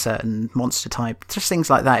against a certain monster type, just things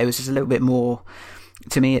like that. It was just a little bit more,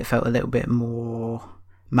 to me it felt a little bit more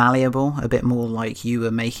malleable, a bit more like you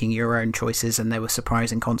were making your own choices and there were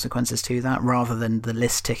surprising consequences to that, rather than the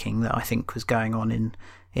list ticking that I think was going on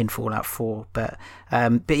in Fallout 4. But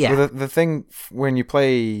yeah, well, the thing when you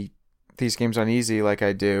play these games on easy like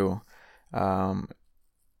I do,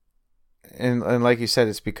 and like you said,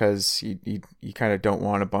 it's because you kind of don't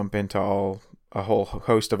want to bump into a whole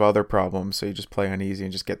host of other problems, so you just play on easy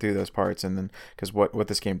and just get through those parts. And then, because what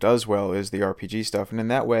this game does well is the RPG stuff, and in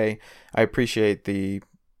that way I appreciate the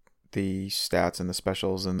stats and the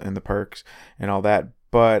specials and the perks and all that.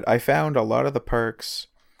 But I found a lot of the perks,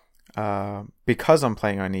 because I'm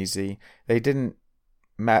playing on easy, they didn't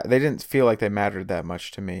feel like they mattered that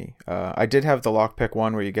much to me. I did have the lockpick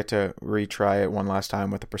one where you get to retry it one last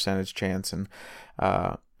time with a percentage chance, and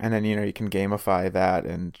then you can gamify that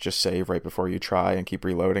and just save right before you try and keep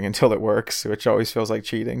reloading until it works, which always feels like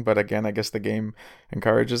cheating. But again, I guess the game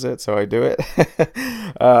encourages it, so I do it.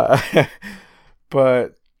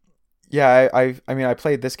 But yeah, I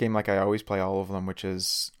played this game like I always play all of them, which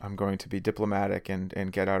is I'm going to be diplomatic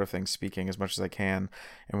and get out of things speaking as much as I can.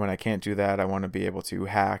 And when I can't do that, I want to be able to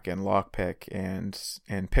hack and lockpick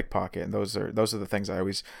and pickpocket. And those are the things I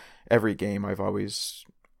always, every game I've always,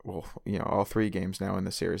 all 3 games now in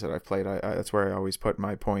the series that I've played, that's where I always put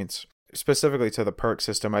my points. Specifically to the perk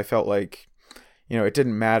system, I felt like, it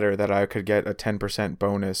didn't matter that I could get a 10%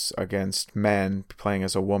 bonus against men playing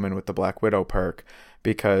as a woman with the Black Widow perk,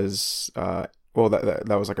 because that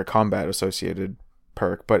was like a combat associated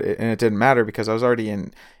perk, but it didn't matter because I was already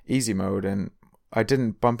in easy mode and I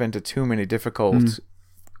didn't bump into too many difficult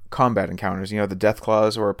combat encounters. The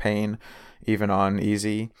Deathclaws were a pain even on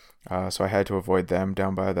easy, so I had to avoid them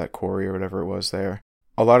down by that quarry or whatever it was there.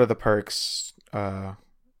 A lot of the perks,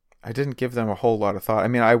 I didn't give them a whole lot of thought. I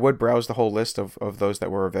mean, I would browse the whole list of those that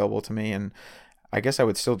were available to me, and I guess I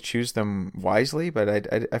would still choose them wisely, but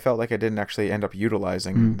I felt like I didn't actually end up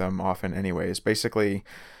utilizing them often anyways. Basically,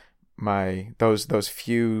 those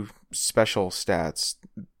few special stats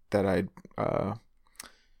that I'd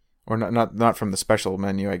or not from the special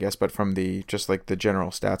menu, I guess, but from the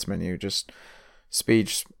general stats menu, just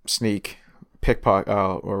speed, sneak, pickpocket,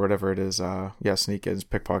 or whatever it is. Sneak is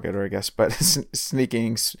pickpocketer, I guess, but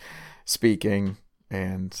sneaking, speaking,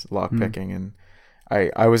 and lockpicking, and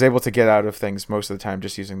I was able to get out of things most of the time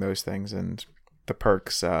just using those things, and the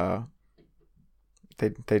perks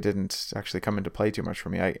they didn't actually come into play too much for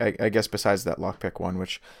me. I guess besides that lockpick one,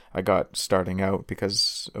 which I got starting out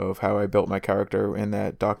because of how I built my character in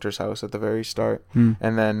that doctor's house at the very start,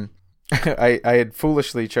 and then I had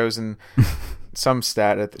foolishly chosen some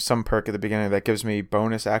perk at the beginning that gives me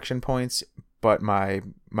bonus action points, but my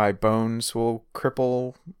bones will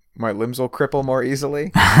cripple, my limbs will cripple more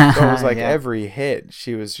easily. So it was like every hit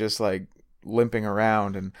she was just like limping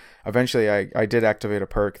around, and eventually I did activate a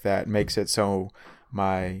perk that makes it so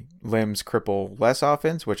my limbs cripple less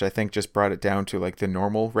often, which I think just brought it down to like the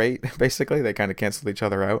normal rate. Basically, they kind of canceled each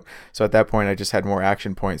other out. So at that point, I just had more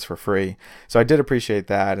action points for free. So I did appreciate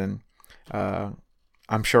that, and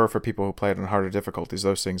I'm sure for people who played on harder difficulties,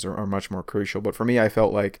 those things are much more crucial. But for me, I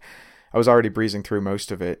felt like I was already breezing through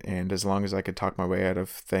most of it, and as long as I could talk my way out of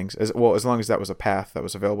things, as long as that was a path that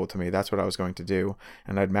was available to me, that's what I was going to do.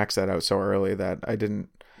 And I'd maxed that out so early that I didn't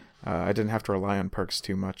have to rely on perks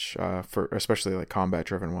too much, for especially like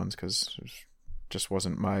combat-driven ones, because it just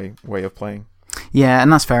wasn't my way of playing. Yeah,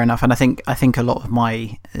 and that's fair enough. And I think a lot of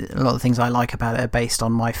the things I like about it are based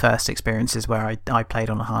on my first experiences where I played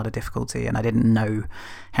on a harder difficulty and I didn't know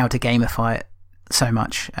how to gamify it so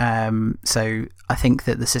much. So I think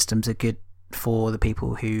that the systems are good for the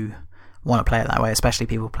people who want to play it that way, especially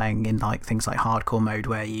people playing in like things like hardcore mode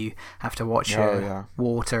where you have to watch your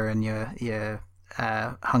water and your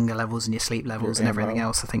hunger levels and your sleep levels and everything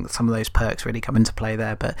else. I think that some of those perks really come into play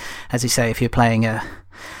there. But as you say, if you're playing a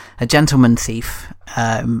gentleman thief,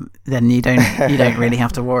 then you don't really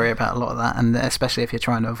have to worry about a lot of that, and especially if you're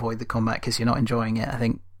trying to avoid the combat because you're not enjoying it. I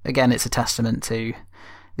think again it's a testament to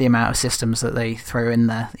the amount of systems that they throw in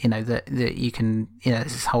there, that you can,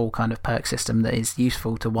 this whole kind of perk system that is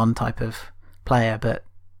useful to one type of player, but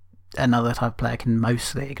another type of player can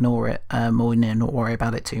mostly ignore it, or not worry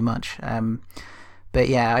about it too much. But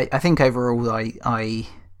yeah, I think overall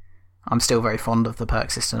I'm still very fond of the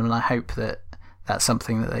perk system, and I hope that that's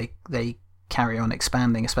something that they carry on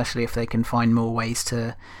expanding, especially if they can find more ways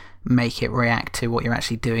to make it react to what you're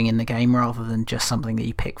actually doing in the game rather than just something that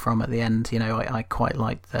you pick from at the end. I quite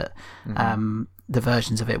like that the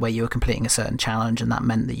versions of it where you were completing a certain challenge and that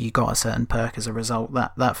meant that you got a certain perk as a result.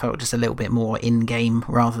 That felt just a little bit more in-game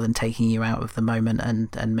rather than taking you out of the moment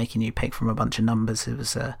and making you pick from a bunch of numbers. It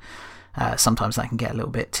was sometimes that can get a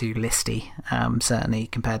little bit too listy, certainly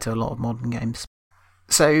compared to a lot of modern games.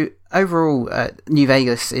 So overall, New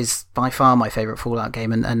Vegas is by far my favourite Fallout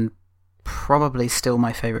game, and probably still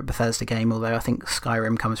my favourite Bethesda game, although I think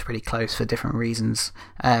Skyrim comes pretty close for different reasons.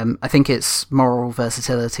 I think its moral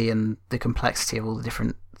versatility and the complexity of all the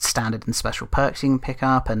different standard and special perks you can pick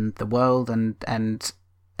up, and the world, and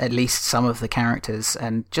at least some of the characters,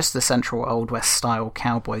 and just the central Old West style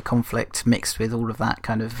cowboy conflict mixed with all of that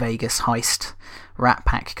kind of Vegas heist Rat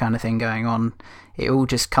Pack kind of thing going on. It all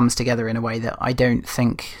just comes together in a way that I don't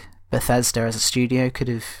think Bethesda as a studio could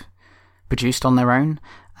have produced on their own.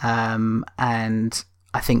 And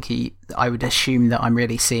I think I would assume that I'm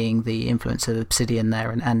really seeing the influence of Obsidian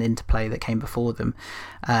there and Interplay that came before them.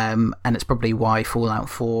 And it's probably why Fallout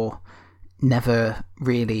 4 never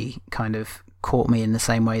really kind of caught me in the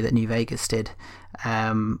same way that New Vegas did,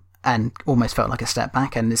 and almost felt like a step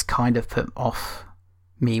back, and has kind of put off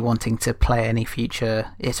me wanting to play any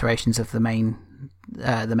future iterations of the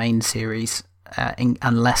main series,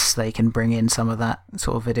 unless they can bring in some of that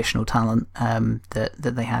sort of additional talent that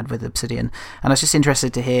they had with Obsidian. And I was just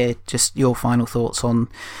interested to hear just your final thoughts on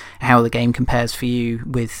how the game compares for you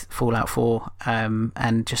with Fallout 4,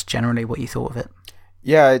 and just generally what you thought of it.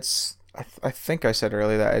 Yeah, I think I said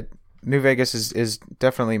earlier that New Vegas is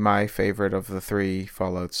definitely my favorite of the three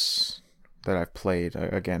Fallouts that I've played.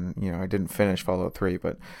 Again, I didn't finish Fallout 3,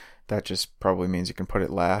 but that just probably means you can put it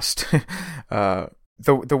last.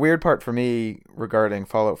 The weird part for me regarding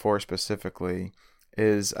Fallout 4 specifically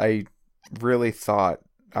is I really thought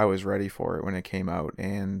I was ready for it when it came out,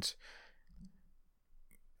 and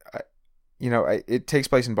it takes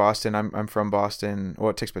place in Boston. I'm from Boston. Well,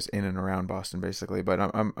 it takes place in and around Boston basically, but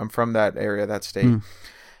I'm from that area, that state.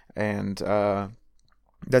 And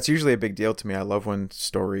that's usually a big deal to me. I love when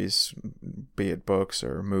stories, be it books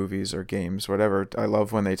or movies or games, whatever, I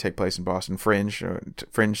love when they take place in Boston. Fringe,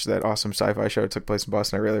 that awesome sci-fi show, took place in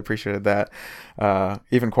Boston. I really appreciated that.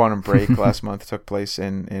 Even Quantum Break last month took place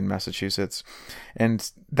in Massachusetts.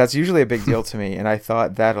 And that's usually a big deal to me. And I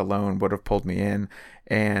thought that alone would have pulled me in.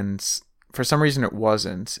 And for some reason it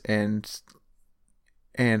wasn't. And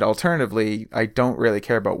alternatively, I don't really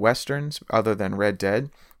care about Westerns other than Red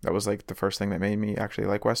Dead. That was like the first thing that made me actually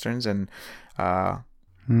like Westerns. And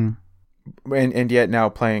and yet now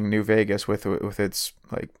playing New Vegas with its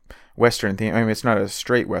like Western theme. I mean, it's not a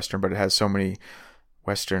straight Western, but it has so many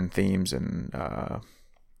Western themes and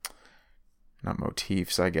not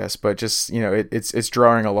motifs, I guess, but just, you know, it's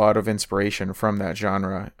drawing a lot of inspiration from that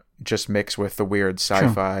genre, just mixed with the weird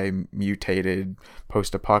sci-fi mutated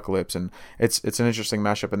post-apocalypse, and it's an interesting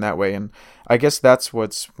mashup in that way. And I guess that's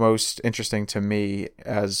what's most interesting to me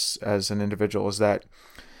as an individual, is that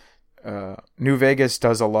New Vegas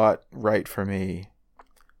does a lot right for me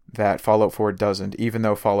that Fallout 4 doesn't, even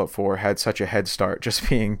though Fallout 4 had such a head start, just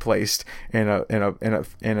being placed in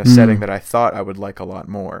a setting that I thought I would like a lot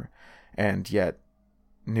more. And yet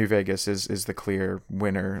New Vegas is the clear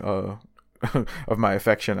winner of my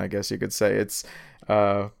affection, I guess you could say. It's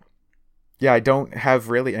I don't have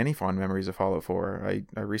really any fond memories of Fallout 4.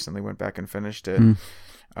 I recently went back and finished it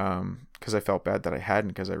because I felt bad that I hadn't,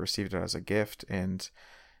 because I received it as a gift, and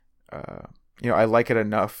I like it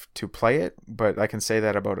enough to play it, but I can say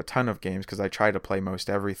that about a ton of games because I try to play most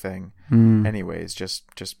everything anyways,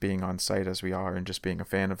 just being on site as we are and just being a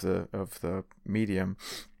fan of the medium.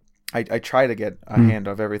 I try to get a hand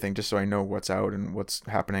of everything just so I know what's out and what's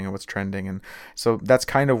happening and what's trending. And so that's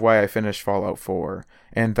kind of why I finished Fallout 4.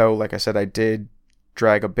 And though, like I said, I did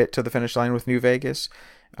drag a bit to the finish line with New Vegas,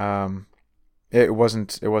 it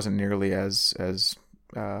wasn't nearly as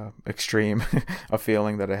extreme a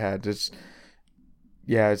feeling that I had.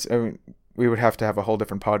 I mean, we would have to have a whole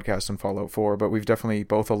different podcast on Fallout 4, but we've definitely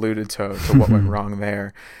both alluded to what went wrong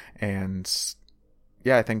there. And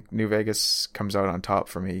yeah, I think New Vegas comes out on top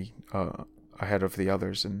for me, ahead of the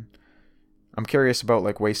others. And I'm curious about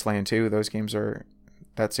like Wasteland 2. Those games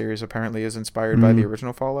that series apparently is inspired by the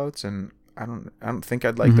original Fallouts, and I don't think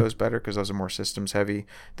I'd like those better because those are more systems heavy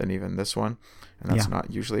than even this one, and that's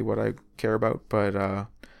not usually what I care about. But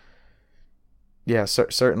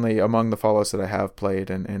certainly among the Fallouts that I have played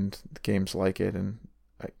and games like it, and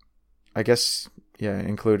I guess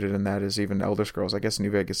included in that is even Elder Scrolls. I guess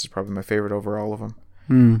New Vegas is probably my favorite over all of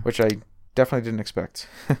them, which I definitely didn't expect.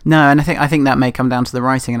 No, and I think that may come down to the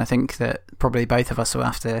writing, and I think that probably both of us will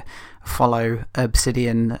have to follow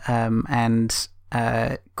Obsidian and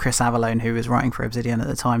Chris Avellone, who was writing for Obsidian at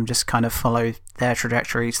the time, just kind of follow their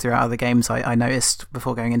trajectories throughout other games. I noticed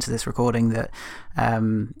before going into this recording that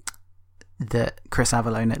Chris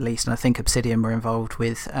Avellone, at least, and I think Obsidian were involved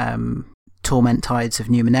with Torment Tides of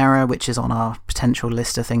Numenera, which is on our potential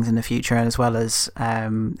list of things in the future, as well as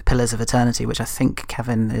Pillars of Eternity, which I think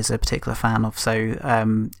Kevin is a particular fan of.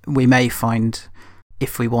 So we may find,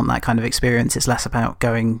 if we want that kind of experience, it's less about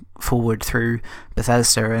going forward through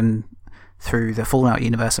Bethesda and through the Fallout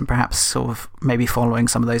universe, and perhaps sort of maybe following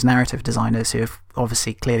some of those narrative designers who have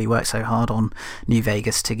obviously clearly worked so hard on New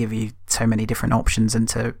Vegas to give you so many different options, and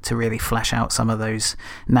to really flesh out some of those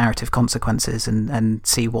narrative consequences and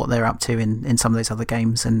see what they're up to in some of those other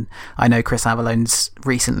games. And I know Chris Avallone's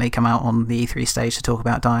recently come out on the E3 stage to talk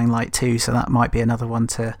about Dying Light 2, so that might be another one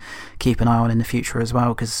to keep an eye on in the future as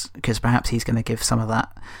well, because perhaps he's going to give some of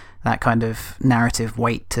that kind of narrative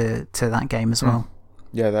weight to that game as well.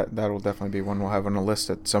 Yeah, that'll definitely be one we'll have on a list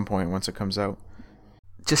at some point once it comes out.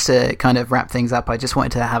 Just to kind of wrap things up, I just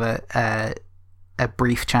wanted to have a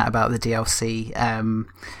brief chat about the DLC,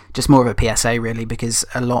 just more of a PSA really, because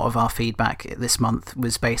a lot of our feedback this month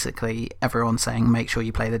was basically everyone saying make sure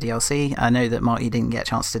you play the DLC. I know that Mark, you didn't get a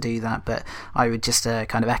chance to do that, but I would just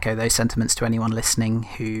kind of echo those sentiments to anyone listening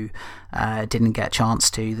who didn't get a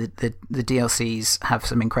chance to. The DLCs have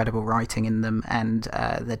some incredible writing in them, and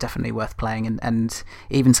they're definitely worth playing, and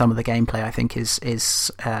even some of the gameplay I think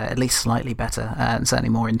is at least slightly better and certainly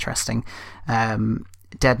more interesting.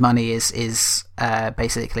 Dead Money is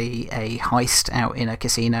basically a heist out in a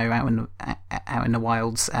casino out in the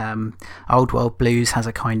wilds. Old World Blues has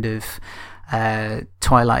a kind of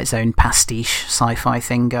Twilight Zone pastiche sci-fi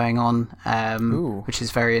thing going on, which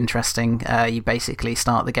is very interesting. You basically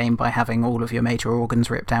start the game by having all of your major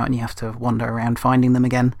organs ripped out, and you have to wander around finding them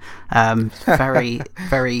again. Very,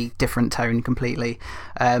 very different tone completely.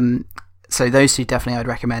 So those two definitely I'd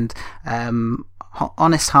recommend.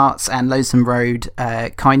 Honest Hearts and Lonesome Road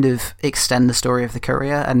kind of extend the story of the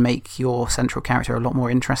Courier and make your central character a lot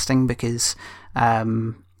more interesting, because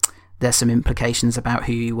there's some implications about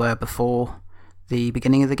who you were before the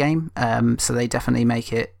beginning of the game. So they definitely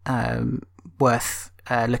make it worth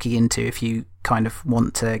looking into if you kind of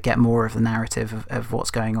want to get more of the narrative of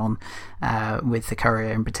what's going on with the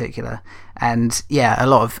Courier in particular. And yeah,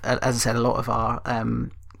 as I said, a lot of our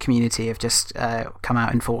community have just come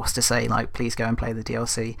out in force to say, like, please go and play the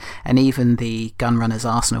DLC. And even the Gunrunner's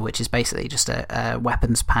Arsenal, which is basically just a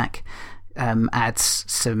weapons pack, adds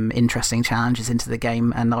some interesting challenges into the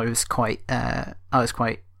game, and I was quite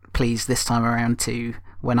pleased this time around to,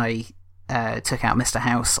 when I took out Mr.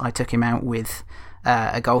 House, I took him out with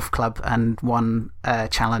a golf club and one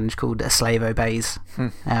challenge called A Slave Obeys,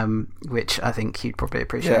 which I think you'd probably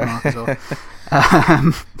appreciate, Mark, as well.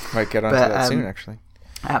 Might get onto that soon, actually.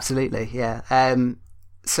 Absolutely, yeah.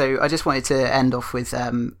 So I just wanted to end off with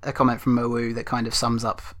a comment from Mowu that kind of sums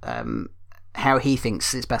up how he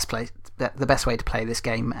thinks it's the best way to play this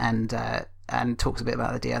game, and talks a bit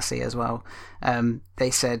about the DLC as well.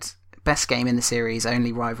 They said, best game in the series,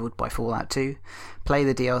 only rivaled by Fallout 2. Play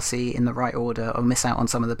the DLC in the right order or miss out on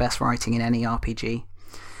some of the best writing in any RPG.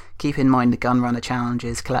 Keep in mind the gun runner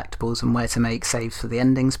challenges, collectibles, and where to make saves for the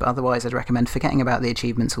endings, but otherwise I'd recommend forgetting about the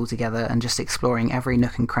achievements altogether and just exploring every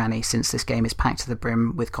nook and cranny, since this game is packed to the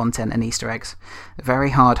brim with content and Easter eggs. A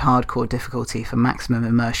very hardcore difficulty for maximum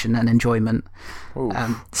immersion and enjoyment.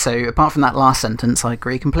 So apart from that last sentence, I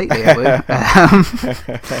agree completely, Awu.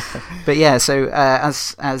 But yeah, so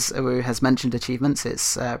as Awu has mentioned achievements,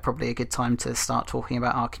 it's probably a good time to start talking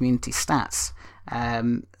about our community stats.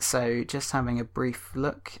 So just having a brief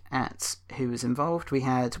look at who was involved, we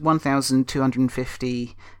had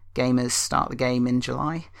 1,250 gamers start the game in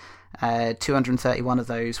July. 231 of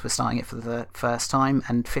those were starting it for the first time,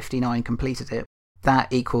 and 59 completed it.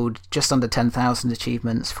 That equaled just under 10,000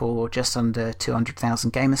 achievements for just under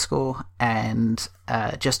 200,000 gamer score, and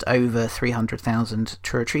just over 300,000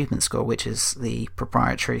 True Achievement score, which is the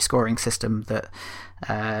proprietary scoring system that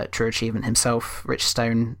True Achievement himself, Rich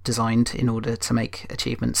Stone, designed in order to make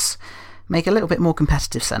achievements make a little bit more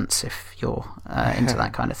competitive sense if you're into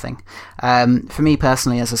that kind of thing. For me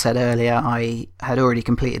personally, as I said earlier, I had already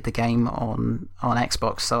completed the game on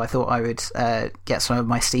Xbox, so I thought I would get some of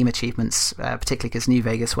my Steam achievements, particularly because New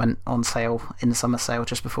Vegas went on sale in the summer sale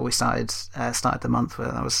just before we started the month.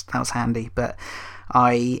 That was handy, but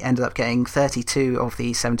I ended up getting 32 of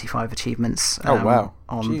the 75 achievements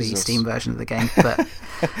on the Steam version of the game. But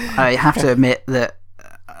I have to admit that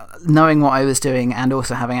knowing what I was doing and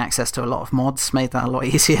also having access to a lot of mods made that a lot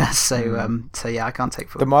easier. So yeah, I can't take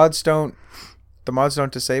full. The mods don't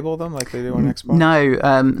disable them like they do on Xbox? No,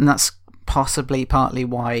 and that's possibly partly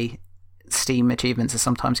why Steam achievements are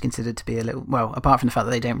sometimes considered to be a little, well, apart from the fact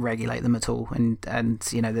that they don't regulate them at all, and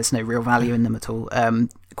there's no real value in them at all.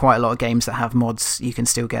 Quite a lot of games that have mods, you can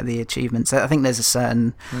still get the achievements. I think there's a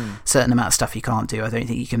certain amount of stuff you can't do. I don't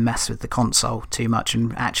think you can mess with the console too much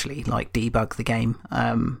and actually like debug the game.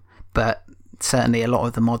 But certainly a lot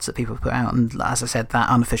of the mods that people put out, and as I said, that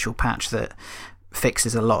unofficial patch that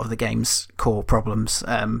fixes a lot of the game's core problems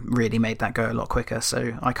really made that go a lot quicker.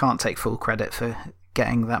 So I can't take full credit for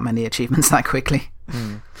getting that many achievements that quickly.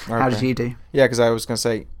 Okay. How did you do? Yeah, because I was going to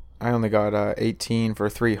say I only got 18 for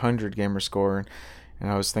 300 gamer score, and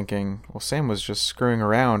I was thinking, well, Sam was just screwing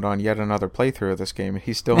around on yet another playthrough of this game, and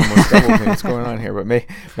he still almost doubled me. What's going on here? But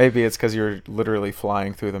maybe it's because you're literally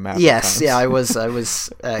flying through the map. Yes, yeah, I was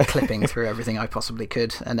clipping through everything I possibly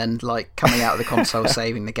could, and then like coming out of the console,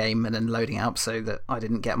 saving the game, and then loading it up so that I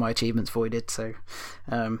didn't get my achievements voided. So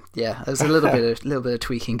yeah, there's a little bit of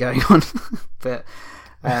tweaking going on, but.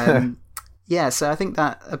 Yeah, so I think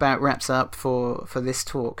that about wraps up for this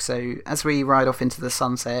talk. So as we ride off into the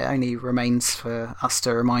sunset, it only remains for us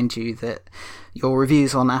to remind you that your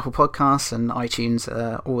reviews on Apple Podcasts and iTunes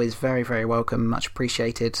are always very, very welcome, much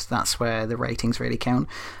appreciated. That's where the ratings really count.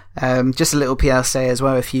 Just a little PSA as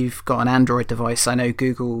well, if you've got an Android device, I know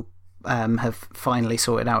Google have finally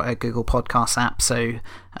sorted out a Google Podcasts app, so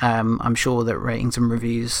I'm sure that ratings and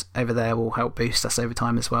reviews over there will help boost us over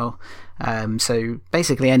time as well. So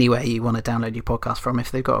basically anywhere you want to download your podcast from,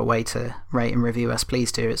 if they've got a way to rate and review us,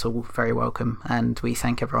 please do. It's all very welcome, and we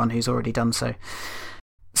thank everyone who's already done so.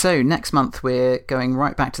 So next month we're going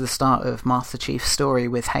right back to the start of Master Chief's story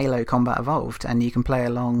with Halo Combat Evolved, and you can play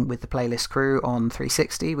along with the Playlist crew on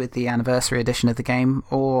 360 with the anniversary edition of the game,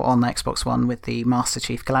 or on Xbox One with the Master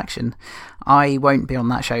Chief Collection. I won't be on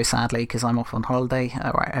that show sadly because I'm off on holiday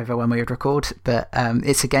right over when we would record, but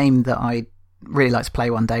it's a game that I really like to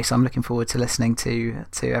play one day, so I'm looking forward to listening to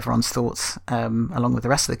everyone's thoughts along with the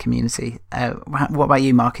rest of the community. What about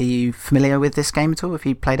you, Mark? Are you familiar with this game at all? Have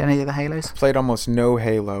you played any of the Halos? I've played almost no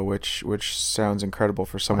Halo, which sounds incredible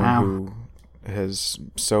for someone who has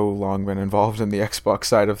so long been involved in the Xbox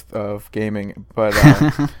side of gaming. But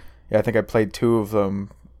yeah, I think I played 2 of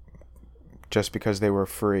them just because they were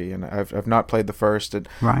free, and I've not played the first.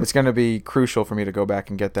 It's going to be crucial for me to go back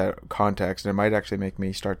and get that context, and it might actually make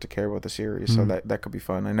me start to care about the series. So that could be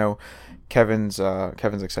fun. I know Kevin's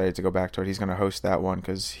excited to go back to it. He's going to host that one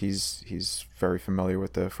because he's very familiar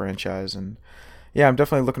with the franchise, and Yeah, I'm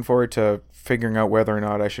definitely looking forward to figuring out whether or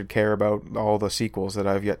not I should care about all the sequels that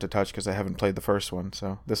I've yet to touch because I haven't played the first one.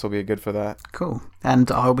 So this will be good for that. Cool.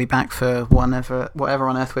 And I'll be back for whatever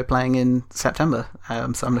on earth we're playing in September.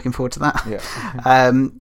 So I'm looking forward to that. Yeah.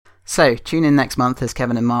 So tune in next month as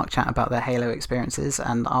Kevin and Mark chat about their Halo experiences,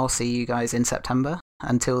 and I'll see you guys in September.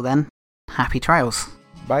 Until then, happy trails.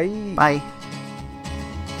 Bye. Bye.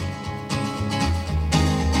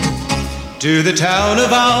 To the town of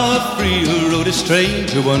Alfreel rode a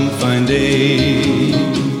stranger one fine day.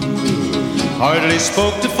 Hardly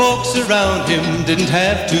spoke to folks around him, didn't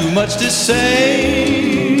have too much to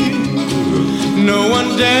say. No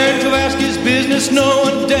one dared to ask his business, no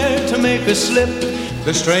one dared to make a slip.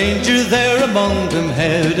 The stranger there among them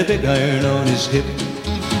had a big iron on his hip,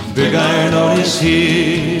 big iron on his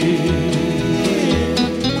hip.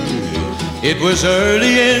 It was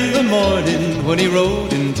early in the morning when he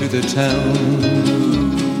rode into the town.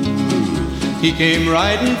 He came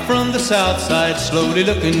riding from the south side, slowly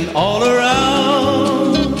looking all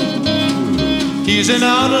around. He's an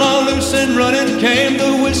outlaw, loose and running, came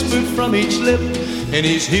the whisper from each lip, and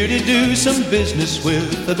he's here to do some business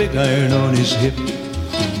with a big iron on his hip,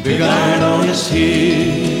 big iron on his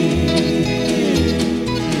hip.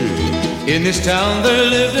 In this town there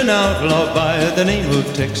lived an outlaw by the name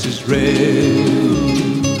of Texas Red.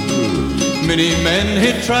 Many men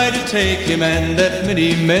had tried to take him, and that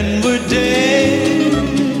many men were dead.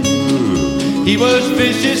 He was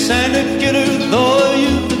vicious and a killer, though a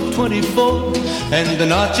youth of 24, and the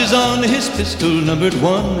notches on his pistol numbered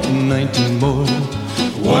 1 in 19 more,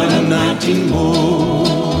 1 in 19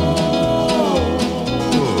 more.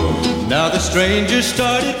 Now the stranger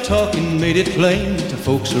started talking, made it plain to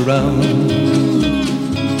folks around.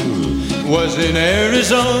 Was an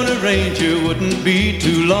Arizona Ranger, wouldn't be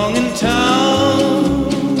too long in town.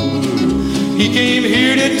 He came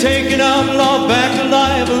here to take an outlaw back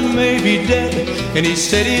alive or maybe dead, and he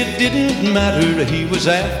said it didn't matter, he was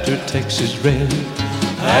after Texas Red,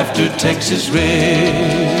 after Texas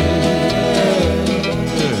Red.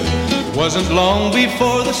 Wasn't long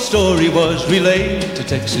before the story was relayed to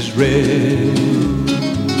Texas Red.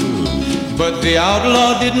 But the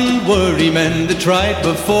outlaw didn't worry, men that tried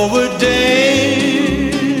before were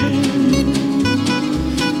dead.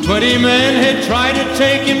 20 men had tried to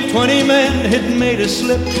take him, 20 men had made a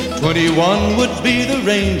slip. 21 would be the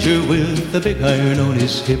ranger with the big iron on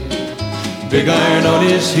his hip, big iron on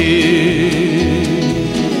his hip.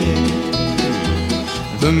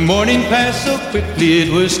 The morning passed so quickly, it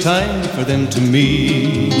was time for them to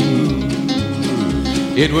meet.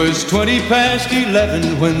 It was 20 past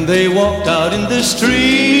 11 when they walked out in the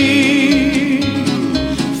street.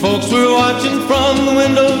 Folks were watching from the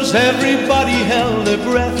windows, everybody held their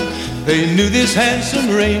breath. They knew this handsome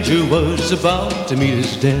ranger was about to meet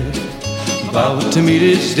his death, about to meet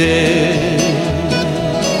his death.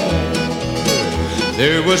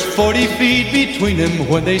 There was 40 feet between them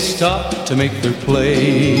when they stopped to make their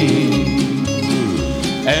play.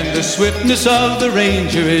 And the swiftness of the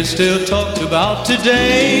ranger is still talked about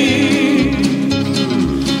today.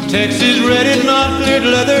 Texas Red had not cleared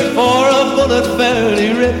leather for a bullet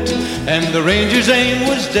fairly ripped, and the ranger's aim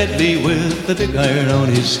was deadly with the big iron on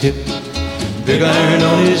his hip, big iron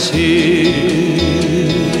on his hip.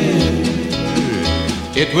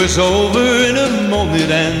 It was over in a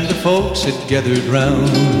moment and the folks had gathered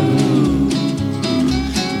round.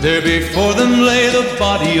 There before them lay the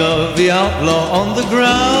body of the outlaw on the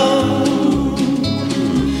ground.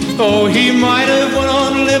 Oh, he might have went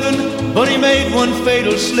on living, but he made one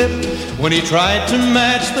fatal slip when he tried to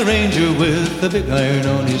match the ranger with the big iron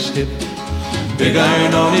on his hip, big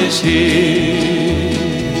iron on his hip.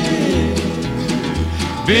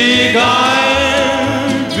 Big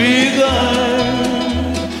iron, big iron.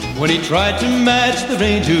 When he tried to match the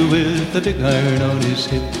ranger with the big iron on his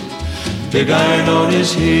hip, big iron on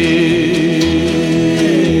his hip.